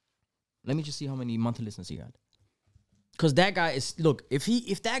 Let me just see how many monthly listeners he got. Because that guy is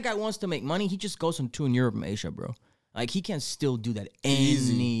if that guy wants to make money, he just goes on tour in Europe and Asia, bro. Like he can still do that any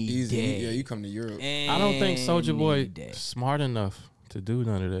day. Yeah, you come to Europe. I don't think Soulja Boy day. smart enough to do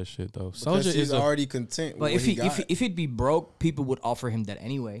none of that shit though. Because Soulja he's is already content. But with if what he got. if he'd be broke, people would offer him that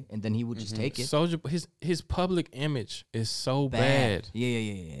anyway, and then he would just take it. Soulja. His public image is so bad.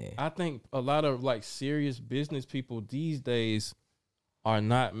 Yeah. I think a lot of like serious business people these days are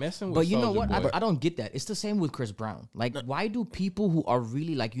not messing with. But you know Soulja what? Boy. I don't get that. It's the same with Chris Brown. Like, why do people who are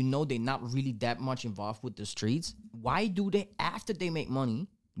really like, they're not really that much involved with the streets, why do they, after they make money,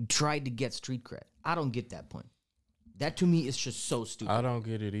 try to get street cred? I don't get that point. That to me is just so stupid. I don't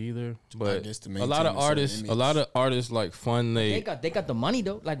get it either. But guess to a maintain lot of a certain artists, image. like fund They got the money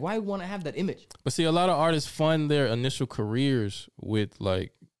though. Like, why want to have that image? But see, a lot of artists fund their initial careers with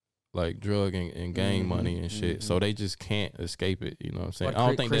like drug and gang money and shit. So they just can't escape it. You know what I'm saying? What, I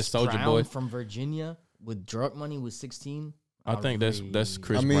don't think Chris that's Soulja Brown Boy. from Virginia with drug money was 16. I think that's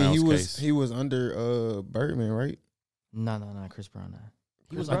Chris I mean, Brown's case. he was under Birdman, right? No, Chris Brown.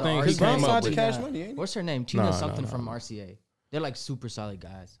 He was. I think under Chris Brown RCA. signed to with- Cash Money, ain't he? What's her name? Tina No, something no. from RCA. They're like super solid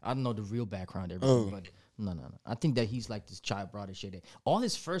guys. I don't know the real background, Oh. but no. I think that he's like this child broad and shit. All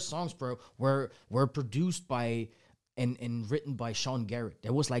his first songs, bro, were produced by and written by Sean Garrett.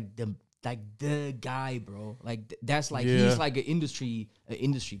 That was like the guy, bro. Like that's like Yeah. he's like an industry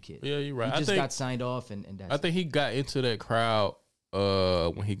kid. Yeah, you're right. He I just think- got signed off and that's I think he got into that crowd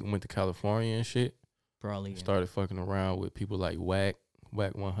when he went to California and shit. probably yeah. Started fucking around with people like Whack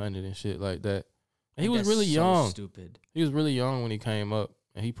 100 and shit like that. And he was That's really so young. Stupid. He was really young when he came up,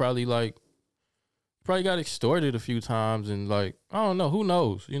 and he probably got extorted a few times, and like I don't know, who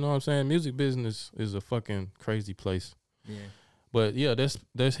knows? You know what I'm saying? Music business is a fucking crazy place. Yeah. But yeah,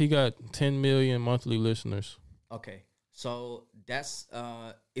 that's he got 10 million monthly listeners. Okay. So that's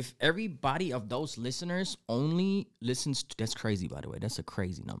if everybody of those listeners only listens to, that's crazy, by the way. That's a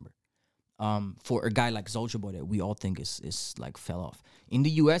crazy number. For a guy like Soulja Boy that we all think is like fell off. In the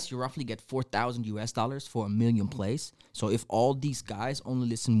US, you roughly get $4,000 for 1 million plays. So if all these guys only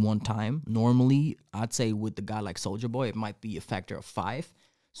listen one time, normally I'd say with the guy like Soulja Boy, it might be a factor of 5.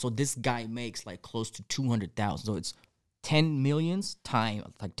 So this guy makes like close to 200,000. So it's 10 millions times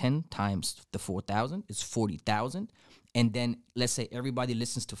like 10 times the 4,000 is 40,000. And then let's say everybody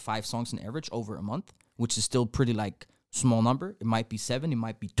listens to 5 songs on average over a month, which is still pretty like small number. It might be 7, it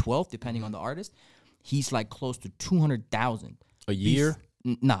might be 12, depending on the artist. He's like close to 200,000 A year?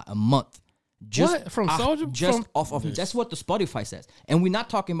 Nah, a month. What? From Soulja? Just From- off of that's what the Spotify says. And we're not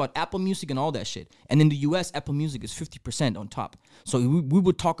talking about Apple Music and all that shit. And in the US, Apple Music is 50% on top. So we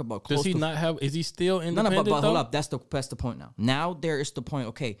would talk about close Does he to not have? Is he still No, independent? but hold though? up. That's the point now. Now there is the point.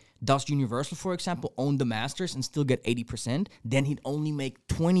 Okay, does Universal, for example, own the masters and still get 80%? Then he'd only make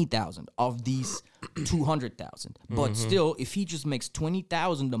 20,000 of these 200,000. But still, if he just makes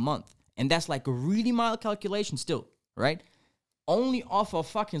 20,000 a month, and that's like a really mild calculation, still, right? Only off of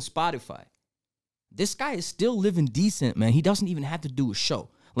fucking Spotify. This guy is still living decent, man. He doesn't even have to do a show.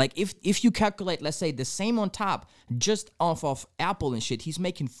 Like, if you calculate, let's say, the same on top, just off of Apple and shit, he's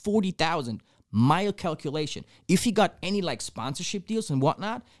making 40,000. Mild calculation. If he got any, like, sponsorship deals and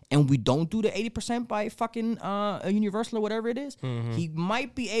whatnot, and we don't do the 80% by fucking Universal or whatever it is, he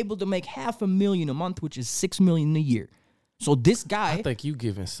might be able to make $500,000 a month, which is $6 million a year. So this guy... I think you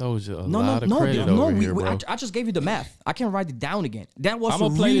giving Soulja a lot of credit no, over here, bro. I just gave you the math. I can write it down again. That was I'ma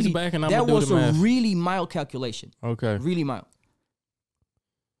play this back and I'ma that do was the a math. really mild calculation. Okay. Really mild.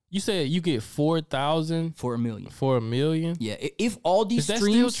 You said you get 4,000 for $1 million. For $1 million? Yeah. If all these Is that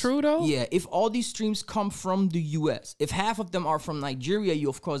streams... still true, though? Yeah. If all these streams come from the US, if half of them are from Nigeria, you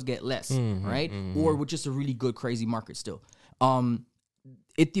of course get less, right? Or which is a really good, crazy market still.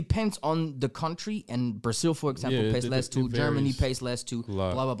 It depends on the country, and Brazil, for example, pays less too. Germany pays less too.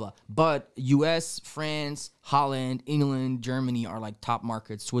 Blah, blah, blah. But US, France, Holland, England, Germany are like top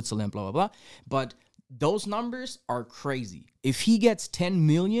markets, Switzerland, blah, blah, blah. But those numbers are crazy. If he gets 10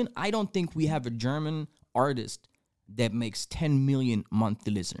 million, I don't think we have a German artist that makes 10 million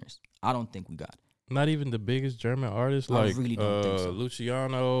monthly listeners. I don't think we got. Not even the biggest German artist, I like really don't think so.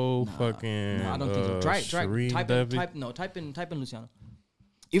 Luciano, fucking. No, I don't think so. Type in Luciano.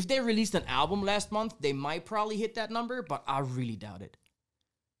 If they released an album last month, they might probably hit that number, but I really doubt it.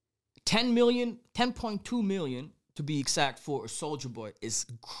 10 million, 10.2 million to be exact for a Soulja Boy is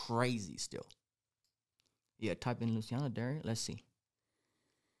crazy still. Yeah, type in Luciano there. Let's see.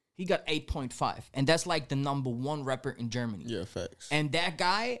 He got 8.5, and that's like the #1 rapper in Germany. Yeah, facts. And that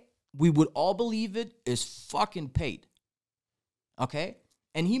guy, we would all believe it, is fucking paid. Okay?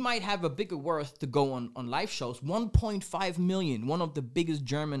 And he might have a bigger worth to go on live shows. 1.5 million, one of the biggest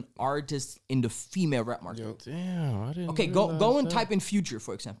German artists in the female rap market. Yo, damn, I didn't. Okay, go and type in Future,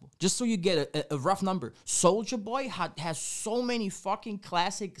 for example, just so you get a rough number. Soulja Boy has so many fucking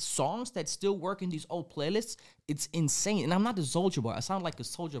classic songs that still work in these old playlists. It's insane. And I'm not a Soulja Boy. I sound like a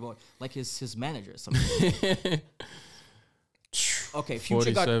Soulja Boy, like his manager or something. Okay,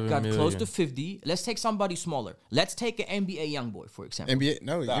 Future got close to 50. Let's take somebody smaller. Let's take an NBA Youngboy, for example. NBA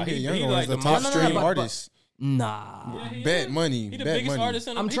Youngboy like is the the top most- stream but- artist. Nah. Bet money. He the Bet biggest money. artist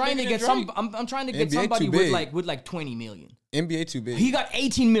in the I'm trying to get I'm trying to get NBA somebody too with big. like 20 million. NBA too big. He got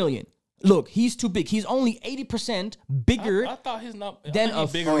 18 million. Look, he's too big. He's only 80% bigger. I thought his number. Then Then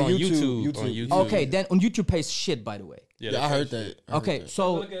bigger on on YouTube. YouTube. On YouTube. Okay, then on YouTube pays shit, by the way. Yeah, I heard that. Okay,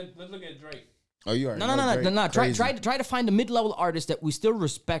 so Let's look at Drake. Oh, you are. no. Try to find a mid-level artist that we still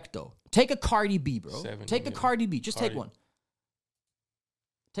respect, though. Take a Cardi B, bro. 70 Take a million. Cardi B. Just take Cardi. one.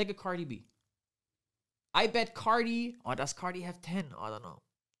 Take a Cardi B. I bet Cardi. Oh, does Cardi have 10? Oh, I don't know.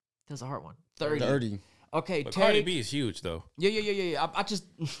 That's a hard one. 30. Okay, But take. Cardi B is huge though. Yeah. I just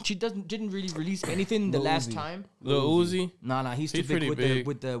she didn't really release anything the last time. Lil Uzi. Nah, he's too He's big pretty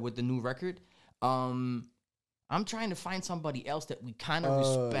with the new record. I'm trying to find somebody else that we kind of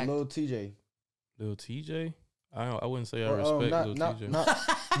respect. Lil TJ. Lil TJ. I wouldn't say I Or, respect Lil TJ.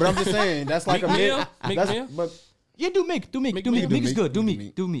 But I'm just saying that's like Meek a Mill? mid. Meek That's Mill? but Yeah, do Meek. Meek is good. Do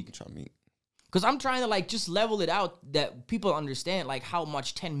Meek. Try Meek. Because I'm trying to like just level it out that people understand like how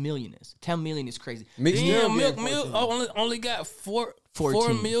much 10 million is. 10 million is crazy. Meek still Damn, getting Milk 14. only got 4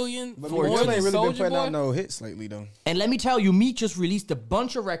 14. million. But more Meek still than ain't really been Soulja putting out Boy? no hits lately though. And let me tell you, Meek just released a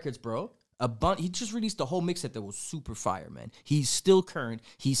bunch of records, bro. He just released a whole mixtape that was super fire, man. He's still current.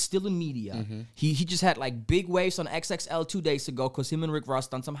 He's still in media. Mm-hmm. He just had like big waves on XXL 2 days ago because him and Rick Ross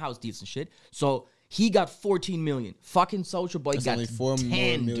done some house deals and shit. So he got 14 million. Fucking Soulja Boy That's got only 4 10,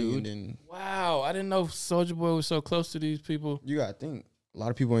 million. dude. Than Wow, I didn't know Soulja Boy was so close to these people. you gotta think. A lot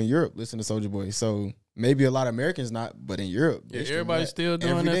of people in Europe listen to Soulja Boy, so maybe a lot of Americans not, but in Europe, Yeah, they stream everybody's that still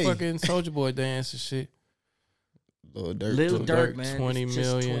doing every that day. fucking Soulja Boy dance and shit. Lil Durk. Lil too. Durk, man. 20 it's just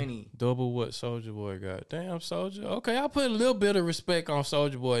million, 20. double what Soulja Boy got. Damn, Soulja. Okay, I put a little bit of respect on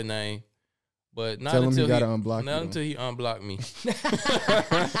Soulja Boy name, but not Tell him until he gotta unblock not you. until he unblocked me.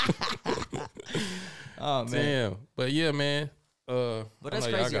 Oh, man. Damn, but yeah, man. But that's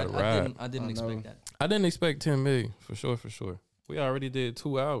crazy. I didn't expect that. I didn't expect 10 million for sure. We already did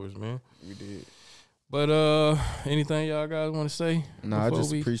 2 hours, man. We did. But anything y'all guys want to say? No, I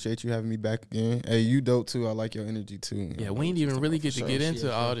just appreciate you having me back again. Hey, you dope too. I like your energy too. Yeah, we ain't even really get to get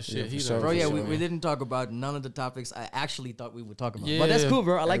into all the shit. Bro, we didn't talk about none of the topics I actually thought we would talk about. But that's cool,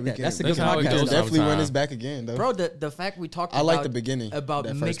 bro. I like that. That's a good podcast. Definitely when it's back again, though. Bro, the fact we talked about. I like the beginning about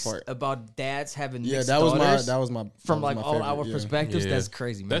that mixed, first part. about dads having mixed that was my from like all our perspectives. That's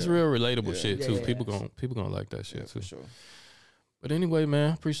crazy, man. That's real relatable shit too. People gonna like that shit too. For sure. But anyway,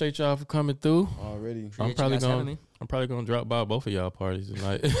 man, appreciate y'all for coming through. Already, I'm probably gonna drop by both of y'all parties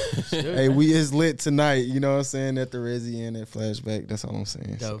tonight. Hey, we is lit tonight. You know what I'm saying? At the Resi and at Flashback. That's all I'm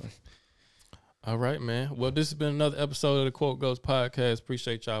saying. So. All right, man. Well, this has been another episode of the Quote Goes Podcast.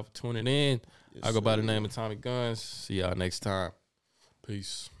 Appreciate y'all for tuning in. I go by the name of Tommy Guns. See y'all next time.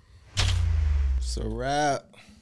 Peace. It's a wrap.